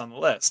put this on the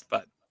list.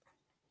 But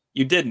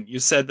you didn't. You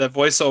said that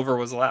voiceover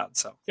was allowed.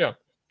 So yeah,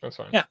 that's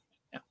fine. Yeah.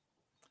 All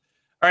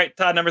right,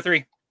 Todd, number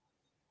 3.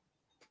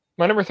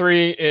 My number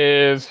 3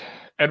 is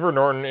Edward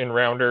Norton in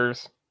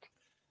Rounders.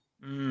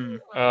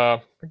 I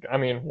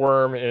mean,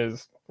 Worm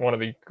is one of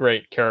the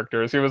great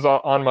characters. He was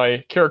on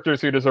my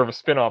characters who deserve a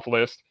spin-off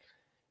list.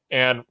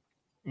 And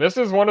this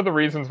is one of the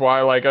reasons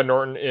why like Ed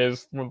Norton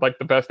is like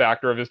the best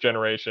actor of his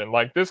generation.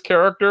 Like, this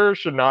character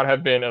should not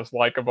have been as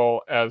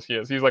likable as he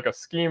is. He's like a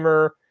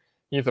schemer.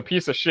 He's a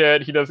piece of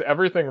shit. He does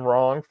everything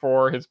wrong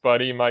for his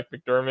buddy, Mike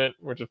McDermott,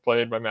 which is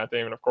played by Matt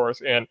Damon, of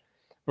course.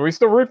 But we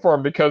still root for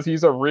him because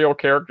he's a real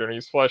character and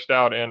he's fleshed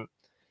out. And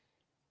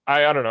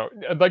I don't know,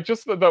 like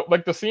just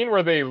the scene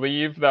where they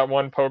leave that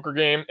one poker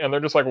game and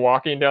they're just like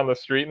walking down the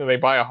street and then they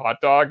buy a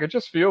hot dog. It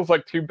just feels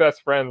like 2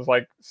 best friends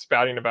like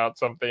spouting about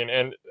something.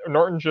 And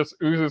Norton just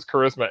oozes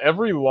charisma.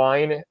 Every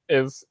line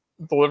is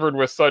delivered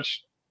with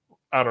such,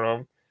 I don't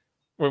know,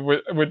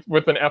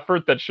 with an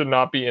effort that should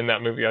not be in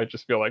that movie. I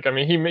just feel like, I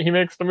mean, he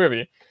makes the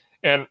movie,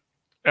 and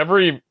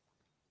every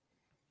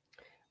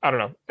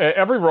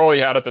role he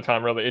had at the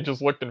time, really, it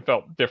just looked and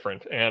felt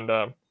different.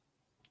 And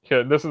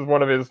this is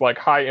one of his like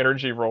high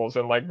energy roles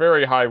and like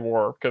very high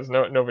war, because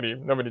nobody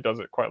does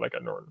it quite like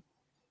Ed Norton.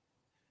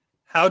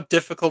 How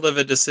difficult of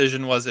a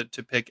decision was it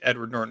to pick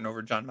Edward Norton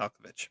over John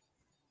Malkovich?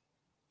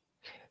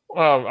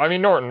 I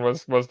mean, Norton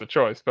was the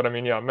choice, but I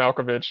mean, yeah,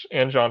 Malkovich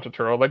and John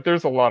Turturro, like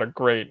there's a lot of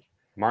great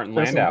Martin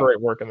Landau, great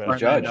work in that.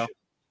 Judge. Landau.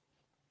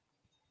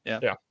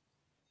 Yeah.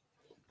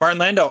 Martin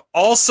Landau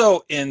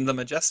also in The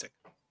Majestic.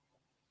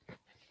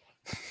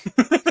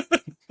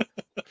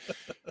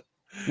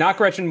 Not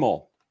Gretchen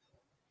Mol.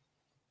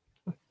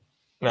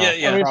 No.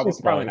 Yeah. I mean,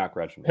 Probably not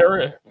Gretchen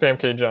Mol.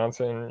 Famke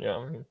Johnson,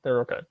 yeah,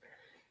 they're okay.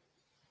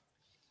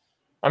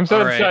 I'm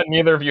so upset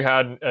neither of you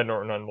had Ed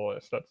Norton on the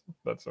list.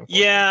 That's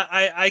yeah.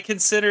 I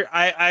consider.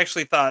 I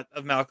actually thought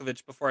of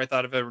Malkovich before I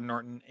thought of Edward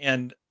Norton,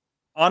 and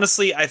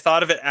honestly, I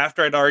thought of it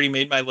after I'd already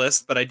made my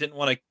list, but I didn't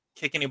want to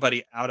kick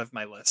anybody out of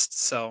my list,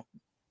 so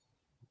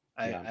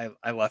I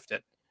left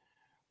it.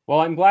 Well,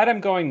 I'm glad I'm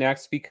going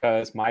next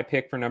because my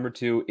pick for number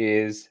 2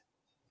 is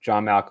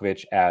John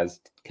Malkovich as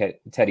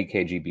Teddy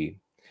KGB.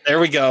 There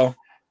we go.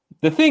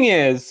 The thing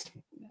is,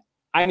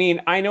 I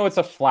mean, I know it's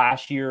a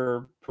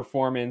flashier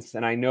performance,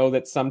 and I know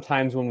that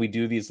sometimes when we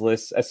do these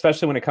lists,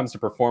 especially when it comes to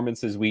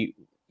performances, we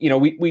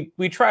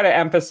try to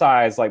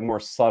emphasize like more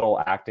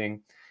subtle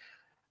acting.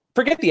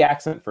 Forget the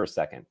accent for a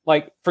second.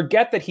 Like,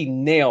 forget that he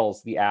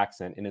nails the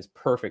accent and is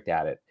perfect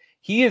at it.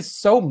 He is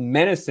so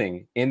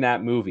menacing in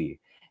that movie.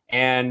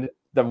 And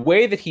the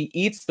way that he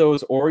eats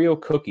those Oreo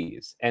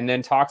cookies and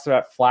then talks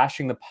about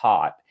flashing the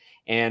pot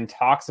and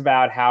talks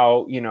about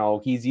how,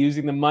 he's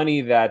using the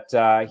money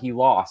that he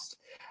lost.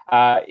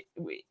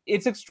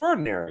 It's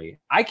extraordinary.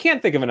 I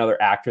can't think of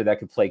another actor that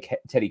could play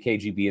Teddy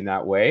KGB in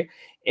that way.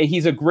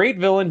 He's a great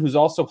villain who's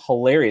also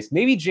hilarious.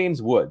 Maybe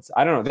James Woods.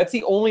 I don't know. That's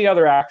the only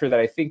other actor that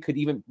I think could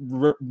even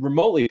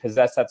remotely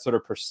possess that sort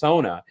of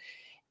persona.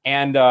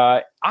 And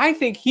I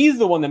think he's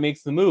the one that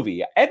makes the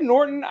movie. Ed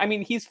Norton, I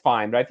mean, he's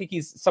fine, but I think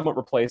he's somewhat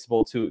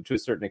replaceable to a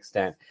certain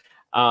extent.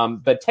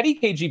 But Teddy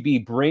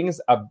KGB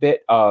brings a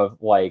bit of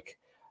like,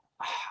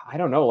 I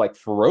don't know, like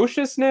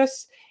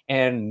ferociousness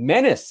and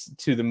menace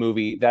to the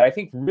movie that I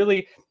think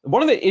really,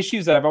 one of the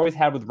issues that I've always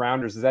had with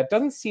Rounders is that it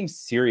doesn't seem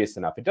serious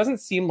enough. It doesn't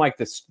seem like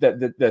the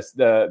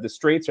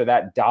straits are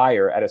that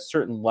dire at a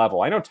certain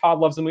level. I know Todd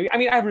loves the movie. I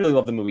mean, I really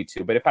love the movie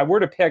too, but if I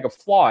were to peg a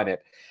flaw in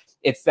it,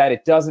 it's that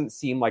it doesn't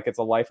seem like it's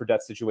a life or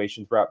death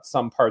situation throughout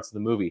some parts of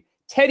the movie.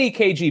 Teddy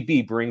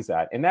KGB brings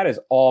that, and that is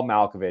all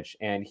Malkovich,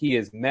 and he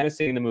is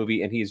menacing the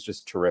movie, and he's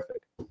just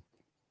terrific.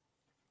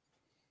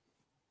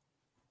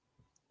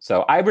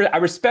 So I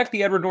respect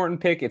the Edward Norton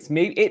pick. It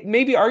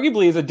maybe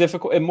arguably is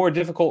a more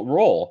difficult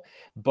role,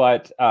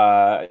 but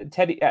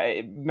Teddy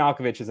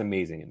Malkovich is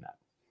amazing in that.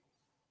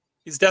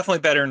 He's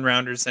definitely better in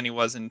Rounders than he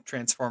was in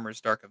Transformers: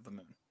 Dark of the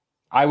Moon.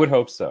 I would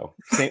hope so.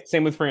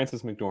 Same with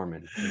Frances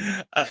McDormand.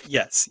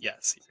 Yes.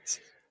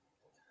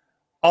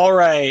 All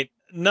right,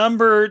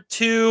 number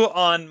 2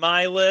 on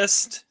my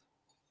list.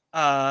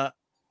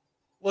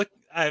 Look,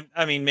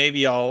 I mean,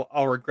 maybe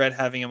I'll regret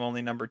having him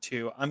only number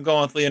 2. I'm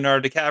going with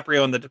Leonardo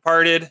DiCaprio in The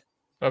Departed.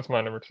 That's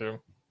my number 2.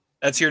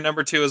 That's your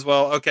number 2 as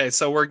well. Okay,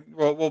 so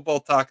we'll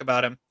both talk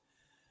about him.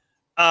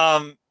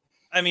 I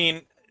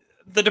mean,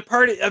 The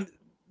Departed.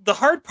 The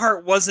hard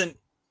part wasn't.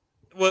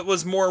 What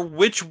was more,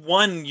 which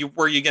one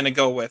were you going to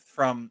go with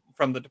from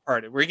The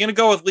Departed? Were you going to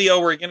go with Leo?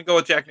 Were you going to go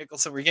with Jack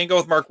Nicholson? Were you going to go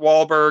with Mark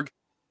Wahlberg?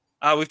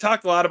 We've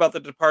talked a lot about The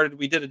Departed.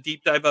 We did a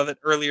deep dive of it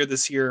earlier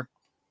this year.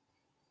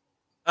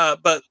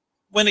 But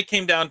when it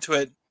came down to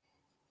it,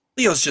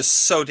 Leo's just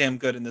so damn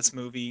good in this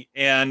movie,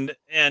 and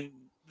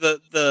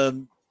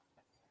the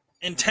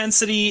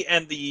intensity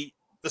and the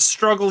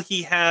struggle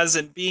he has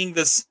in being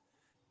this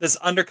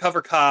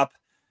undercover cop.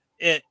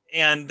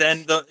 And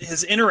then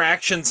his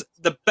interactions,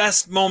 the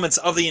best moments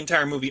of the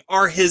entire movie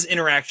are his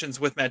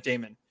interactions with Matt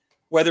Damon.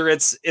 Whether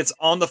it's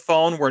on the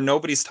phone where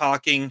nobody's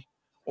talking,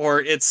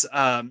 or it's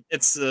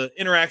the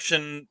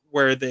interaction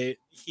where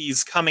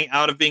he's coming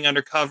out of being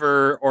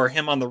undercover, or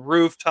him on the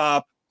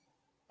rooftop.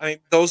 I mean,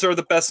 those are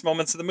the best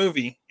moments of the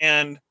movie.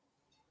 And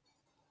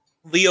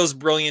Leo's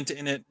brilliant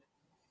in it.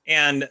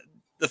 And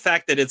the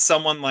fact that it's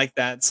someone like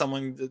that,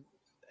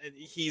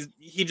 he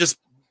just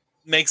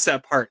makes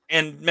that part,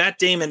 and Matt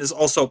Damon is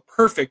also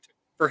perfect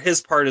for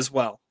his part as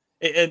well.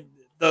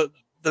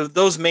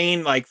 Those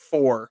main like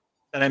 4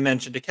 that I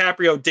mentioned,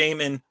 DiCaprio,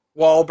 Damon,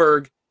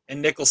 Wahlberg,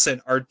 and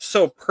Nicholson, are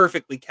so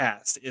perfectly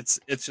cast. It's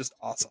just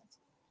awesome.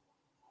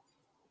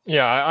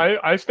 Yeah,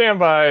 I stand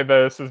by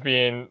this as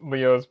being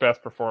Leo's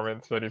best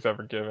performance that he's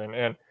ever given,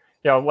 and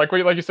yeah, like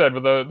you said,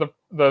 with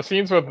the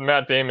scenes with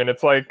Matt Damon,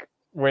 it's like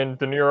when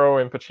De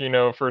Niro and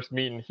Pacino first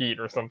meet in Heat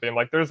or something.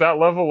 Like, there's that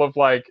level of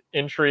like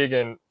intrigue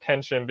and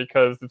tension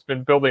because it's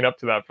been building up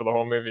to that for the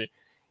whole movie.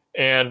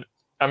 And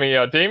I mean,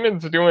 yeah,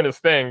 Damon's doing his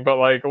thing, but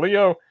like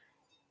Leo,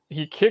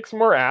 he kicks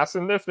more ass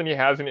in this than he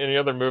has in any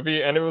other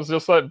movie. And it was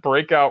just that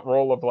breakout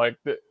role of like,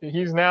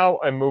 he's now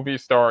a movie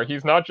star.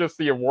 He's not just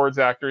the awards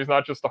actor. He's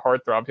not just a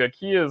heartthrob. Like,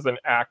 he is an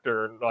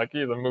actor. Like, he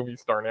is a movie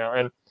star now.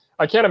 And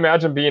I can't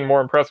imagine being more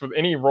impressed with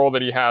any role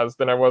that he has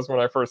than I was when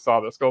I first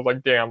saw this. I was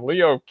like, damn,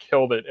 Leo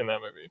killed it in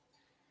that movie.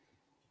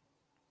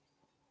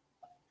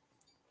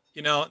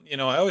 You know,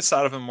 I always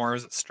thought of him more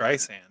as a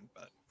Streisand,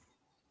 but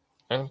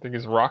I don't think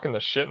he's rocking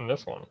the shit in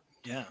this one.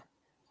 Yeah.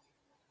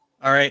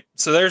 All right,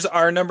 so there's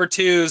our number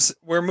 2s.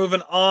 We're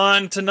moving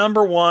on to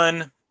number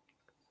 1.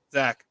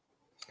 Zach.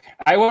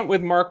 I went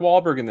with Mark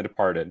Wahlberg in The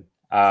Departed.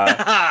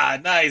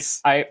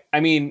 Nice. I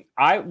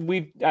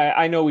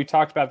know we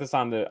talked about this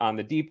on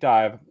the deep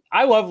dive.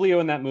 I love Leo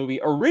in that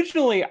movie.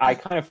 Originally, I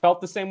kind of felt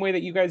the same way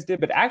that you guys did,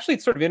 but actually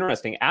it's sort of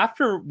interesting.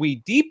 After we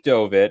deep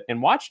dove it and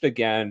watched it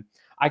again,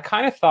 I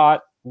kind of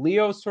thought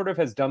Leo sort of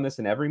has done this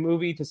in every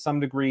movie to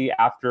some degree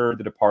after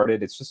The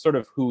Departed. It's just sort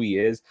of who he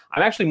is.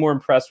 I'm actually more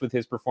impressed with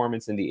his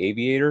performance in The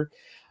Aviator.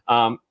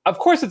 Of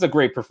course, it's a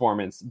great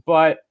performance,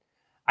 but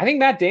I think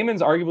Matt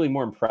Damon's arguably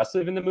more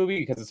impressive in the movie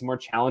because it's a more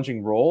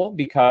challenging role,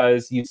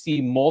 because you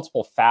see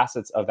multiple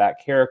facets of that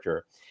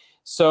character.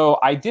 So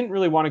I didn't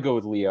really want to go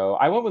with Leo.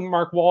 I went with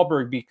Mark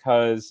Wahlberg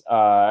because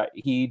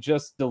he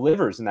just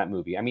delivers in that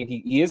movie. I mean,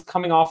 he is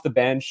coming off the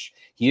bench.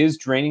 He is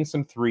draining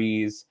some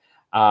threes,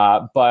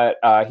 but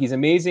he's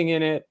amazing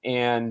in it.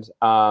 And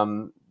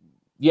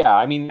yeah,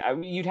 I mean,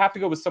 you'd have to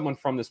go with someone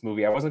from this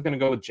movie. I wasn't going to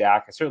go with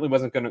Jack. I certainly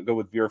wasn't going to go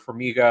with Vera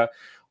Farmiga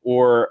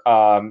or,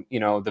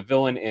 the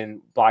villain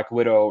in Black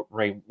Widow,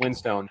 Ray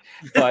Winstone.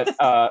 But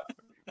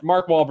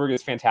Mark Wahlberg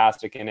is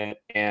fantastic in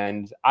it.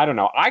 And I don't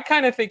know. I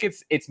kind of think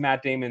it's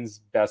Matt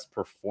Damon's best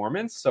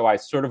performance. So I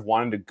sort of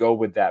wanted to go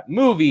with that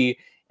movie.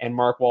 And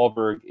Mark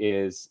Wahlberg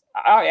is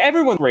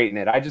everyone's great in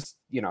it. I just,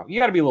 you got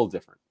to be a little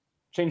different.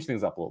 Change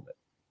things up a little bit.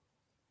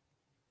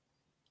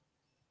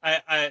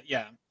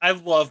 I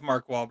love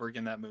Mark Wahlberg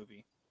in that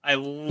movie. He's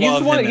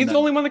the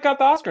only one that got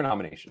the Oscar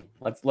nomination.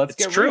 Let's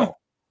get true. real.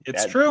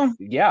 It's true.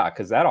 Yeah,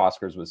 because that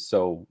Oscars was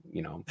so,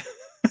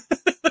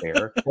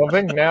 fair. Well, I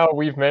think now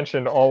we've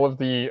mentioned all of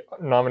the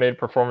nominated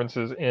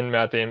performances in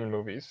Matt Damon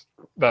movies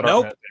that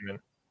Nope. aren't Matt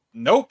Damon.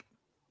 Nope.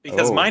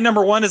 Because Oh. my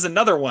number one is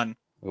another one.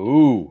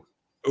 Ooh,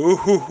 Ooh,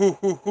 hoo, hoo,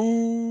 hoo,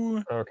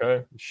 hoo.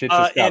 Okay. shit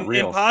just got And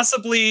real.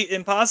 possibly,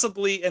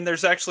 and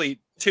there's actually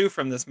two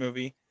from this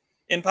movie.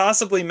 In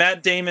possibly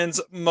Matt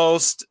Damon's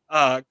most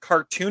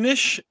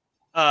cartoonish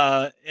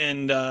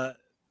and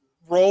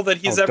role that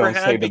he's ever don't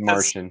say had, The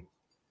Martian.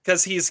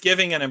 because he's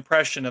giving an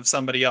impression of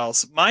somebody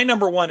else. My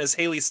number one is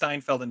Haley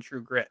Steinfeld in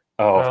True Grit.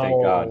 Oh,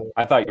 thank God. Oh.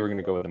 I thought you were going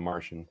to go with The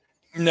Martian.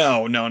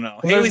 No. Well,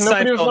 Haley there's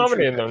nobody Steinfeld was in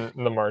True nominated Grit.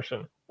 in The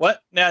Martian.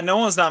 What? Yeah, no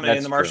one was nominated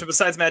in That's The Martian true.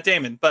 besides Matt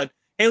Damon, but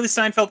Haley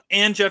Steinfeld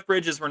and Jeff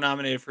Bridges were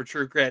nominated for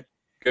True Grit.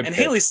 Good And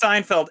pick. Haley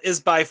Steinfeld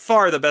is by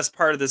far the best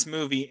part of this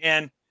movie,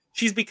 and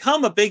she's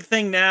become a big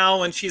thing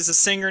now, and she's a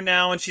singer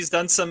now, and she's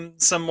done some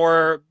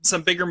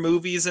bigger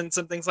movies and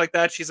some things like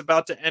that. She's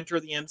about to enter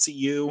the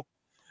MCU,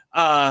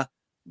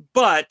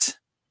 but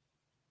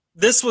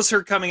this was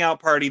her coming out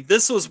party.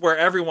 This was where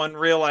everyone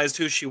realized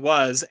who she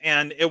was,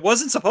 and it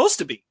wasn't supposed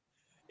to be.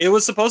 It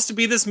was supposed to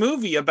be this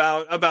movie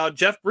about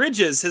Jeff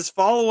Bridges, his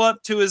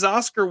follow-up to his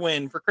Oscar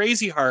win for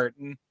Crazy Heart,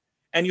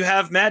 and you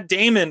have Matt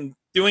Damon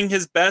doing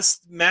his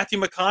best Matthew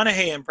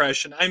McConaughey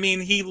impression. I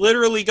mean, he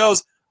literally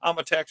goes, "I'm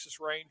a Texas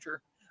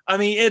Ranger." I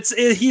mean,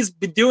 he's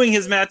doing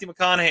his Matthew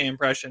McConaughey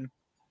impression.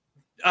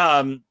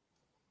 Josh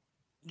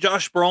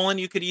Brolin,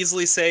 you could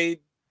easily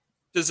say,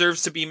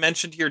 deserves to be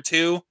mentioned here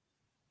too.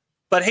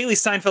 But Haley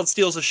Steinfeld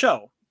steals the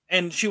show.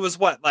 And she was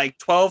what, like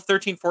 12,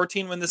 13,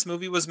 14 when this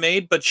movie was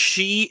made? But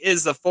she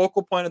is the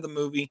focal point of the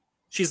movie.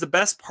 She's the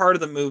best part of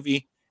the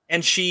movie.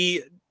 And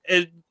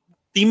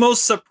the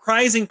most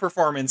surprising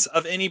performance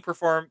of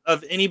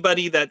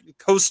anybody that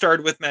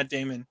co-starred with Matt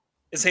Damon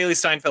is Haley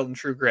Steinfeld in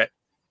True Grit.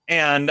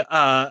 And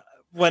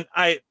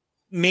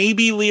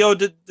maybe Leo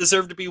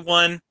deserved to be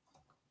one,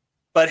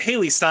 but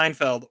Haley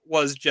Steinfeld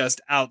was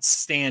just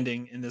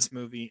outstanding in this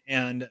movie,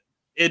 and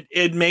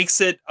it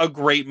makes it a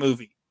great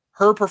movie.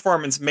 Her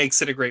performance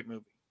makes it a great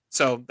movie.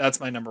 So that's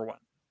my number one.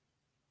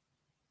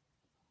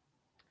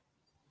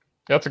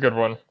 That's a good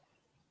one.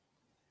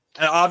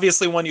 And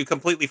obviously one you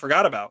completely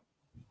forgot about.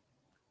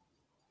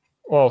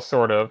 Well,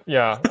 sort of.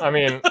 Yeah. I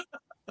mean,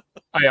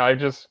 I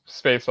just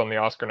spaced on the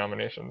Oscar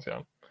nominations.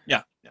 Yeah.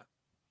 Yeah.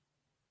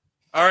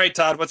 All right,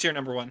 Todd, what's your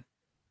number one?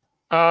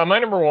 My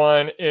number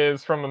one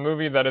is from a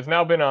movie that has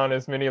now been on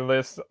as many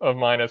lists of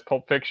mine as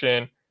Pulp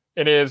Fiction.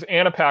 It is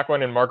Anna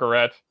Paquin and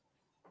Margaret.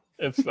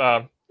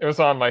 It was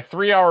on my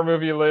 3-hour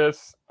movie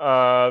list,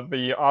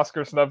 the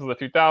Oscar snubs of the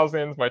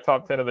 2000s, my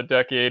top 10 of the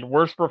decade,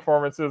 worst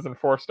performances in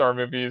 4-star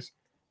movies,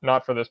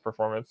 not for this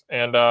performance,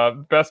 and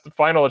best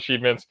final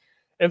achievements.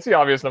 It's the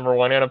obvious number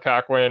one, Anna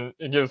Paquin.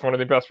 It gives one of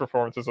the best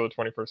performances of the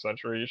 21st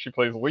century. She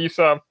plays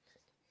Lisa,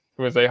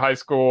 who is a high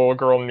school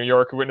girl in New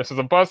York who witnesses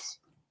a bus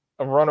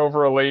run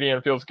over a lady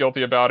and feels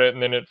guilty about it,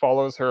 and then it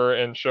follows her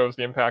and shows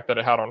the impact that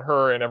it had on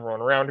her and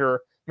everyone around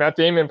her. Matt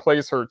Damon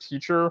plays her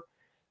teacher,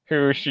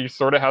 who she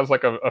sort of has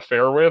like a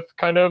affair with,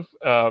 kind of,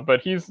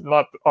 but he's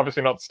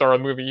obviously not the star of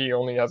the movie. He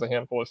only has a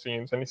handful of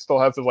scenes, and he still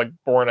has his like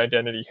Bourne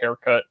Identity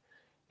haircut.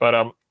 But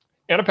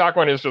Anna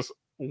Paquin is just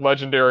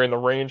legendary in the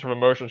range of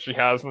emotions she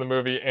has in the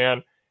movie,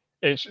 and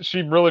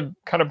she really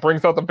kind of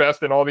brings out the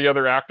best in all the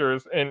other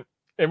actors. And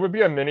it would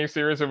be a mini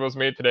series if it was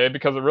made today,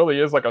 because it really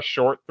is like a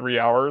short 3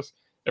 hours.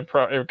 It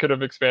could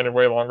have expanded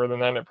way longer than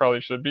that, and it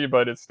probably should be,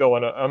 but it's still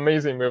an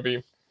amazing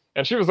movie.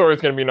 And she was always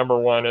going to be number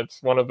one.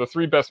 It's one of the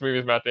 3 best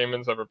movies Matt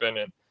Damon's ever been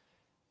in,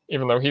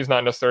 even though he's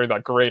not necessarily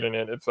that great in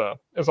it. It's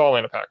all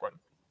Anna Paquin.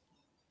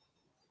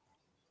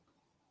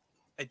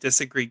 I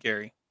disagree,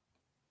 Gary.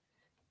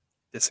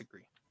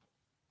 Disagree.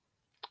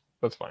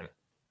 That's fine.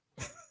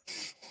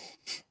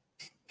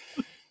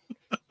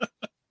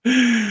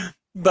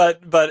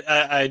 but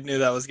I knew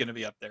that was going to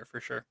be up there for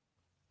sure.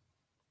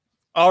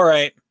 All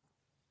right,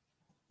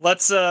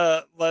 let's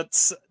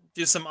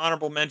do some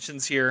honorable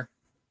mentions here.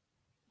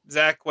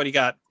 Zach, what do you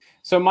got?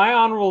 So my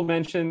honorable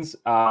mentions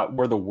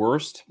were the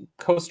worst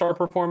co-star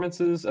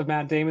performances of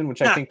Matt Damon,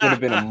 which I think would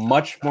have been a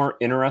much more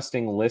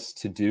interesting list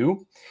to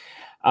do.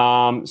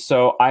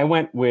 So I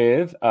went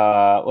with,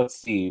 let's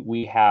see,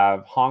 we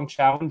have Hong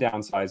Chow in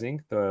Downsizing,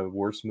 the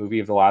worst movie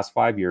of the last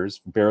 5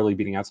 years, barely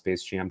beating out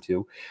Space Jam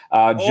 2.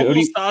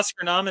 Almost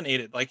Oscar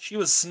nominated. Like, she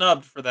was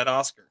snubbed for that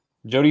Oscar.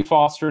 Jodie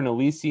Foster in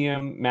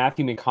Elysium,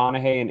 Matthew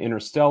McConaughey in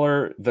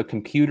Interstellar, The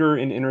Computer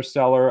in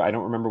Interstellar, I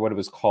don't remember what it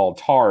was called,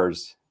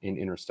 TARS in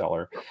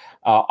Interstellar,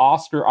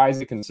 Oscar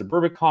Isaac in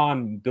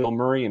Suburbicon, Bill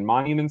Murray in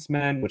Monuments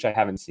Men, which I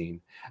haven't seen,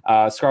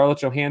 Scarlett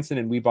Johansson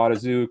in We Bought a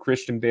Zoo,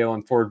 Christian Bale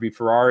in Ford v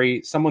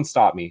Ferrari. Someone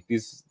stop me.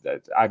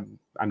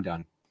 I'm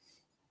done.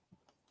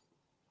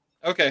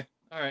 Okay,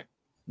 all right.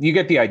 You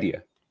get the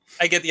idea.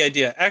 I get the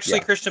idea. Actually,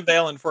 Yeah. Christian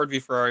Bale in Ford v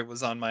Ferrari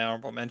was on my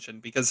honorable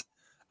mention because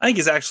I think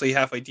he's actually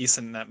halfway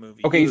decent in that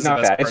movie. Okay, He he's was the not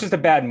best bad. It's part just of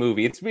a bad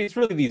movie. It's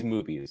really these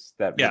movies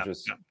that Yeah, were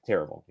just yeah.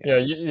 terrible.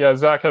 Yeah.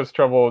 Zach has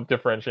trouble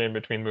differentiating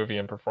between movie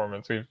and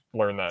performance. We've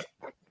learned that.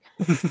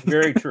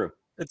 Very true.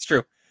 It's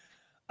true.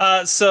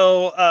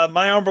 So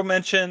my honorable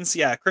mentions,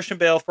 yeah, Christian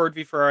Bale, Ford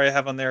v Ferrari, I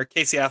have on there.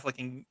 Casey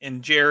Affleck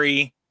and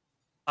Jerry.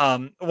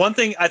 One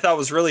thing I thought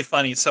was really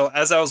funny. So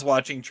as I was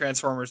watching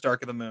Transformers: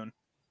 Dark of the Moon,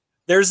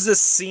 there's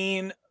this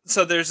scene.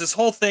 So there's this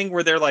whole thing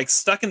where they're like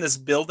stuck in this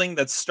building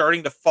that's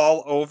starting to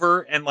fall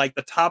over, and like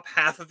the top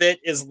half of it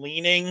is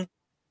leaning,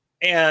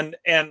 and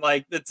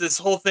like it's this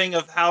whole thing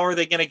of how are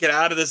they going to get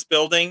out of this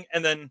building,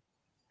 and then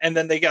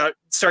they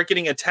start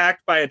getting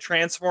attacked by a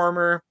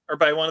Transformer or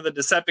by one of the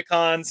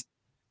Decepticons,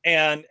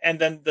 and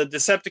then the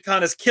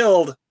Decepticon is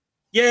killed.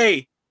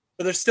 Yay!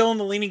 But they're still in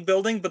the leaning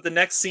building, but the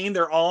next scene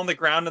they're all on the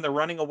ground and they're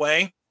running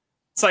away.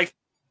 It's like,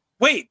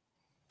 wait,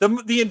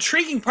 the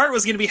intriguing part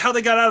was going to be how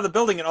they got out of the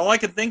building, and all I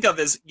could think of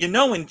is,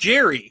 in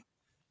Jerry,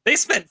 they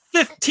spent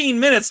 15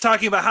 minutes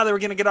talking about how they were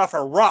going to get off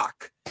a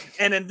rock,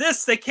 and in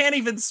this they can't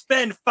even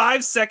spend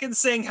 5 seconds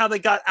saying how they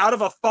got out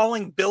of a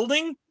falling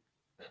building.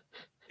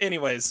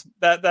 Anyways,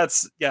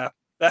 that's yeah.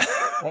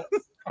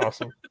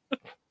 Awesome.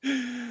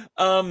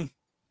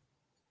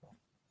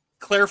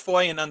 Claire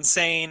Foy in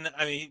Unsane.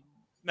 I mean,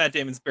 Matt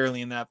Damon's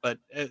barely in that, but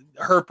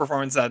her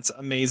performance, that's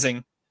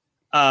amazing.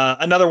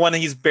 Another one that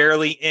he's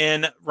barely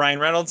in, Ryan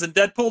Reynolds in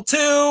Deadpool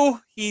 2.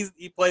 He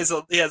has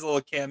a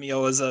little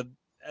cameo as a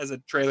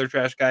trailer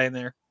trash guy in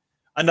there.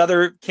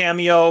 Another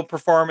cameo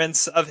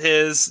performance of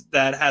his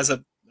that has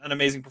an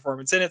amazing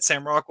performance in it,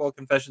 Sam Rockwell,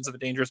 Confessions of a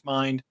Dangerous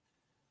Mind.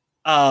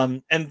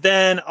 And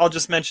then I'll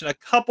just mention a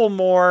couple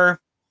more.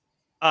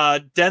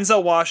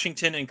 Denzel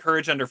Washington in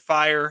Courage Under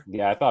Fire.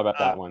 Yeah, I thought about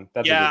that one.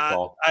 That's a good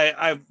call.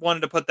 I wanted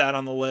to put that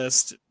on the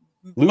list.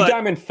 Lou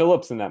Diamond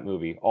Phillips in that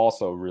movie,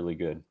 also really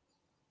good.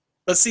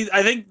 But see,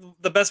 I think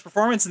the best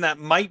performance in that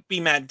might be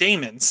Matt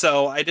Damon,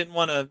 so I didn't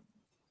want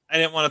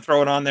to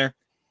throw it on there.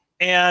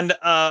 And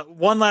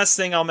one last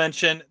thing I'll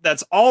mention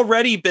that's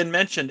already been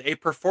mentioned, a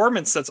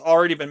performance that's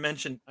already been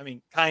mentioned, I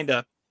mean,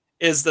 kinda,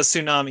 is the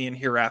Tsunami in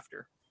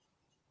Hereafter.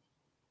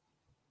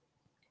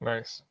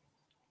 Nice.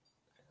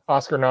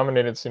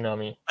 Oscar-nominated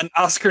Tsunami. An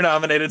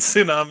Oscar-nominated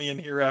Tsunami in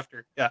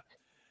Hereafter. Yeah.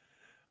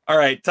 All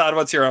right, Todd,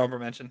 what's your honorable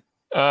mention?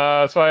 So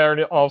I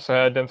already also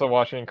had Denzel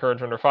Washington,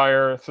 Courage Under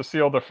Fire,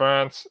 Cecile de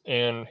France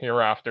in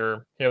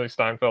Hereafter, Haley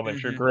Steinfeld in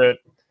True Grit,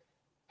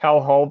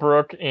 Hal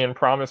Holbrook in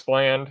Promised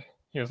Land.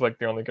 He was like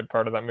the only good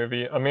part of that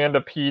movie.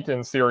 Amanda Peet in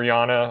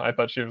Syriana. I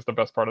thought she was the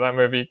best part of that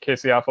movie.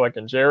 Casey Affleck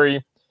and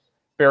Jerry.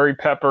 Barry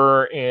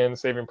Pepper in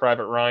Saving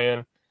Private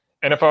Ryan.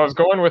 And if I was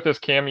going with this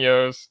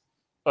cameos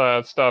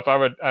stuff,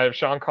 I have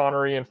Sean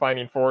Connery in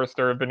Finding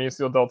Forrester,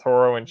 Benicio del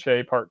Toro in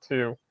Che Part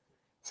 2,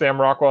 Sam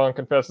Rockwell in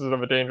Confessions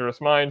of a Dangerous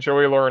Mind,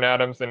 Joey Lauren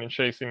Adams in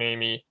Chasing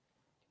Amy,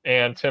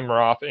 and Tim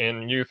Roth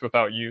in Youth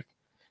Without Youth,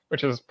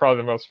 which is probably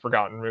the most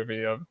forgotten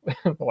movie of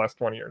the last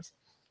 20 years.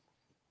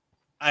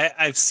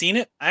 I've seen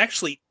it. I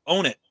actually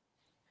own it.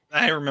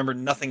 I remember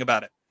nothing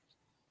about it.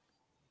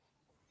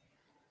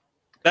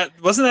 That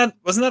wasn't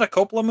that a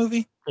Coppola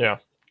movie? Yeah,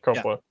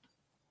 Coppola.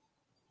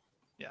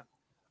 Yeah.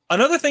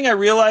 Another thing I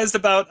realized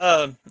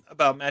about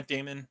Matt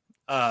Damon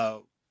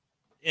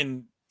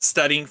in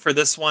studying for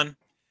this one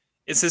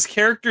is his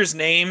character's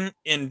name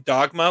in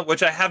Dogma,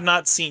 which I have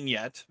not seen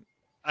yet.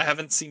 I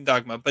haven't seen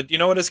Dogma, but do you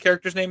know what his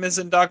character's name is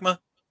in Dogma?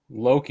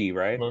 Loki,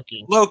 right?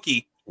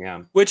 Loki.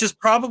 Yeah. Which is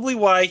probably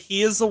why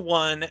he is the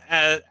one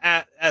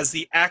as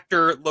the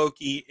actor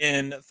Loki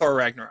in Thor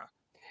Ragnarok.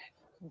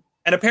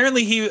 And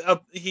apparently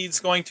he's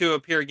going to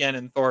appear again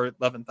in Thor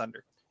Love and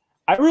Thunder.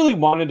 I really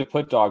wanted to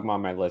put Dogma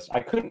on my list.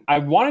 I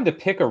wanted to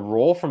pick a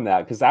role from that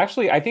because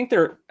actually I think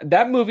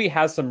that movie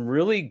has some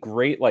really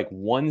great like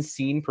one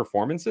scene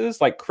performances.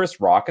 Like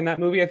Chris Rock in that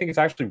movie, I think it's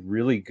actually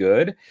really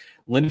good.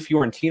 Linda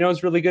Fiorentino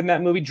is really good in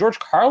that movie. George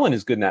Carlin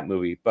is good in that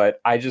movie,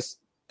 but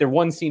they're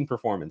one scene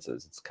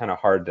performances. It's kind of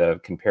hard to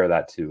compare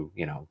that to,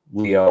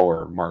 Leo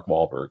or Mark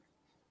Wahlberg.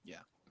 Yeah.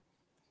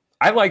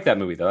 I like that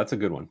movie though. That's a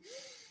good one.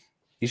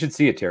 You should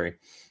see it, Terry.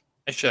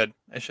 I should.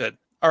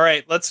 All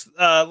right,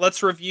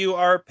 let's review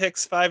our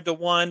picks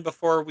 5-1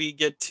 before we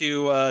get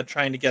to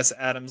trying to guess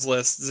Adam's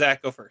list.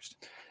 Zach, go first.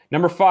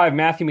 Number 5,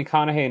 Matthew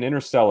McConaughey in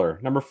Interstellar.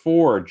 Number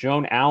 4,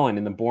 Joan Allen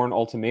in The Bourne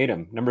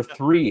Ultimatum. Number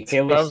 3,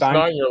 Haley That's Steinfeld.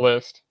 not your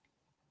list.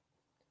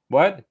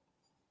 What?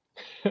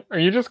 Are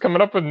you just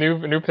coming up with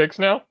new picks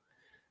now?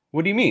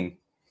 What do you mean?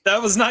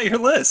 That was not your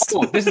list.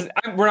 Oh,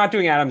 we're not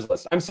doing Adam's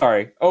list. I'm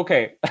sorry.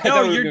 Okay.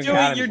 No, you're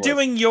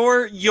doing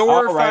your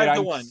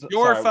 5-1.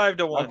 Your sorry.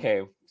 5-1.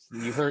 Okay.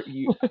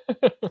 You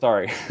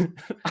sorry.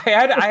 I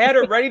had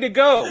it ready to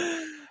go.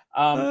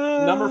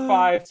 Number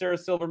 5, Sarah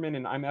Silverman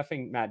and I'm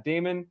effing Matt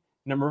Damon.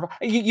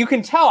 You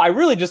can tell I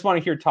really just want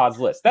to hear Todd's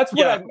list. That's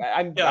what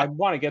I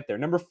want to get there.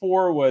 Number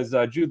 4 was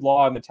Jude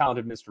Law and the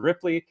Talented Mr.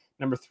 Ripley.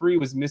 Number 3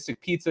 was Mystic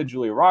Pizza,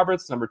 Julia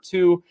Roberts. Number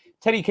 2,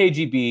 Teddy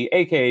KGB,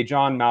 aka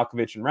John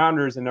Malkovich in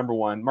Rounders, and number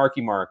 1, Marky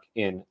Mark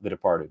in The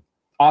Departed.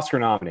 Oscar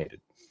nominated.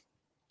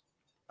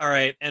 All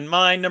right, and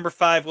mine, number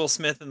 5, Will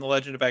Smith in The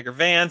Legend of Bagger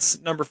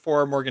Vance. Number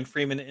 4, Morgan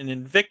Freeman in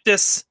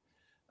Invictus.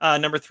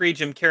 Number 3,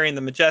 Jim Carrey in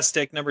The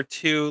Majestic. Number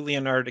 2,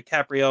 Leonardo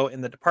DiCaprio in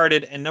The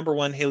Departed. And number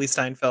 1, Haley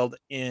Steinfeld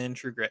in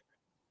True Grit.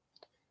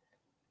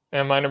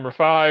 And my number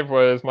 5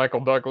 was Michael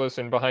Douglas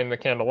in Behind the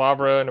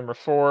Candelabra. Number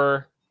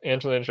 4,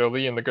 Angelina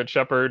Jolie in The Good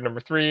Shepherd. Number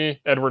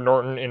 3, Edward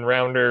Norton in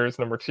Rounders.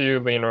 Number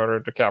 2, Leonardo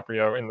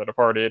DiCaprio in The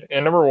Departed.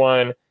 And number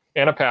 1,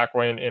 Anna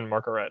Paquin in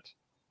Margaret.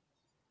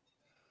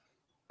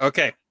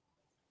 Okay.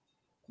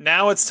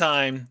 Now it's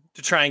time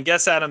to try and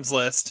guess Adam's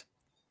list.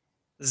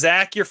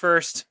 Zach, you're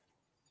first.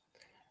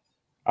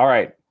 All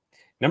right.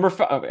 Number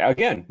 5,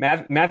 again,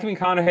 Matthew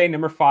McConaughey,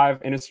 number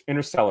 5,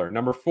 Interstellar.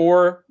 Number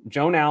 4,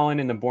 Joan Allen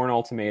in The Bourne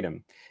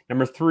Ultimatum.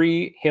 Number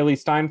 3, Haley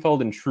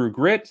Steinfeld in True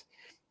Grit.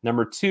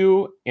 Number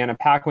 2, Anna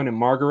Paquin in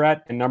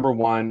Margaret. And number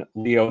 1,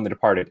 Leo in The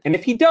Departed. And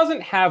if he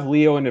doesn't have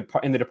Leo in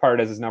The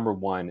Departed as his number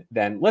 1,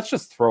 then let's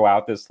just throw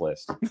out this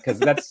list because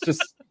that's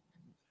just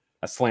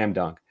a slam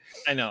dunk.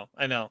 I know.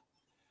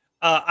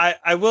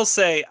 I will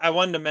say I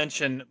wanted to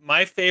mention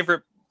my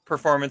favorite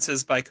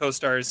performances by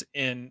co-stars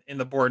in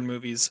the Bourne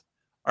movies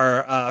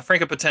are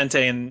Franco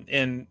Potente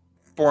in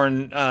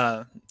Bourne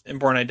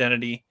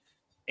Identity,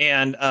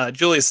 and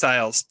Julia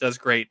Stiles does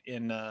great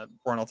in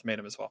Bourne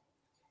Ultimatum as well.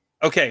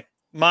 Okay,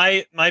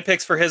 my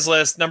picks for his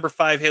list: number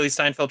 5, Haley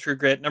Steinfeld, True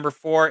Grit; number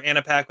 4,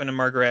 Anna Paquin and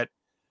Margaret;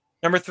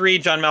 number 3,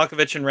 John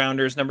Malkovich in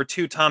Rounders; number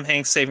 2, Tom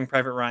Hanks, Saving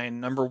Private Ryan;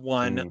 number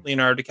 1,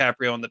 Leonardo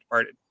DiCaprio in The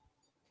Departed.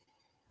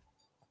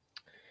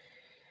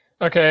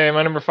 Okay,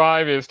 my number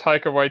 5 is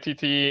Taika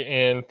Waititi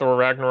in Thor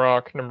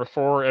Ragnarok. Number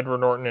 4, Edward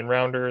Norton in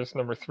Rounders.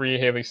 Number 3,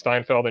 Haley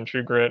Steinfeld in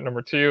True Grit.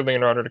 Number 2,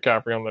 Leonardo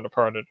DiCaprio in The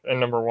Departed. And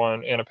number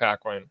 1, Anna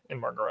Paquin in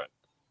Margaret.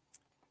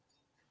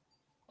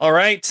 All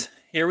right,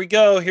 here we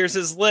go. Here's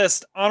his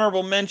list.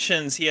 Honorable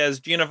mentions. He has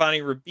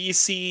Giovanni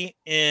Ribisi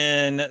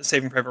in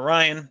Saving Private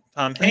Ryan.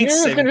 Tom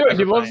Hanks. Saving Private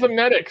He loves the Ryan.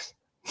 medics.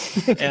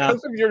 Yeah.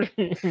 Because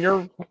of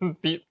your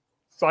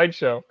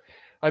sideshow.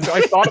 I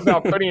thought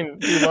about putting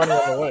Giovanni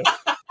on the list.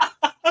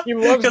 He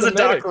loves Because the of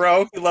Doc medics.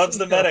 Rowe. He loves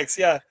the medics.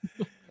 Yeah.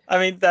 I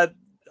mean, that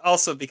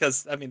also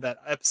because, that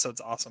episode's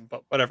awesome,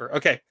 but whatever.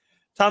 Okay.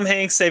 Tom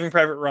Hanks, Saving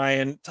Private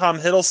Ryan. Tom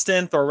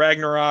Hiddleston, Thor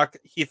Ragnarok.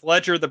 Heath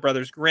Ledger, The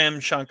Brothers Grimm.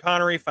 Sean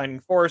Connery, Finding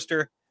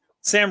Forrester.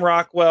 Sam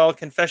Rockwell,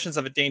 Confessions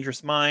of a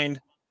Dangerous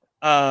Mind.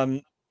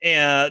 And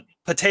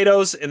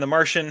Potatoes in The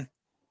Martian.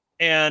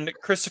 And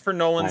Christopher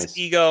Nolan's Nice.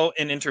 Ego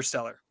in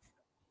Interstellar.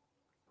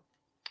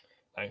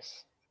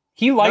 Nice.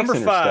 He likes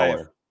Number 5.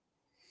 Interstellar.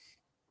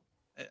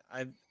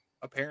 I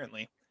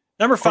apparently.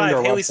 Number According to 5,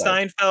 our Haley website.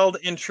 Steinfeld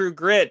in True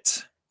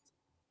Grit.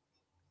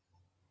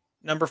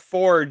 Number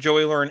 4,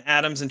 Joey Lauren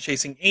Adams in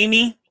Chasing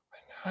Amy.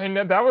 I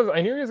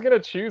knew he was gonna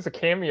choose a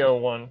cameo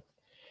one.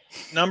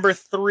 Number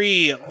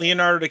 3,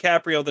 Leonardo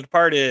DiCaprio, The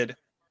Departed.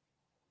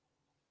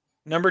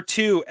 Number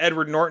 2,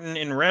 Edward Norton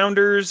in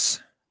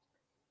Rounders.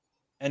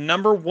 And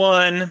number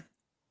 1,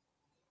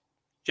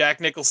 Jack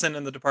Nicholson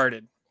in The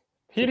Departed.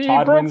 He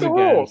Todd broke wins the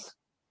again. rules.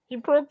 He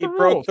broke the He rules.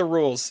 broke the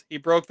rules. He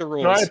broke the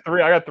rules. No,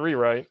 I got three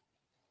right.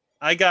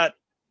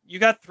 You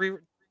got 3.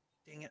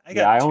 Dang it. I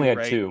got I 2 only had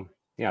right. 2.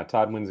 Yeah,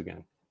 Todd wins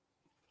again.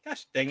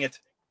 Gosh, dang it.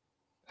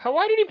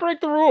 Why did he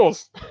break the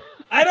rules?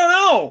 I don't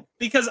know,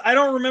 because I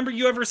don't remember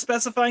you ever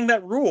specifying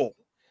that rule.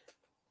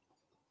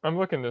 I'm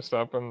looking this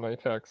up on my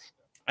text.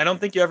 I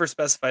don't think you ever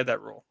specified that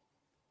rule.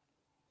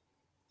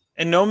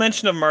 And no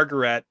mention of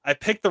Margaret. I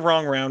picked the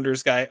wrong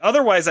Rounders guy.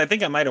 Otherwise, I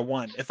think I might have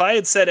won. If I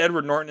had said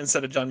Edward Norton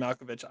instead of John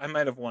Malkovich, I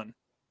might have won.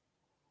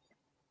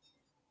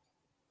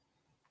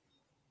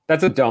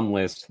 That's a dumb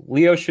list.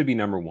 Leo should be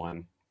number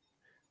 1.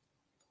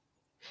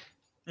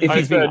 If I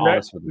he's being said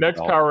honest with next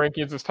himself. Power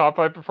Rankings is top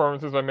 5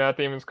 performances by Matt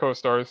Damon's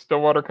co-stars.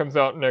 Stillwater comes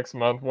out next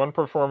month. 1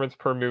 performance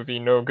per movie.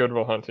 No Good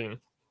Will Hunting.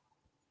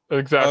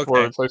 Exact Okay.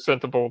 words I sent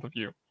to both of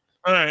you.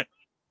 All right.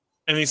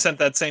 And you sent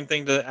that same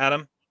thing to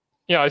Adam?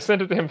 Yeah, I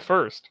sent it to him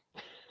first.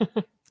 All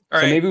So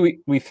right. maybe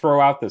we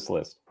throw out this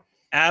list.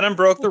 Adam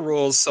broke the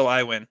rules, so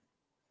I win.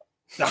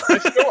 No.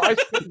 I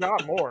still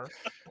got more.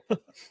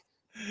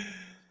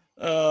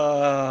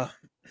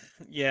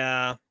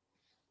 Yeah.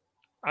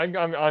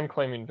 I'm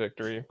claiming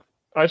victory.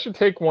 I should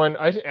take one.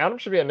 Adam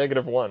should be at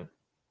 -1.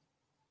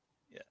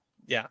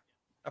 Yeah.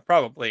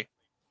 Probably.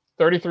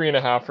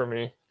 33.5 for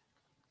me.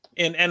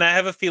 And I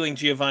have a feeling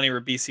Giovanni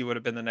Ribisi would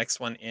have been the next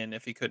one in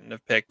if he couldn't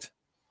have picked.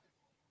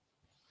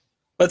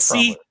 But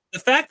see, Probably. the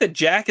fact that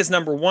Jack is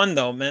number 1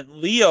 though meant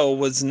Leo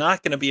was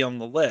not going to be on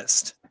the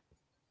list.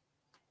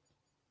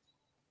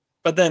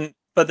 But then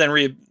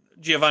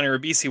Giovanni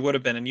Ribisi would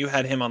have been, and you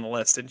had him on the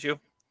list, didn't you?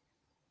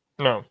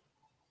 No,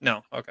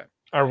 No. Okay.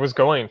 I was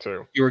going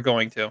to. You were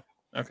going to.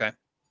 Okay.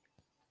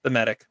 The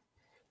medic.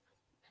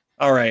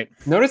 All right.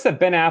 Notice that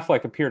Ben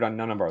Affleck appeared on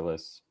none of our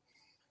lists.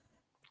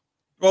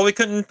 Well, we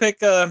couldn't pick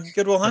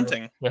Good Will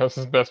Hunting. Yeah, this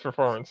is best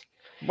performance.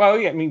 Well,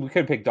 yeah, I mean, we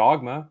could pick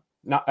Dogma.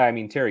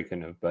 Terry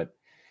couldn't have, but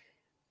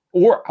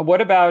or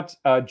what about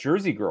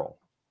Jersey Girl?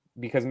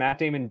 Because Matt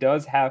Damon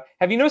does have.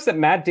 Have you noticed that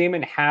Matt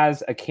Damon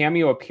has a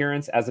cameo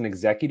appearance as an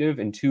executive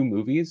in 2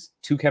 movies,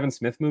 2 Kevin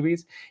Smith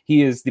movies?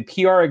 He is the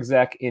PR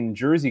exec in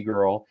Jersey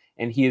Girl,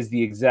 and he is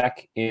the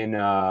exec in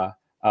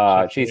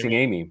Chasing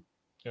Amy.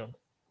 Yeah.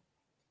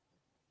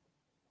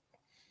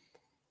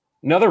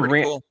 Another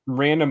Pretty cool.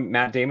 random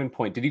Matt Damon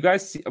point. Did you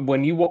guys see,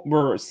 when you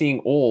were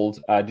seeing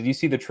Old? Did you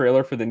see the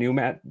trailer for the new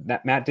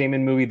Matt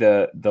Damon movie,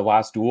 The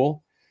Last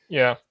Duel?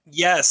 Yeah.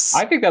 Yes.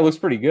 I think that looks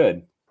pretty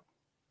good.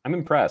 I'm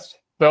impressed.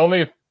 The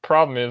only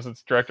problem is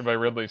it's directed by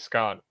Ridley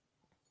Scott.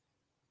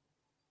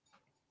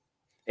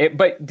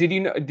 But did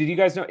you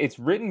guys know it's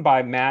written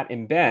by Matt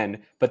and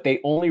Ben, but they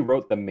only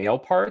wrote the male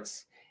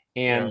parts,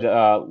 and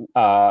Nicole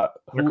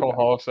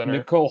Holofcener.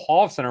 Nicole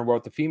Holofcener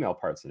wrote the female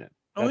parts in it.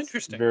 Oh,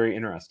 interesting. Very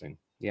interesting.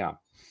 Yeah.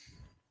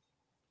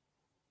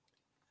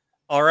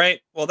 All right.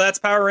 Well, that's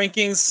Power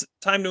Rankings.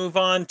 Time to move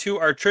on to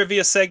our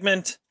trivia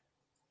segment.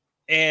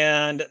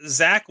 And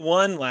Zach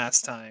won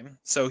last time,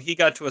 so he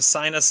got to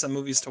assign us some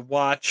movies to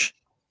watch.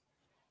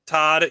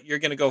 Todd, you're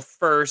going to go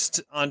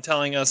first on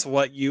telling us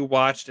what you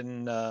watched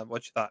and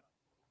what you thought.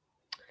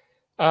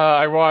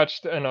 I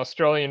watched an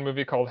Australian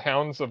movie called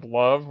Hounds of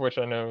Love, which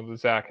I know the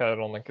Zach had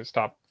on like his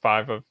top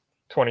 5 of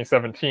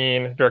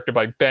 2017, directed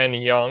by Ben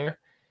Young.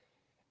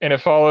 And it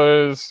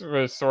follows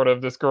was sort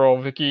of this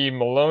girl, Vicky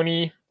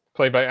Maloney,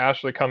 played by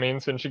Ashley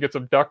Cummings, and she gets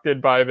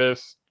abducted by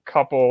this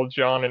couple,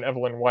 John and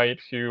Evelyn White,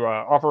 who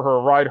offer her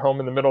a ride home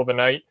in the middle of the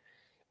night.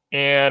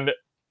 And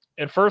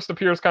it first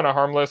appears kind of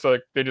harmless,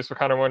 like they just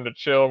kind of wanted to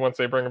chill once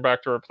they bring her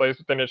back to her place,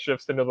 but then it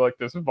shifts into like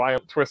this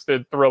violent,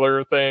 twisted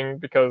thriller thing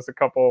because the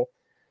couple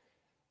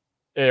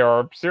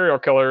are serial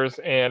killers,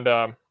 and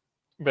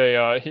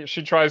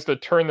she tries to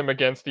turn them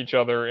against each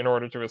other in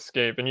order to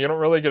escape, and you don't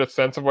really get a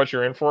sense of what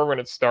you're in for when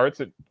it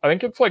starts. I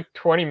think it's like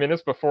 20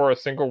 minutes before a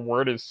single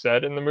word is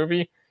said in the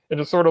movie. It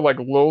just sort of like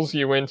lulls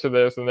you into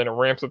this, and then it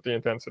ramps up the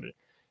intensity.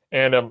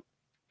 And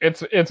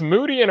it's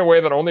moody in a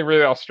way that only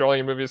really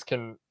Australian movies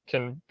can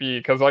be,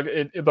 because like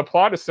the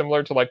plot is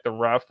similar to like The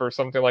Ref or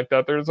something like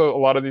that. There's a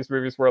lot of these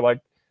movies where like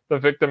the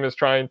victim is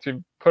trying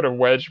to put a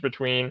wedge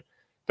between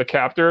the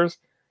captors,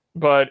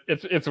 but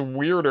it's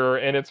weirder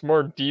and it's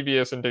more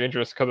devious and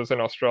dangerous because it's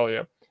in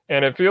Australia.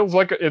 And it feels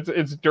like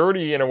it's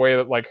dirty in a way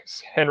that like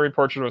Henry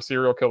Portrait of a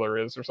Serial Killer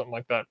is, or something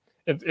like that.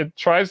 It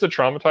tries to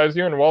traumatize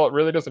you, and while it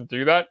really doesn't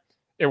do that,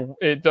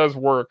 it does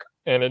work,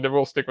 and it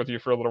will stick with you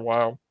for a little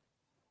while.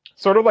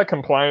 Sort of like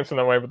Compliance in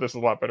that way, but this is a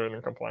lot better than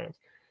Compliance.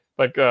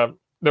 Like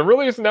there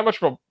really isn't that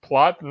much of a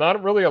plot.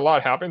 Not really a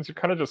lot happens. You're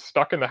kind of just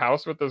stuck in the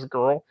house with this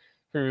girl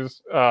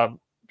who's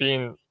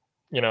being,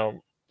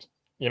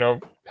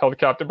 held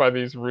captive by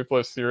these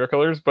ruthless serial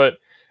killers. But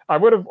I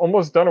would have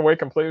almost done away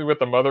completely with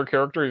the mother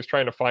character who's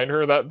trying to find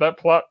her. That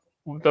plot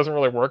doesn't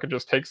really work. It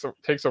just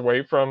takes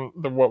away from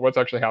what's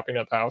actually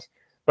happening at the house.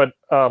 But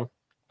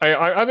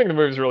I think the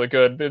movie's really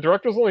good. The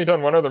director's only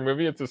done one other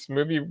movie. It's this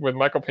movie with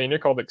Michael Pena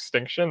called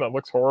Extinction that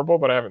looks horrible,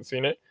 but I haven't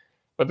seen it.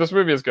 But this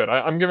movie is good.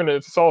 I'm giving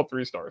it's a solid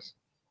 3 stars.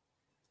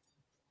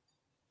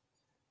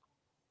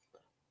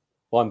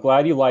 Well, I'm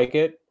glad you like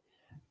it.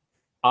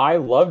 I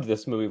loved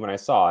this movie when I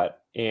saw it,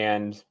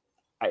 and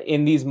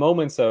in these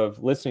moments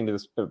of listening to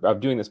this, of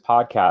doing this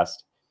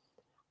podcast,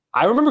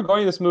 I remember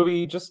going to this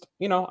movie just,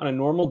 on a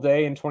normal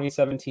day in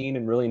 2017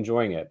 and really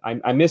enjoying it.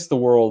 I miss the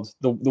world,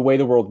 the way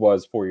the world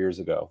was 4 years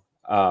ago,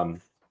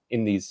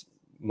 in these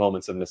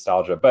moments of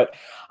nostalgia. But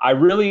I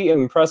really am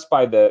impressed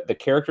by the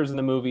characters in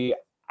the movie.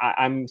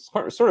 I'm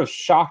sort of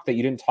shocked that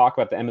you didn't talk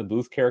about the Emma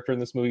Booth character in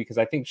this movie, because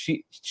I think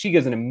she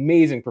gives an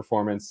amazing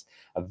performance,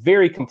 a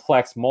very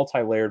complex,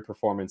 multi-layered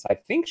performance. I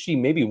think she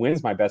maybe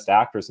wins my Best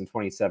Actress in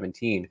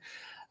 2017.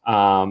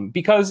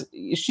 Because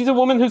she's a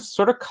woman who's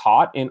sort of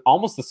caught in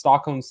almost the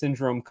Stockholm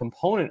Syndrome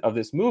component of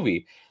this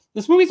movie.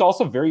 This movie is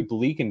also very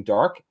bleak and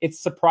dark. It's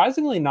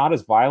surprisingly not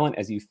as violent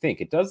as you think.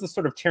 It does this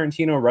sort of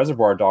Tarantino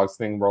Reservoir Dogs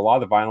thing where a lot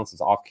of the violence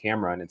is off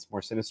camera and it's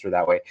more sinister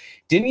that way.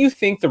 Didn't you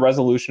think the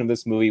resolution of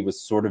this movie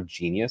was sort of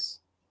genius?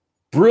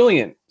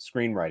 Brilliant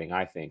screenwriting,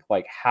 I think.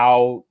 Like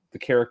how the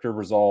character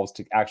resolves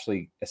to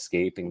actually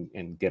escape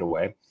and get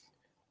away.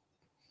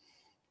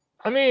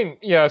 I mean,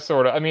 yeah,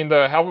 sort of. I mean,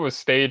 how it was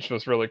staged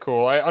was really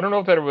cool. I don't know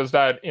if that it was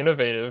that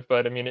innovative,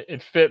 but I mean,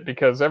 it fit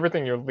because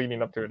everything you're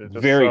leading up to it is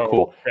just very so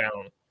cool.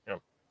 Down.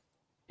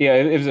 Yeah,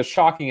 it was a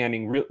shocking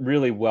ending,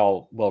 really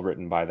well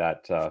written by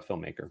that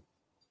filmmaker.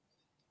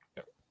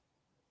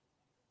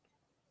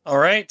 All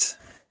right.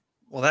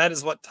 Well, that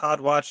is what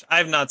Todd watched.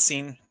 I've not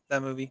seen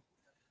that movie.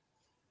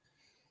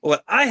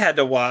 What I had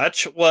to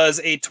watch was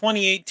a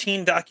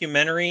 2018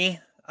 documentary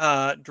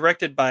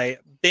directed by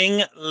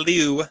Bing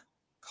Liu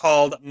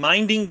called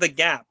Minding the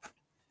Gap.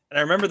 And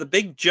I remember the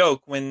big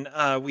joke when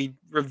we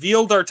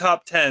revealed our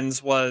top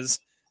 10s was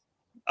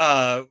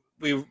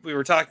we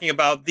were talking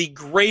about the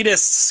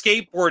greatest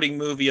skateboarding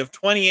movie of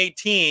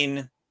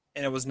 2018,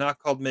 and it was not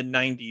called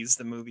Mid-90s,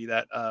 the movie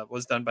that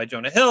was done by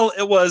Jonah Hill.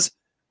 It was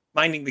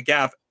Minding the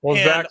Gap. Well,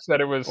 And Zach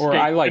said it was Or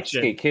Skate I like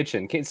Kitchen, Skate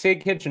Kitchen.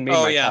 Skate Kitchen made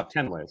my top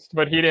 10 list.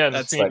 but he hadn't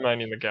That's seen like-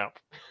 Minding the Gap.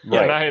 Right.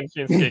 Yeah, and I hadn't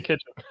seen Skate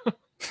Kitchen.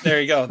 There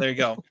you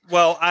go.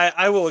 Well,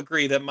 I will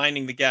agree that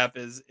Minding the Gap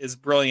is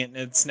brilliant,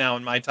 and it's now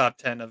in my top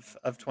 10 of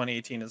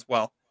 2018 as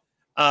well.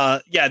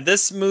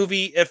 This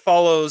movie, it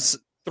follows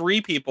 3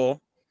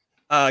 people,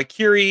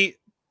 Kiri,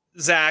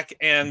 Zach,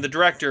 and the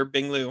director,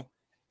 Bing Liu.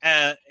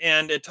 And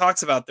it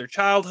talks about their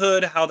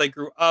childhood, how they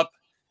grew up,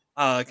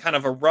 kind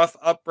of a rough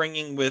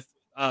upbringing with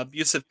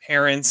abusive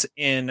parents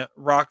in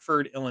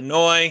Rockford,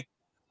 Illinois.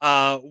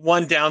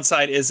 One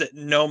downside is that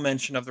no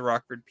mention of the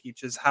Rockford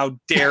Peaches. How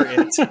dare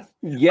it?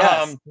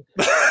 Yes,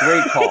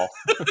 great call.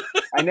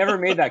 I never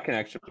made that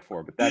connection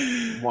before, but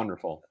that's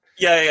wonderful.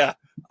 Yeah.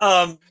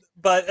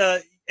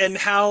 But and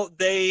how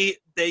they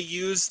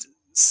used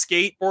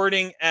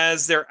skateboarding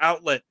as their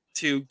outlet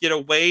to get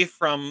away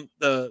from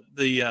the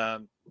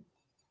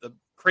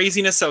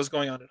craziness that was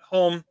going on at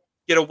home,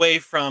 get away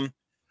from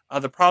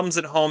the problems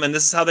at home, and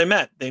this is how they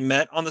met. They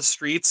met on the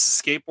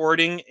streets,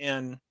 skateboarding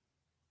and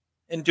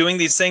doing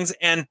these things.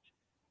 And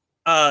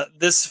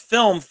this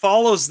film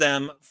follows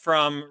them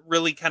from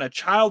really kind of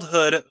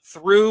childhood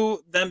through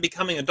them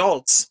becoming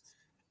adults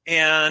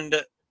and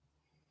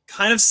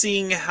kind of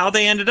seeing how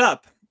they ended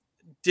up.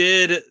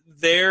 Did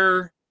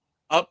their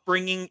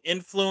upbringing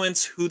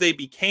influence who they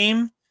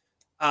became?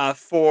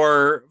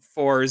 For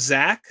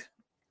Zach,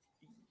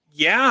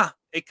 yeah,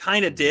 it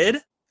kind of did.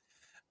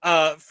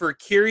 For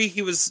Kiri,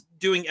 he was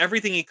doing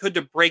everything he could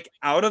to break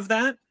out of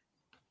that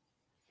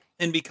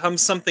and become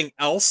something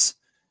else.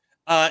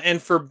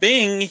 And for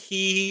Bing,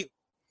 he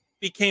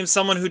became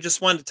someone who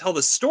just wanted to tell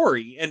the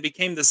story and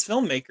became this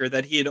filmmaker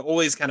that he had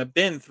always kind of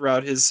been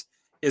throughout his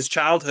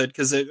childhood,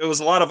 because it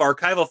was a lot of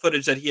archival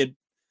footage that he had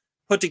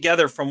put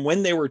together from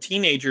when they were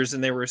teenagers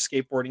and they were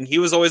skateboarding. He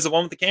was always the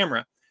one with the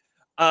camera.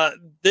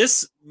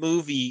 This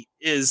movie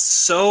is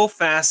so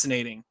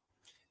fascinating,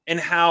 and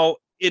how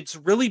it's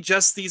really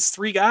just these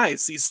three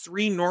guys, these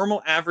three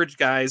normal average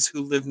guys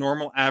who live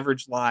normal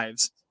average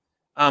lives.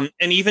 And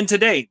even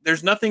today,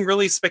 there's nothing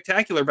really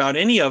spectacular about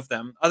any of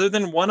them other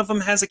than one of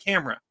them has a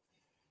camera.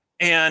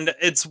 And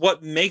it's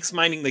what makes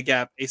Minding the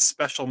Gap a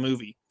special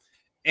movie.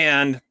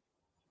 And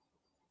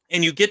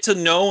you get to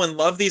know and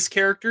love these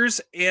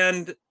characters,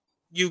 and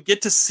you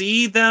get to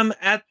see them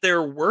at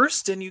their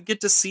worst and you get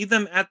to see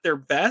them at their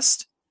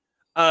best.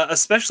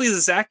 Especially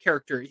the Zach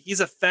character. He's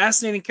a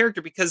fascinating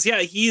character because, yeah,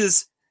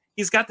 he's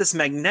got this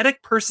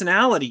magnetic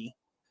personality,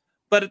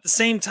 but at the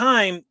same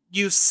time,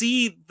 you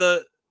see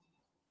the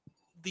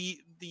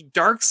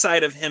dark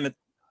side of him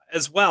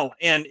as well.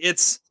 And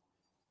it's,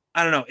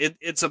 I don't know,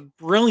 it's a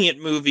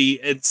brilliant movie.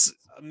 It's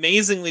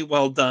amazingly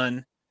well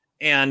done.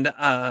 And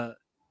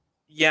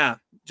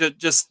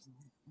just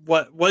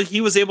what he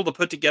was able to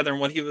put together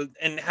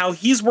and how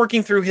he's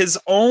working through his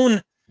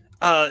own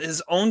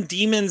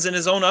demons and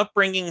his own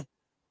upbringing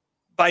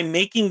by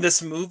making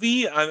this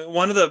movie.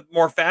 One of the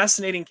more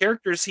fascinating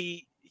characters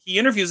he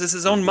interviews is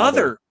his own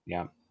mother.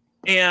 Yeah.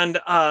 And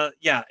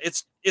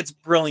it's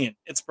brilliant.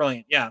 It's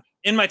brilliant. Yeah.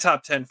 In my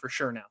top 10 for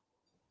sure now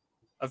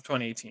of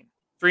 2018.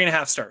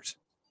 3.5 stars.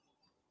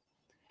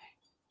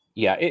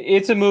 Yeah.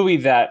 It's a movie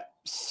that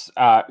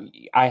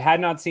I had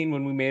not seen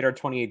when we made our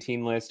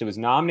 2018 list. It was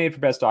nominated for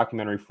Best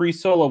Documentary. Free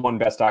Solo won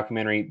Best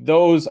Documentary.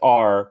 Those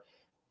are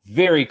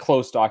very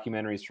close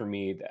documentaries for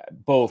me,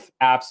 both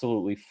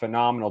absolutely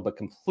phenomenal, but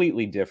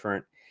completely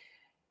different.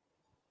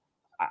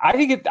 I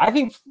think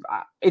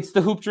it's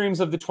the hoop dreams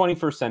of the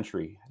 21st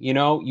century. You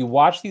know, you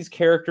watch these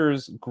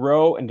characters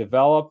grow and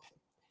develop.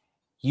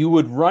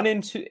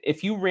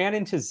 If you ran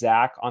into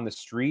Zach on the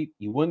street,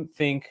 you wouldn't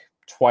think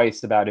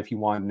twice about if you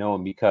want to know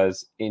him,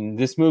 because in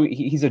this movie,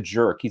 he's a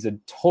jerk. He's a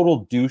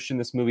total douche in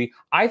this movie.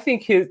 I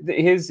think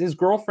his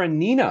girlfriend,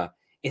 Nina,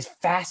 is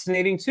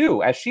fascinating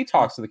too, as she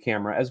talks to the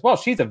camera as well.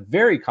 She's a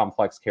very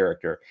complex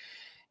character.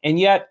 And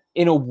yet,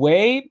 in a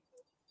way,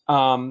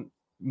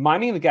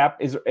 Minding the Gap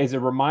is a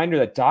reminder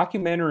that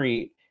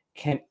documentary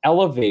can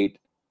elevate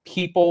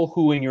people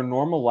who in your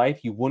normal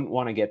life you wouldn't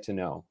want to get to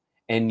know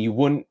and you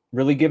wouldn't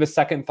really give a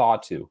second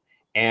thought to.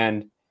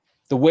 And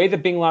the way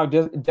that Bing Lau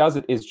does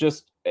it is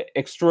just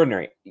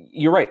extraordinary.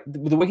 You're right.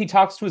 The way he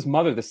talks to his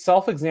mother, the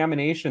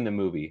self-examination in the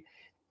movie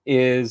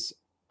is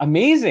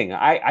amazing.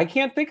 I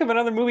can't think of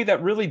another movie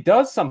that really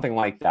does something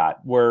like that,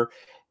 where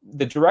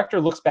the director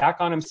looks back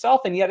on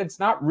himself, and yet it's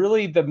not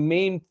really the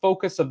main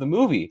focus of the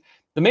movie.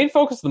 The main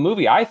focus of the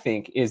movie, I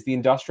think, is the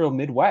industrial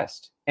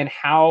Midwest and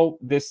how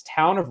this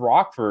town of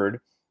Rockford,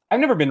 I've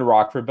never been to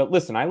Rockford, but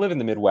listen, I live in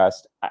the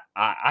Midwest.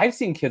 I've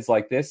seen kids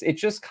like this. It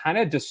just kind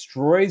of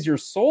destroys your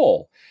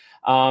soul.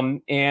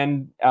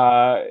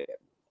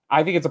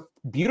 I think it's a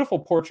beautiful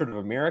portrait of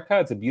America.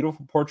 It's a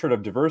beautiful portrait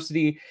of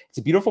diversity. It's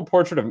a beautiful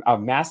portrait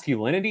of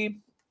masculinity.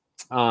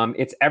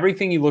 It's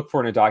everything you look for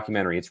in a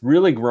documentary. It's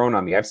really grown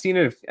on me. I've seen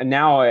it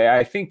now,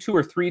 I think 2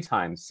 or 3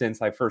 times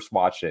since I first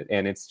watched it.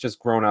 And it's just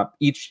grown up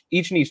each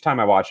time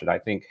I watch it. I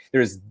think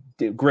there's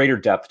greater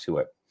depth to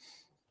it.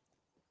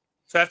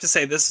 So I have to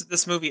say,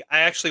 this movie, I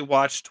actually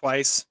watched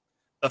twice.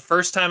 The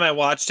first time I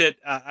watched it,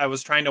 I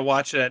was trying to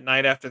watch it at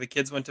night after the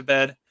kids went to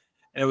bed.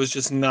 And it was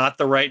just not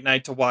the right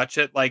night to watch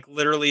it. Like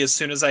literally as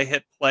soon as I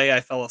hit play,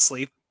 I fell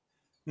asleep.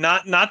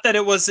 Not that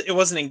it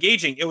wasn't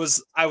engaging.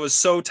 I was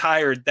so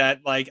tired that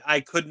like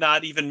I could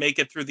not even make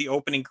it through the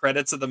opening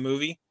credits of the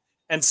movie.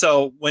 And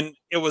so when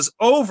it was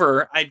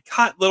over, I'd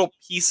caught little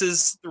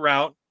pieces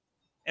throughout.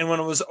 And when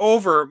it was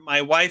over,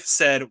 my wife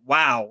said,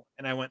 "Wow."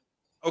 And I went,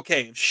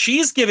 okay, if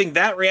she's giving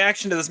that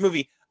reaction to this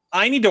movie,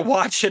 I need to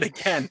watch it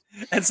again.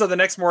 And so the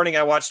next morning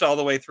I watched all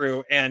the way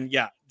through, and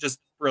yeah, just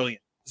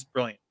brilliant. Just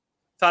brilliant.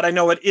 Todd, I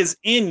know it is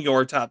in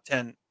your top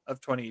 10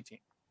 of 2018.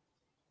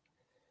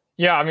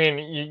 Yeah, I mean,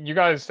 you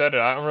guys said it.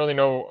 I don't really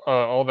know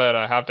all that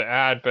I have to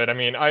add, but I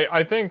mean,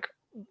 I think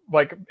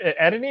like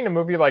editing a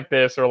movie like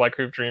this or like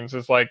Hoop Dreams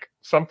is like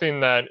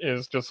something that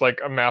is just like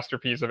a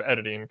masterpiece of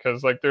editing,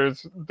 because like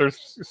there's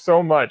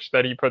so much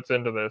that he puts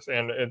into this,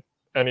 and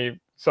he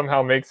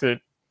somehow makes it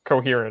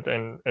coherent,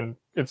 and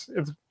it's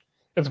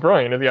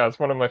brilliant. Yeah, it's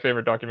one of my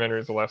favorite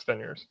documentaries the last 10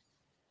 years.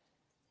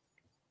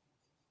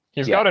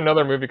 He's got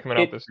another movie coming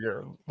out this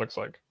year, looks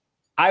like.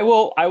 I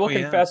will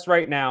confess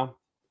right now,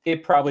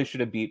 it probably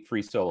should have beat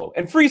Free Solo.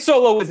 And Free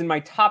Solo was in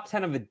my top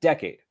 10 of the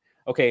decade.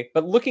 Okay,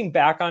 but looking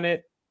back on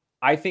it,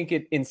 I think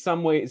it in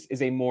some ways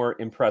is a more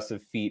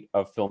impressive feat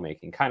of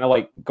filmmaking. Kind of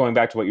like going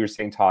back to what you were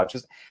saying, Todd,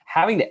 just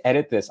having to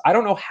edit this. I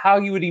don't know how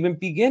you would even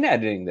begin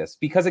editing this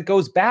because it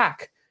goes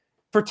back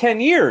for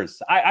 10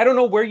 years. I don't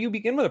know where you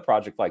begin with a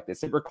project like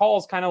this. It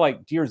recalls kind of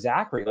like Dear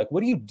Zachary. Like,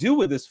 what do you do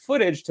with this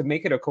footage to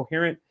make it a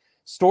coherent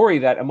story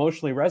that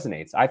emotionally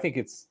resonates? I think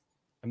it's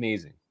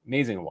amazing.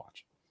 Amazing to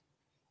watch.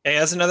 He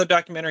has another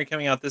documentary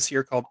coming out this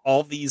year called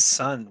All These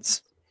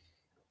Sons,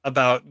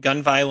 about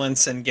gun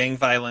violence and gang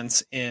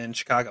violence in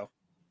Chicago.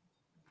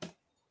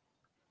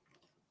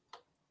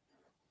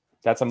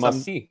 That's a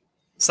must-see.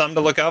 Something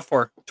to look out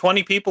for.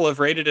 20 people have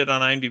rated it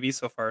on IMDb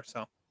so far.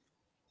 So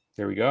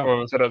there we go. What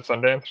was it, at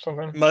Sundance or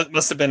something?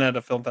 Must have been at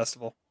a film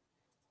festival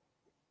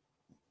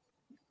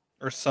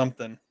or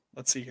something.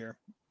 Let's see here.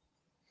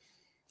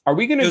 Are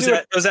we going to do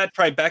it? It was at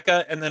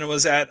Tribeca, and then it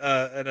was at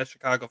a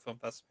Chicago Film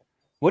Festival.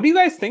 What do you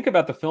guys think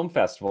about the film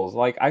festivals?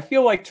 Like, I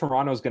feel like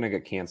Toronto's going to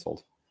get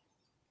canceled.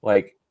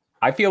 Like,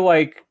 I feel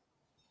like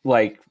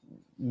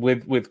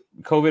with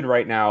COVID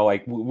right now,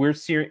 like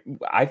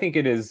I think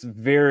it is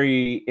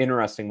very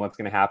interesting what's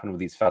going to happen with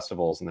these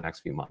festivals in the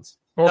next few months.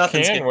 Well,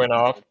 Cannes went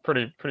off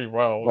pretty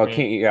well. Well,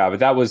 but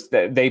that was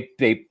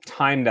they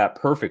timed that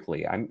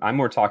perfectly. I'm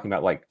more talking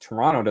about like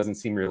Toronto doesn't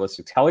seem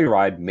realistic.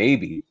 Telluride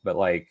maybe, but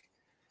like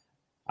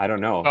I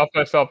don't know. South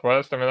by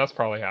Southwest. I mean, that's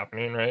probably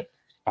happening, right?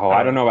 Oh,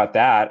 I don't know about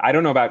that. I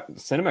don't know about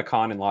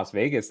CinemaCon in Las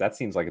Vegas. That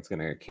seems like it's going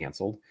to get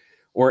canceled,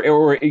 or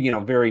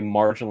very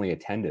marginally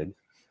attended.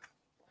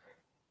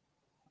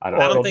 I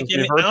don't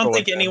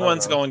think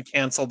anyone's going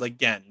canceled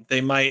again.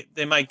 They might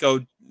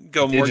go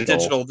more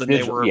digital than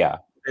they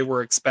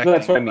were expecting. No,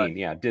 that's what I mean.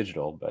 Yeah,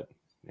 digital, but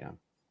yeah.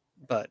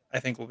 But I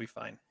think we'll be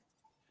fine.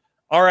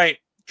 All right,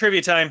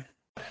 trivia time.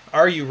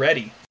 Are you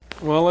ready?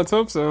 Well, let's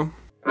hope so.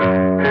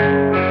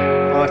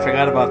 Oh, I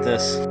forgot about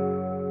this.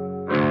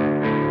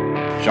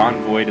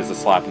 John Voight is a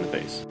slap in the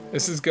face.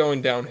 This is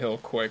going downhill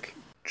quick.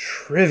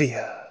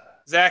 Trivia.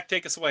 Zach,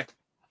 take us away.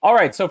 All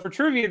right, so for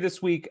trivia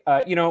this week,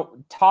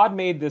 Todd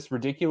made this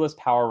ridiculous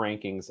power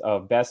rankings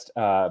of best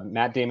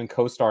Matt Damon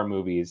co-star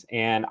movies,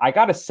 and I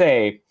gotta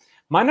say,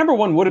 my number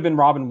one would have been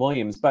Robin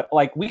Williams, but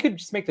like we could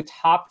just make the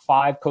top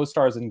 5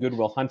 co-stars in Good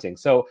Will Hunting.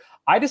 So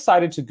I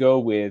decided to go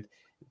with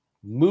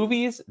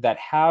movies that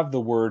have the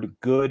word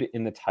 "good"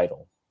 in the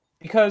title,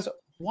 because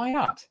why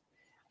not?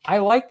 I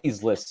like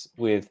these lists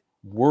with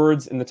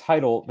words in the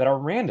title that are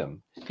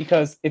random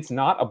because it's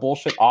not a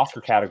bullshit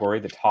Oscar category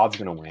that Todd's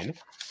going to win.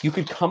 You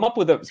could come up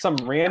with some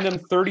random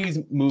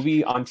 30s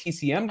movie on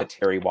TCM that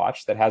Terry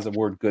watched that has a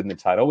word "good" in the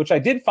title, which I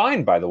did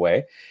find, by the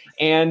way.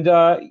 And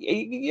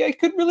it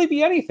could really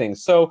be anything.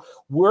 So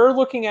we're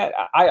looking at,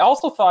 I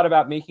also thought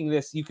about making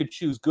this, you could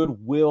choose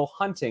Good Will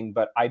Hunting,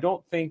 but I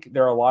don't think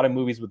there are a lot of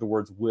movies with the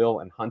words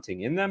will and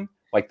hunting in them,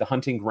 like The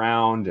Hunting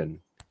Ground and,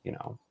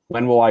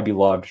 When Will I Be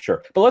Loved?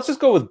 Sure. But let's just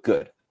go with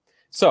good.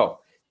 So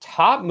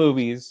top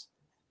movies,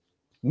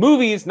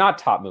 not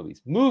top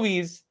movies,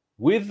 movies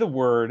with the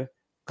word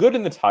 "good"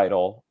 in the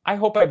title. I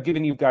hope I've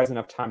given you guys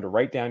enough time to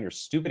write down your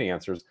stupid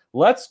answers.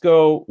 Let's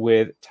go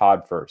with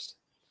Todd first.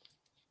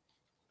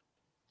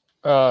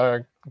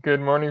 Good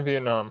Morning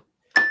Vietnam.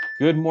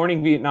 Good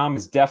Morning Vietnam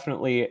is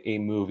definitely a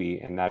movie,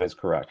 and that is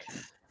correct.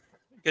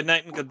 Good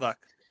Night and Good Luck.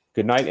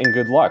 Good Night and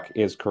Good Luck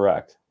is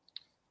correct.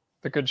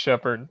 The Good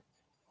Shepherd.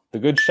 The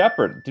Good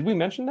Shepherd. Did we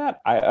mention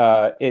that?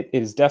 It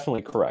is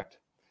definitely correct.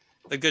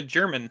 The Good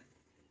German.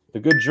 The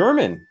Good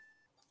German.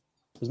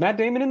 Was Matt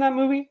Damon in that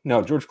movie?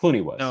 No, George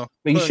Clooney was. No,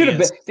 but he should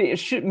have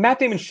been. Matt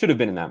Damon should have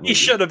been in that movie. He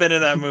should have been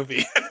in that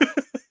movie.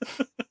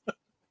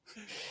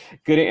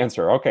 Good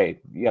answer. Okay,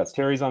 yes,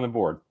 Terry's on the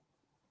board.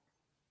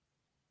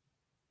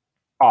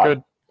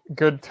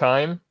 Good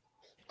Time.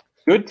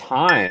 Good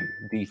Time.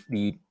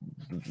 The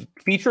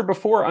feature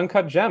before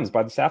Uncut Gems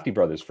by the Safdie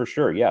brothers, for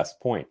sure. Yes,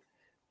 point.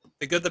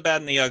 The Good, the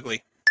Bad, and the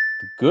Ugly.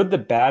 The Good, the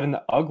Bad, and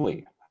the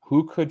Ugly.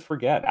 Who could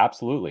forget?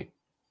 Absolutely.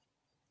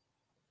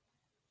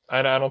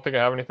 I don't think I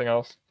have anything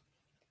else.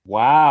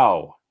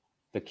 Wow.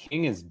 The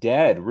King is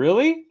Dead.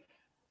 Really?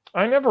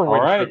 I never win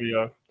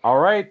trivia. All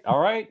right.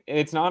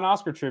 It's not an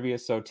Oscar trivia.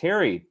 So,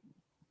 Terry.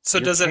 So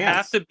does it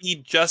have to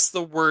be just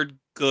the word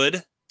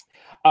 "good"?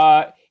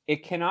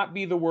 It cannot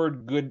be the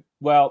word "good."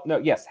 Well, no,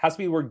 yes, it has to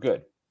be the word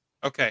 "good."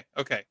 Okay.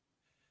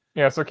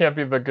 Yeah, so it can't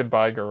be the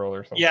Goodbye Girl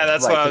or something. Yeah,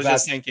 that's what I was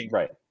just thinking.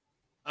 Right.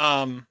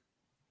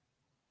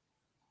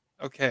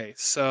 Okay,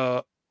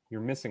 so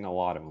you're missing a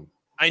lot of them.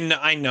 I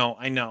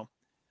know.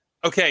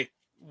 Okay,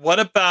 what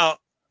about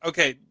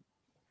Okay.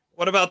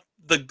 What about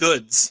The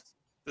Goods?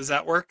 Does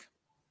that work?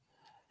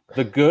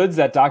 The Goods,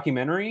 that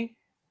documentary.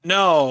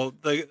 No,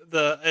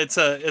 it's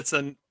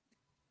a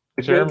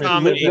Jeremy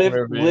comedy.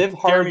 Piven movie. Live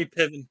hard. Jeremy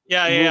Piven.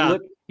 Yeah.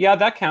 Yeah,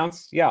 that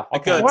counts. Yeah, I'll The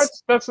count. Goods. What?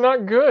 That's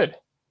not good.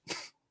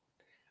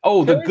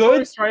 Oh, The Jeremy's always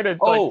Goods. trying to,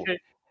 Oh, like, take-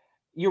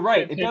 You're right.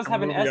 Can't It take does a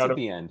have an movie S out at of-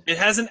 the end. It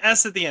has an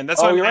S at the end.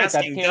 That's what I'm you're right.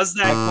 asking. Does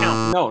that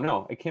count?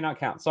 No, it cannot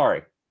count.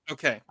 Sorry,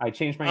 Okay. I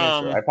changed my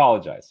answer. Um, I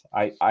apologize.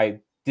 I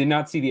did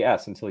not see the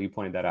S until you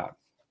pointed that out.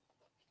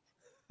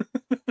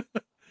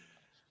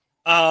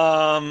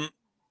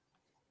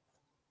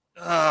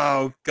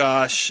 Oh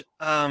gosh.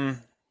 I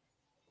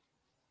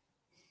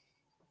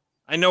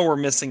know we're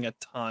missing a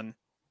ton.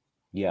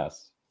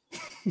 Yes.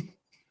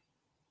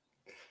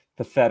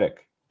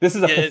 Pathetic. This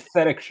is a Yeah,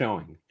 pathetic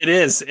showing. It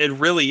is. It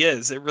really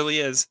is. It really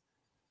is.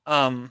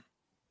 5,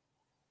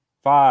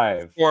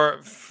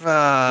 Or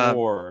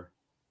 4,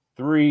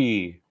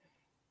 3,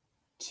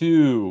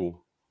 2,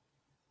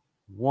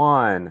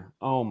 1.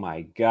 Oh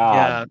my God.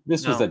 Yeah,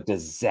 This was no. a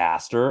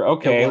disaster.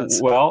 Okay.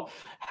 was. Well,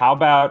 how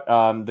about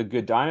The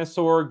Good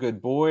Dinosaur,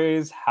 Good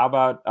Boys? How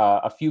about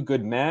A Few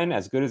Good Men,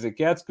 As Good as It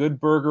Gets, Good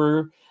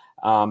Burger,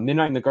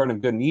 Midnight in the Garden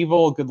of Good and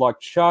Evil, Good Luck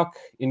Chuck,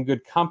 In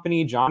Good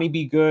Company, Johnny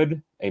Be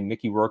Good, a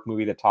Mickey Rourke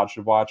movie that Todd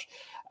should watch,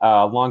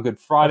 Long Good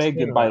Friday, I've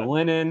seen Goodbye that.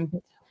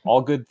 Lenin,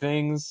 All Good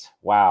Things.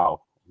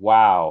 Wow.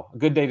 A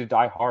Good Day to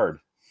Die Hard.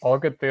 All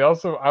good things.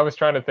 Also, I was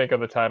trying to think of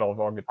the title of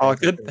All Good Things. all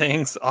good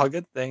things. All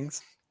good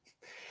things.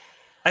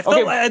 I Okay.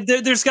 felt like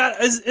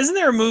isn't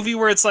there a movie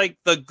where it's like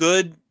The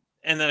Good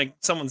and then like,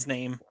 someone's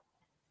name?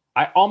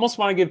 I almost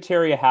want to give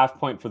Terry a half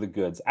point for The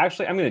Goods.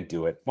 Actually, I'm going to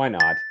do it. Why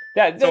not?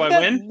 So I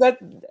win?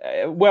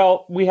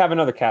 Well, we have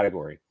another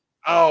category.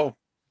 Oh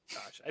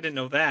gosh, I didn't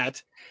know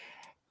that.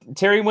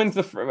 Terry wins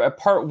the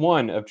part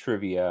 1 of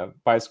trivia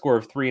by a score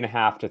of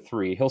 3.5 to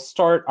 3. He'll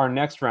start our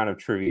next round of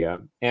trivia,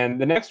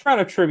 and the next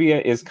round of trivia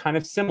is kind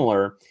of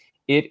similar.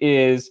 It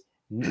is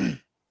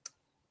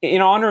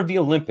in honor of the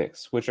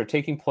Olympics, which are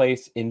taking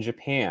place in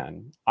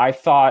Japan. I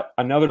thought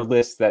another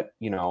list that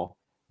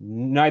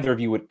neither of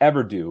you would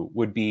ever do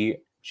would be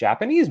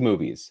Japanese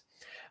movies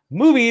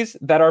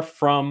that are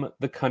from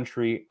the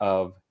country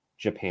of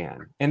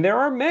Japan, and there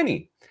are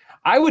many.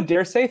 I would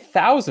dare say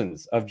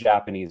thousands of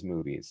Japanese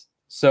movies.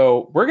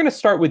 So we're going to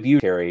start with you,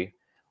 Terry.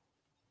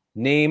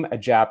 Name a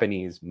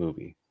Japanese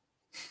movie.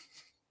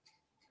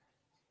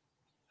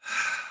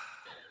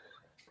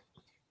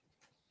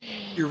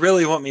 You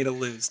really want me to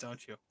lose,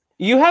 don't you?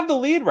 You have the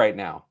lead right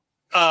now.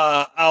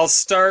 I'll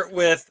start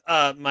with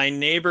My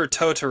Neighbor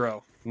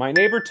Totoro. My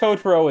Neighbor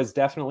Totoro is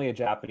definitely a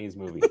Japanese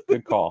movie.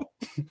 Good call.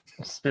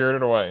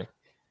 Spirited Away.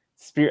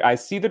 I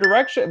see the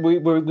direction.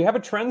 We have a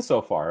trend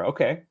so far.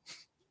 Okay.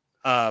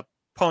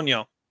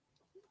 Ponyo.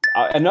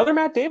 Another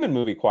Matt Damon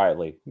movie,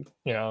 quietly.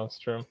 Yeah, that's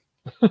true.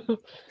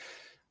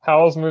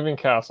 Howl's Moving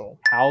Castle.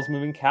 Howl's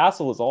Moving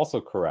Castle is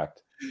also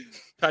correct.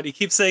 God, you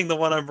keep saying the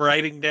one I'm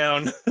writing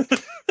down.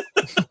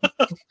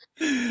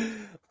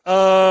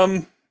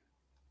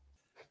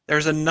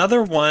 There's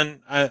another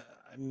one. I'm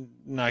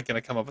not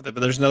gonna come up with it, but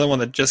there's another one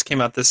that just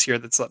came out this year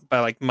that's by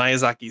like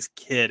Miyazaki's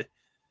kid.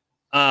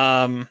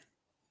 But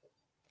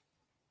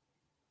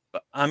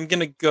I'm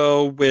gonna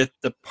go with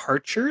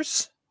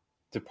Departures.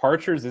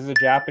 Departures is a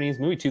Japanese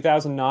movie.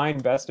 2009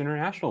 Best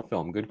International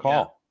Film. Good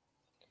call.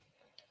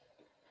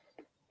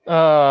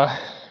 Well,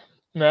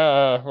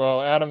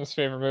 Adam's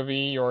favorite movie,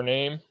 Your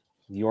Name.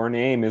 Your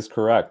Name is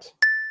correct.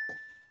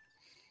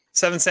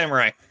 Seven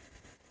Samurai.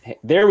 Hey,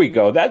 there we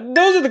go.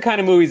 Those are the kind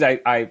of movies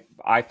I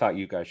thought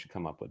you guys should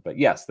come up with. But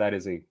yes, that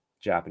is a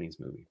Japanese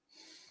movie.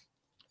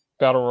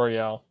 Battle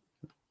Royale.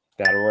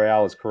 Battle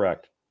Royale is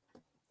correct.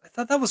 I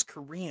thought that was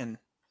Korean.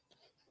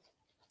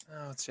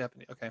 Oh, it's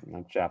Japanese. Okay.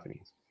 Not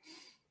Japanese.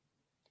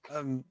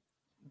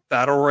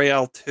 Battle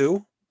Royale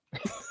 2.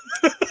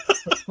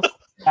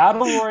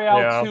 Battle Royale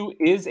Yeah. 2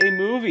 is a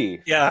movie.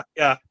 Yeah.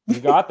 You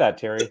got that,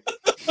 Terry.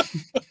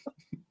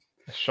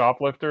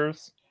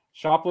 Shoplifters.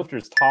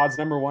 Shoplifters, Todd's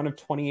number 1 of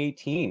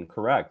 2018.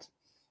 Correct.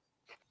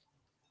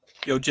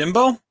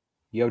 Yojimbo.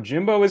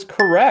 Yojimbo is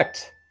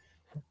correct.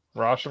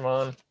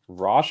 Rashomon.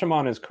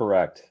 Rashomon is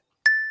correct.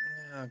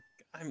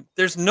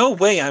 There's no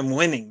way I'm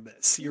winning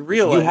this. You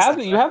realize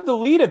You have the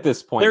lead at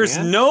this point. there's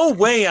man. no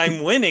way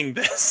I'm winning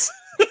this.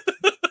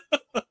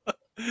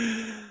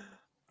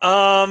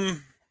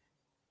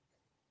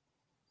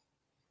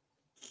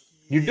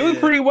 You're doing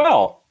pretty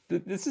well.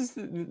 This is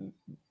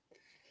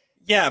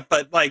Yeah,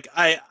 but like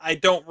I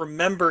don't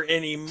remember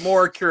any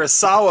more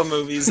Kurosawa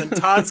movies, and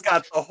Todd's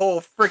got the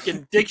whole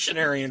freaking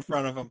dictionary in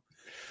front of him.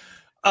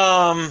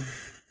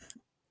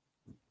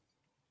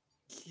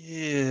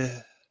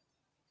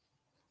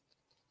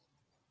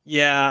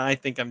 Yeah, I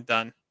think I'm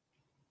done.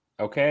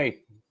 okay.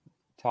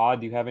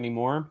 Todd, do you have any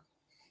more?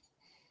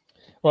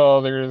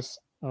 Well, there's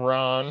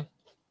Ron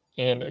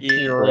and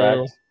Akira.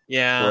 Correct.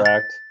 Yeah.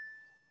 Correct.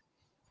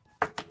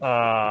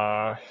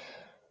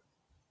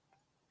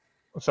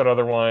 What's that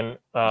other one?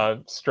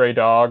 Stray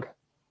Dog.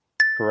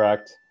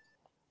 Correct.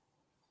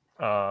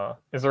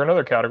 Is there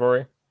another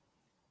category?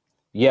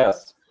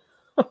 Yes.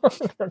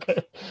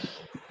 Okay.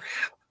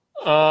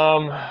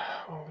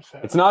 What was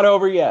that? It's not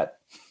over yet.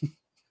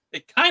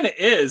 It kind of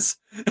is.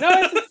 No,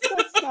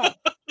 it's not.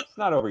 It's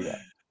not over yet.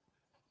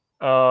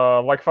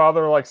 Like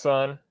father, like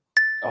son.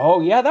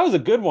 Oh yeah, that was a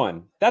good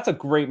one. That's a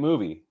great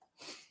movie.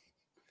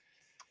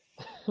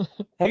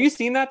 Have you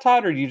seen that,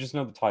 Todd, or do you just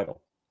know the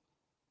title?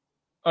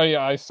 Oh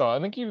yeah, I saw. I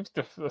think you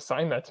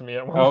assigned that to me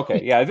at one Oh, okay,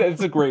 point. yeah,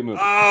 it's a great movie.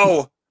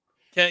 Oh,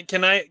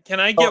 can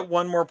I get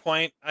one more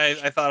point?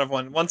 I thought of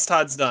one. Once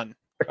Todd's done.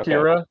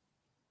 Akira.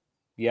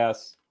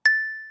 Yes.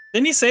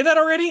 Didn't he say that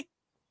already?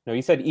 No,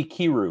 you said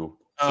Ikiru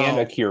and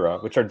Oh. Akira,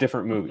 which are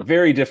different movies,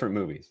 very different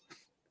movies.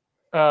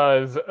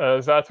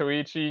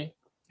 Zatoichi.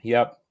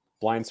 Yep.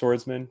 Blind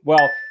Swordsman.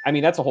 Well, I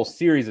mean that's a whole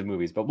series of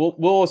movies, but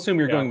we'll assume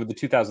you're Yeah. going with the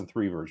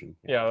 2003 version.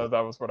 Yeah,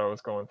 that was what I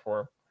was going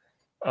for.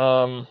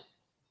 I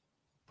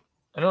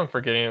know I'm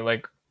forgetting.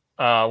 Like,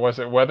 was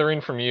it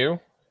Weathering from You?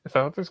 Is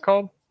that what it's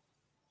called?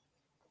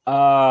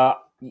 I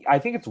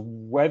think it's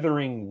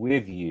Weathering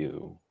with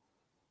You.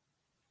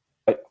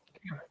 But,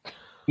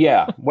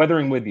 yeah,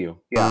 Weathering with You.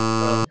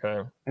 Yeah,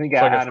 Okay. I think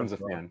So I guess Adam's a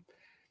that's wrong. fan.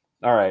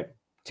 All right,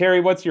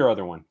 Terry, what's your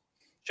other one?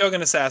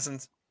 Shogun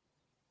Assassins.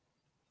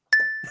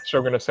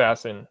 Shogun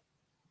Assassin.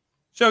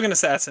 Shogun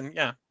Assassin.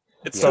 Yeah,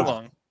 it's Yeah. too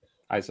long.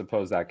 I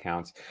suppose that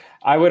counts.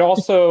 I would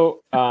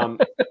also. I'm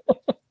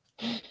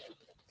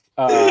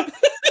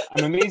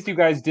amazed you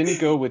guys didn't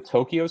go with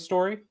Tokyo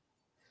Story,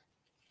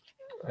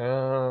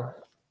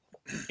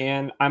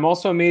 and I'm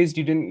also amazed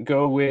you didn't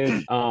go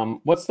with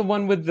what's the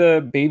one with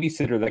the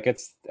babysitter that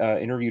gets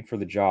interviewed for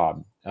the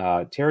job.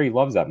 Terry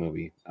loves that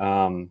movie.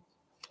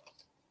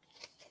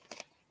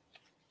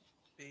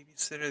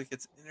 Babysitter that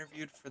gets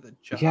interviewed for the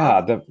job.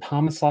 Yeah, the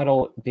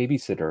homicidal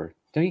babysitter.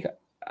 Don't you?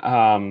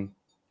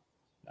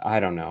 I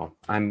don't know.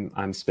 I'm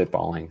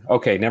spitballing.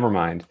 Okay, never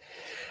mind.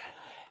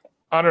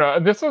 I don't know.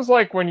 This was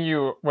like when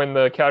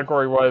the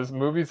category was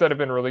movies that have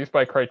been released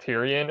by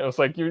Criterion. It was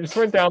like you just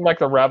went down like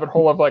the rabbit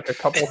hole of like a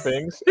couple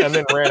things and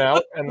then ran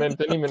out and then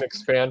didn't even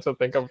expand to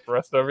think of the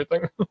rest of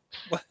everything.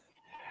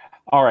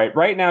 All right.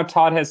 Right now,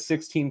 Todd has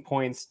 16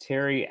 points.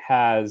 Terry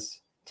has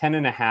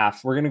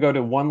 10.5. We're going to go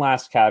to one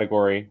last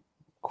category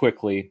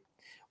quickly.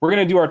 We're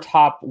going to do our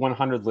top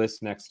 100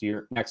 list next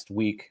year.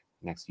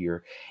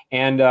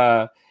 And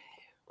on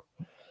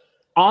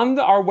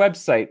our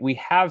website, we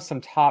have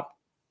some top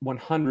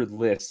 100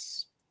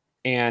 lists.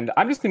 And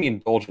I'm just going to be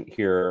indulgent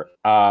here.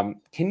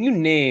 Can you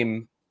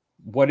name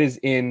what is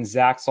in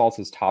Zach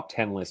Saltz's top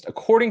 10 list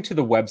according to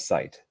the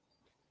website?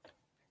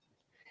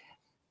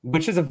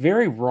 Which is a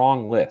very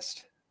wrong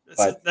list.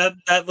 But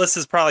That list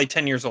is probably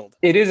 10 years old.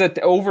 it is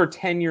over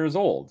 10 years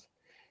old.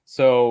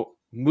 So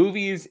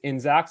movies in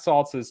Zach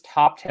Saltz's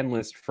top 10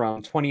 list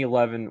from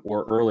 2011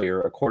 or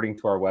earlier, according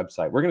to our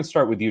website. We're going to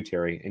start with you,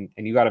 Terry,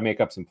 and you got to make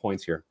up some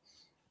points here.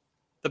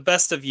 The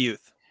Best of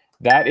Youth.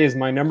 That is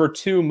my number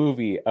 2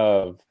 movie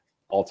of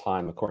all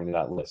time, according to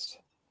that list.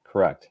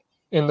 Correct.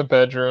 In the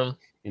Bedroom.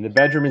 In the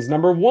Bedroom is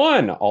number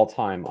 1 all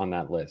time on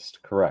that list.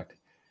 Correct.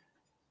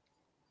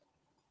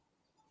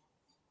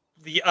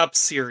 The Up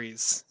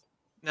series.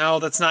 No,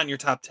 that's not in your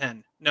top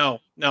 10. No,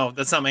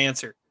 that's not my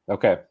answer.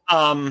 Okay.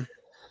 Something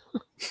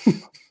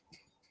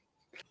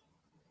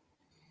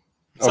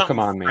come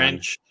on, man.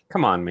 French.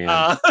 Come on,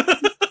 man.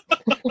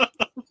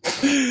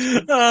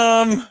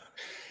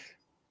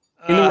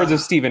 In the words of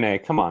Stephen A.,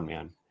 come on,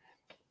 man.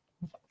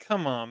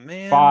 Come on,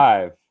 man.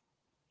 5,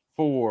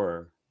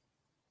 4,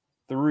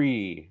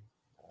 3.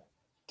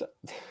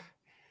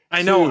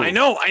 I know.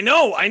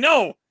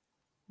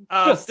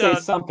 Just say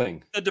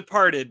something. The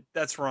Departed.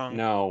 That's wrong.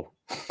 No.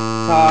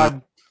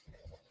 Todd.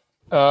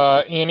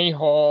 Annie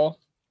Hall.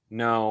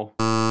 No.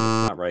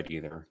 That's not right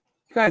either.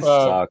 You guys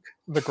Uh, suck.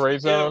 The Gray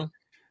Zone.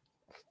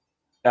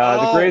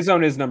 The Gray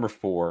Zone is number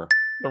 4.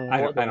 The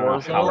I don't know War how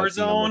Zone. that's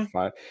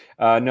number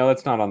 5. No,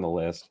 that's not on the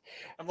list.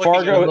 I'm looking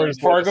at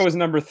Fargo yours. is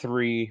number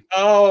 3.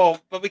 Oh,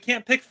 but we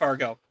can't pick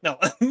Fargo. No.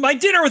 My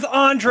Dinner with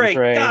Andre.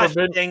 Andre. Gosh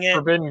dang it.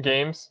 Forbidden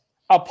Games.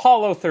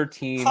 Apollo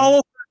 13.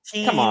 Apollo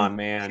 13. Come on,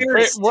 man.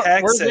 Paris, Wait,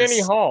 where's Texas.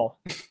 Annie Hall?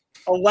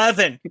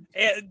 11.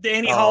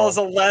 Annie Hall Oh. is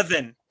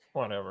 11.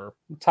 Whatever.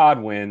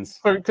 Todd wins.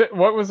 So,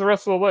 what was the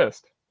rest of the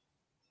list?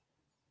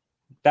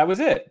 That was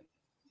it.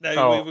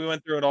 Oh. We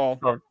went through it all.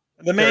 Oh,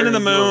 The Man in the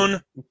Terry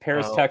Moon.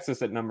 Paris, Oh.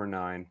 Texas at number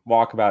 9.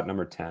 Walkabout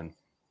number 10.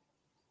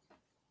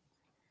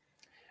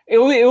 It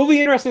will be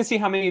interesting to see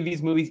how many of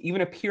these movies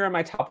even appear on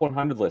my top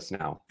 100 list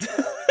now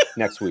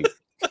next week.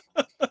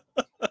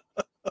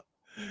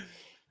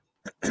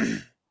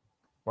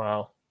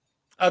 Wow.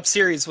 Up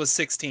series was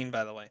 16,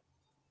 by the way.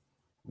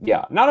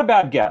 Yeah, not a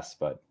bad guess,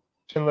 but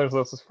Schindler's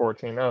List is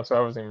 14. Oh, so I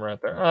wasn't even right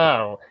there.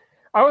 Oh,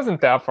 I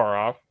wasn't that far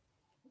off.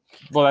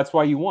 well, that's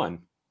why you won.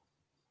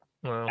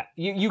 Well,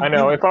 You I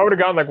know. If I would have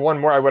gotten like one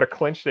more, I would have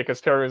clinched it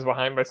because Terry was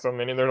behind by so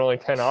many. There's only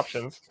 10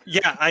 options.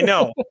 Yeah, I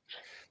know.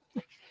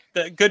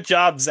 Good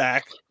job,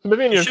 Zach.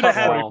 Maybe in You your should top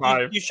have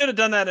 25. you should have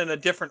done that in a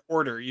different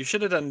order. You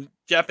should have done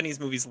Japanese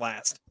movies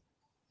last.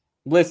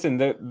 Listen,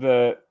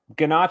 the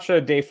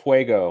Ganacha de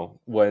Fuego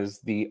was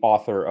the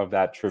author of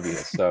that trivia,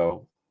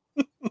 so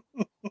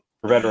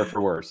better or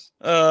for worse.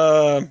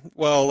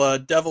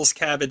 Devil's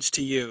cabbage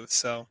to you.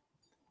 So,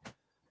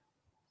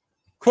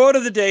 quote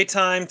of the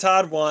daytime.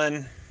 Todd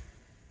won.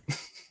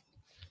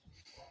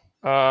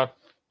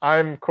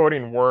 I'm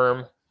quoting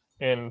Worm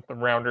in The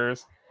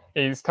Rounders.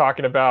 He's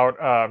talking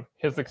about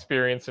his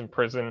experience in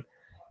prison.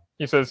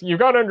 He says, "You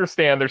got to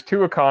understand there's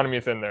two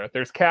economies in there.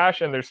 There's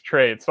cash and there's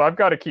trade. So I've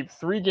got to keep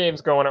 3 games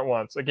going at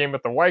once. A game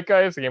with the white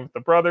guys, a game with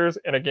the brothers,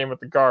 and a game with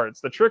the guards.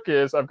 The trick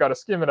is I've got to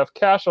skim enough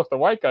cash off the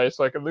white guys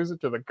so I can lose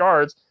it to the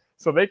guards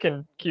so they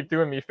can keep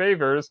doing me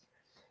favors.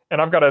 And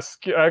I got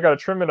to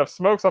trim enough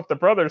smokes off the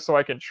brothers so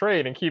I can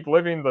trade and keep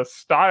living the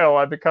style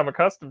I've become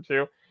accustomed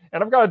to.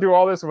 And I've got to do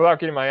all this without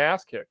getting my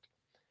ass kicked."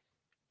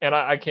 And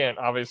I can't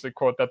obviously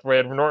quote that the way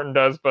Edward Norton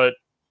does, but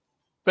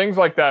things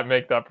like that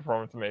make that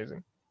performance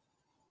amazing.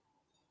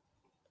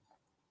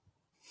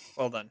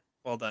 Well done.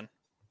 Well done.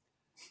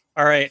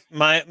 All right.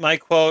 My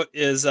quote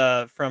is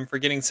from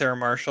Forgetting Sarah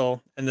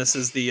Marshall, and this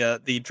is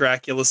the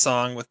Dracula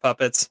song with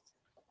puppets.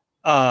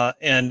 Yeah,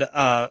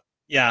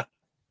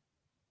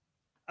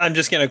 I'm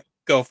just going to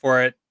go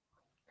for it.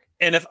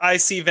 "And if I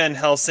see Van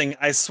Helsing,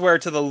 I swear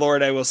to the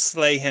Lord I will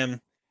slay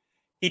him.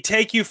 He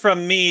take you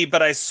from me,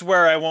 but I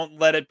swear I won't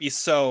let it be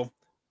so.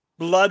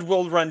 Blood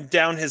will run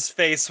down his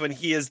face when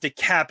he is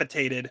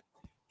decapitated.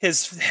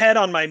 His head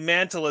on my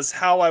mantle is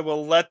how I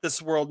will let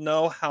this world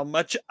know how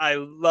much I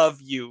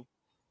love you.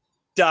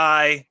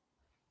 Die,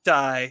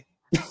 die,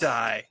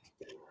 die.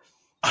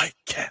 I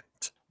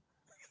can't."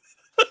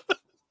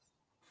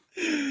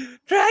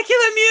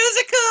 Dracula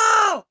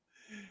musical!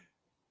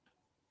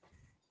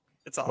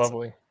 It's awesome.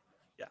 Lovely.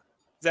 Yeah.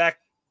 Zach?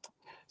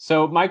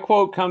 So my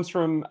quote comes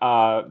from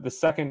the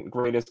second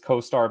greatest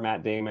co-star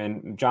Matt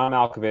Damon, John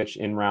Malkovich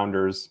in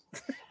Rounders.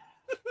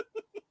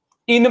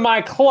 "In my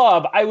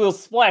club, I will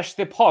splash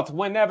the pot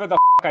whenever the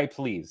I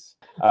please."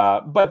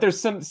 But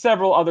there's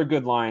several other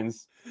good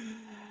lines.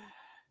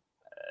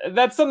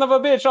 "That son of a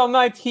bitch all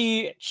night,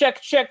 he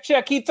check,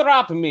 he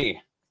trapped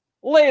me.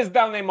 Lays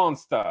down a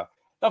monster.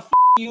 The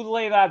you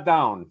lay that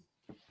down."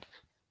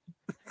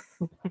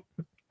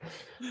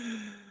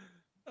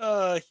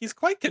 He's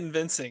quite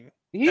convincing.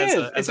 He is.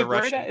 As a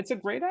Russian. It's a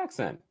great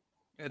accent.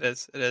 It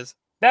is. It is.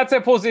 That's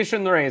a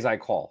position raise, I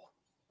call.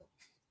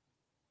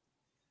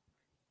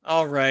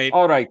 All right.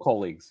 All right,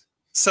 colleagues.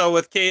 So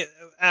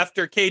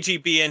after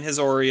KGB and his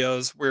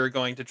Oreos, we're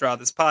going to draw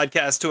this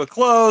podcast to a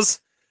close.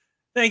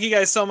 Thank you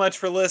guys so much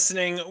for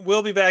listening.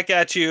 We'll be back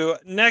at you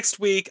next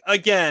week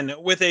again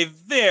with a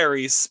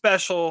very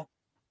special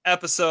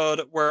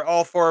episode where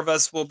all 4 of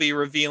us will be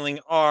revealing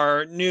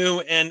our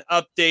new and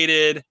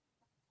updated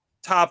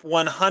top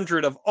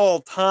 100 of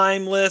all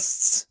time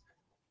lists.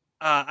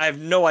 I have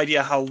no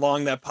idea how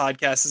long that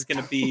podcast is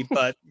going to be,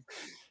 but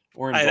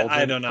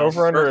I don't know.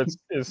 Over under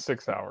is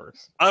 6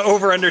 hours.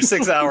 Over under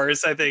 6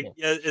 hours, I think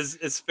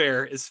is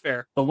fair. Is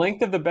fair. The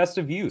length of The Best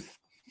of Youth.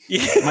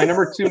 Yeah. My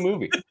number 2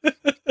 movie.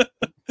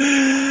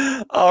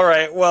 All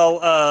right.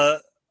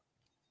 Well,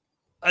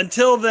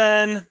 until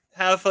then,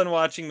 have fun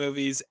watching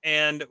movies,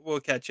 and we'll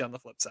catch you on the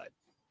flip side.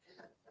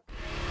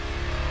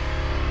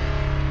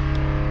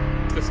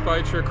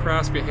 Despite your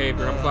crass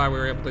behavior, I'm glad we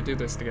were able to do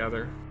this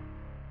together.